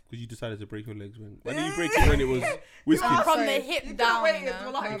friend. because you decided to break your legs when. Why didn't you break it when it was whiskey? Oh, From sorry. the You hip could've down. waited, You know?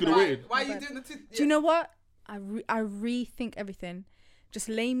 Wallahi. You could've waited. Why are you My doing the two? Do you know what? I rethink everything. Just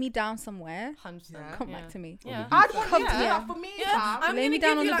lay me down somewhere. 100%. Yeah. Come Yeah. back to me. Yeah. I'd want Come you to to do me. that for me, Yeah, fam. I'm Lay me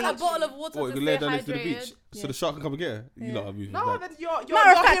gonna down give you on the like a beach. bottle of water What, to we stay lay down next to the hydrated. beach so Yeah. the shark can come and get her? You Yeah. lot are moving. No, Like, then your Matter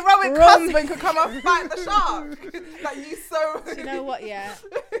of fact, heroic Rom- husband could come and fight the shark. Like you so. You know what? Yeah,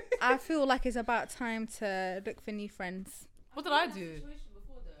 I feel like it's about time to look for new friends What did I do?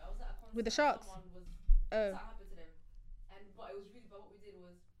 with the sharks. Oh, That happened to them, but it was really bad. What we did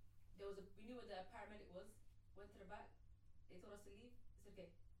was we knew where the paramedic was. Went to the back. They told us to leave. It's okay.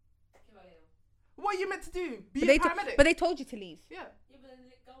 Came out later. What are you meant to do? Be but a they paramedic. but they told you to leave. Yeah. Yeah, but then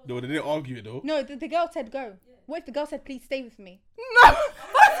the girl was no, they didn't argue it though. No, the girl said go. What if the girl said please stay with me? No.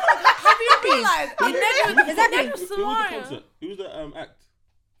 Have you realised? Exactly. Never Who was the smart. concert? Who was the act?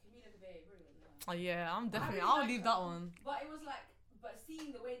 comedian very, very well. Oh yeah, I'm definitely. I'll leave that one. But it was like, but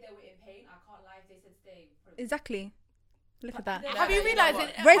seeing the way they were in pain, I can't lie. If they said stay. Exactly. Look at that. Have you realised?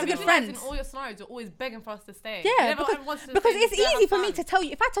 Raise have a you good realised friend. In all your scenarios, you're always begging for us to stay. Yeah, You never because- ever want us to Because stay, it's you don't easy have for me time. to tell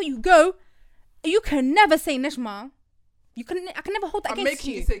you. If I tell you go, you can never say Nishma. I can never hold that I'm against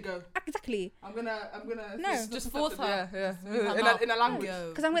making you. you say go. Exactly. I'm gonna. No. Just force her. Yeah. Just move her In mouth. a language. Go.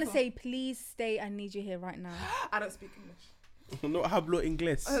 Because I'm gonna say, please stay. I need you here right now. I don't speak English. No hablo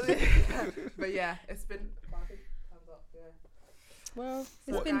inglés. But yeah, it's been. Thumbs up. Yeah. Well, it's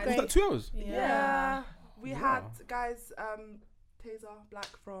What, been guys? Was great. that 2 hours? Yeah. We had Wow. guys. Tazer Black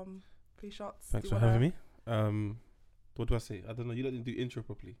from Free Shots. Thanks Do for you wanna- having me. What do I say? I don't know. You didn't do intro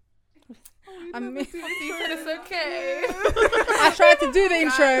properly. I mean, You said it's okay. I tried to do the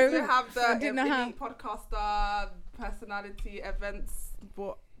Guys, intro. we have the I didn't know how. elite podcaster personality events.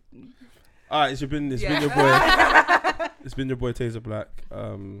 What? Alright, it's been your boy. It's been your boy Tazer Black.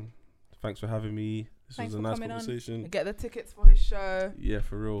 Thanks for having me. This Thanks was a for nice coming on. conversation. Get the tickets for his show. Yeah,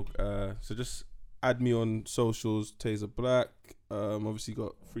 for real. So just add me on socials, Tazer Black. Obviously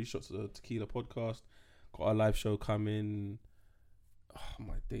got Free Shots of the Tequila podcast. Got our live show coming. Oh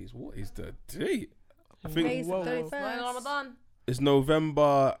my days, what is the date? I think Today's the Whoa. 31st. Ramadan. it's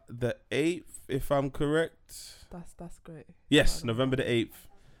November the 8th, if I'm correct. That's great. Yes, November the 8th.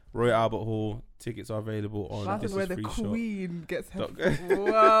 Royal Albert Hall. Tickets are available on That's This where Is the Free Shot. queen gets her. Dot-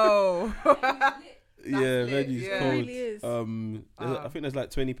 Whoa. Yeah, lit, venue's yeah. cold. It really is. I think there's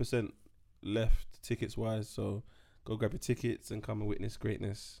like 20% left tickets wise, so go grab your tickets and come and witness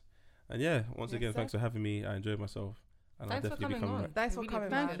greatness. And yeah, once Yes, again, sir. thanks for having me. I enjoyed myself, and Thanks I'll for definitely be coming coming on. back. Thanks for Really coming,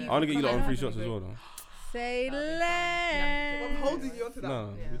 appreciate man. it. I want to get you lot on Coming Free on. Shots as well, though. Say That'd be fun. less. I'm holding you onto that.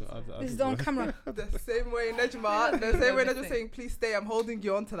 No, Yeah, we don't- I This is don't on know. camera. The same way Nejma, the same way Nejma saying, please stay, I'm holding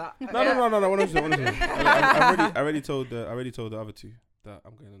you onto that. No. 100%. I already told the other two that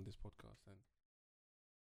I'm going on this podcast. And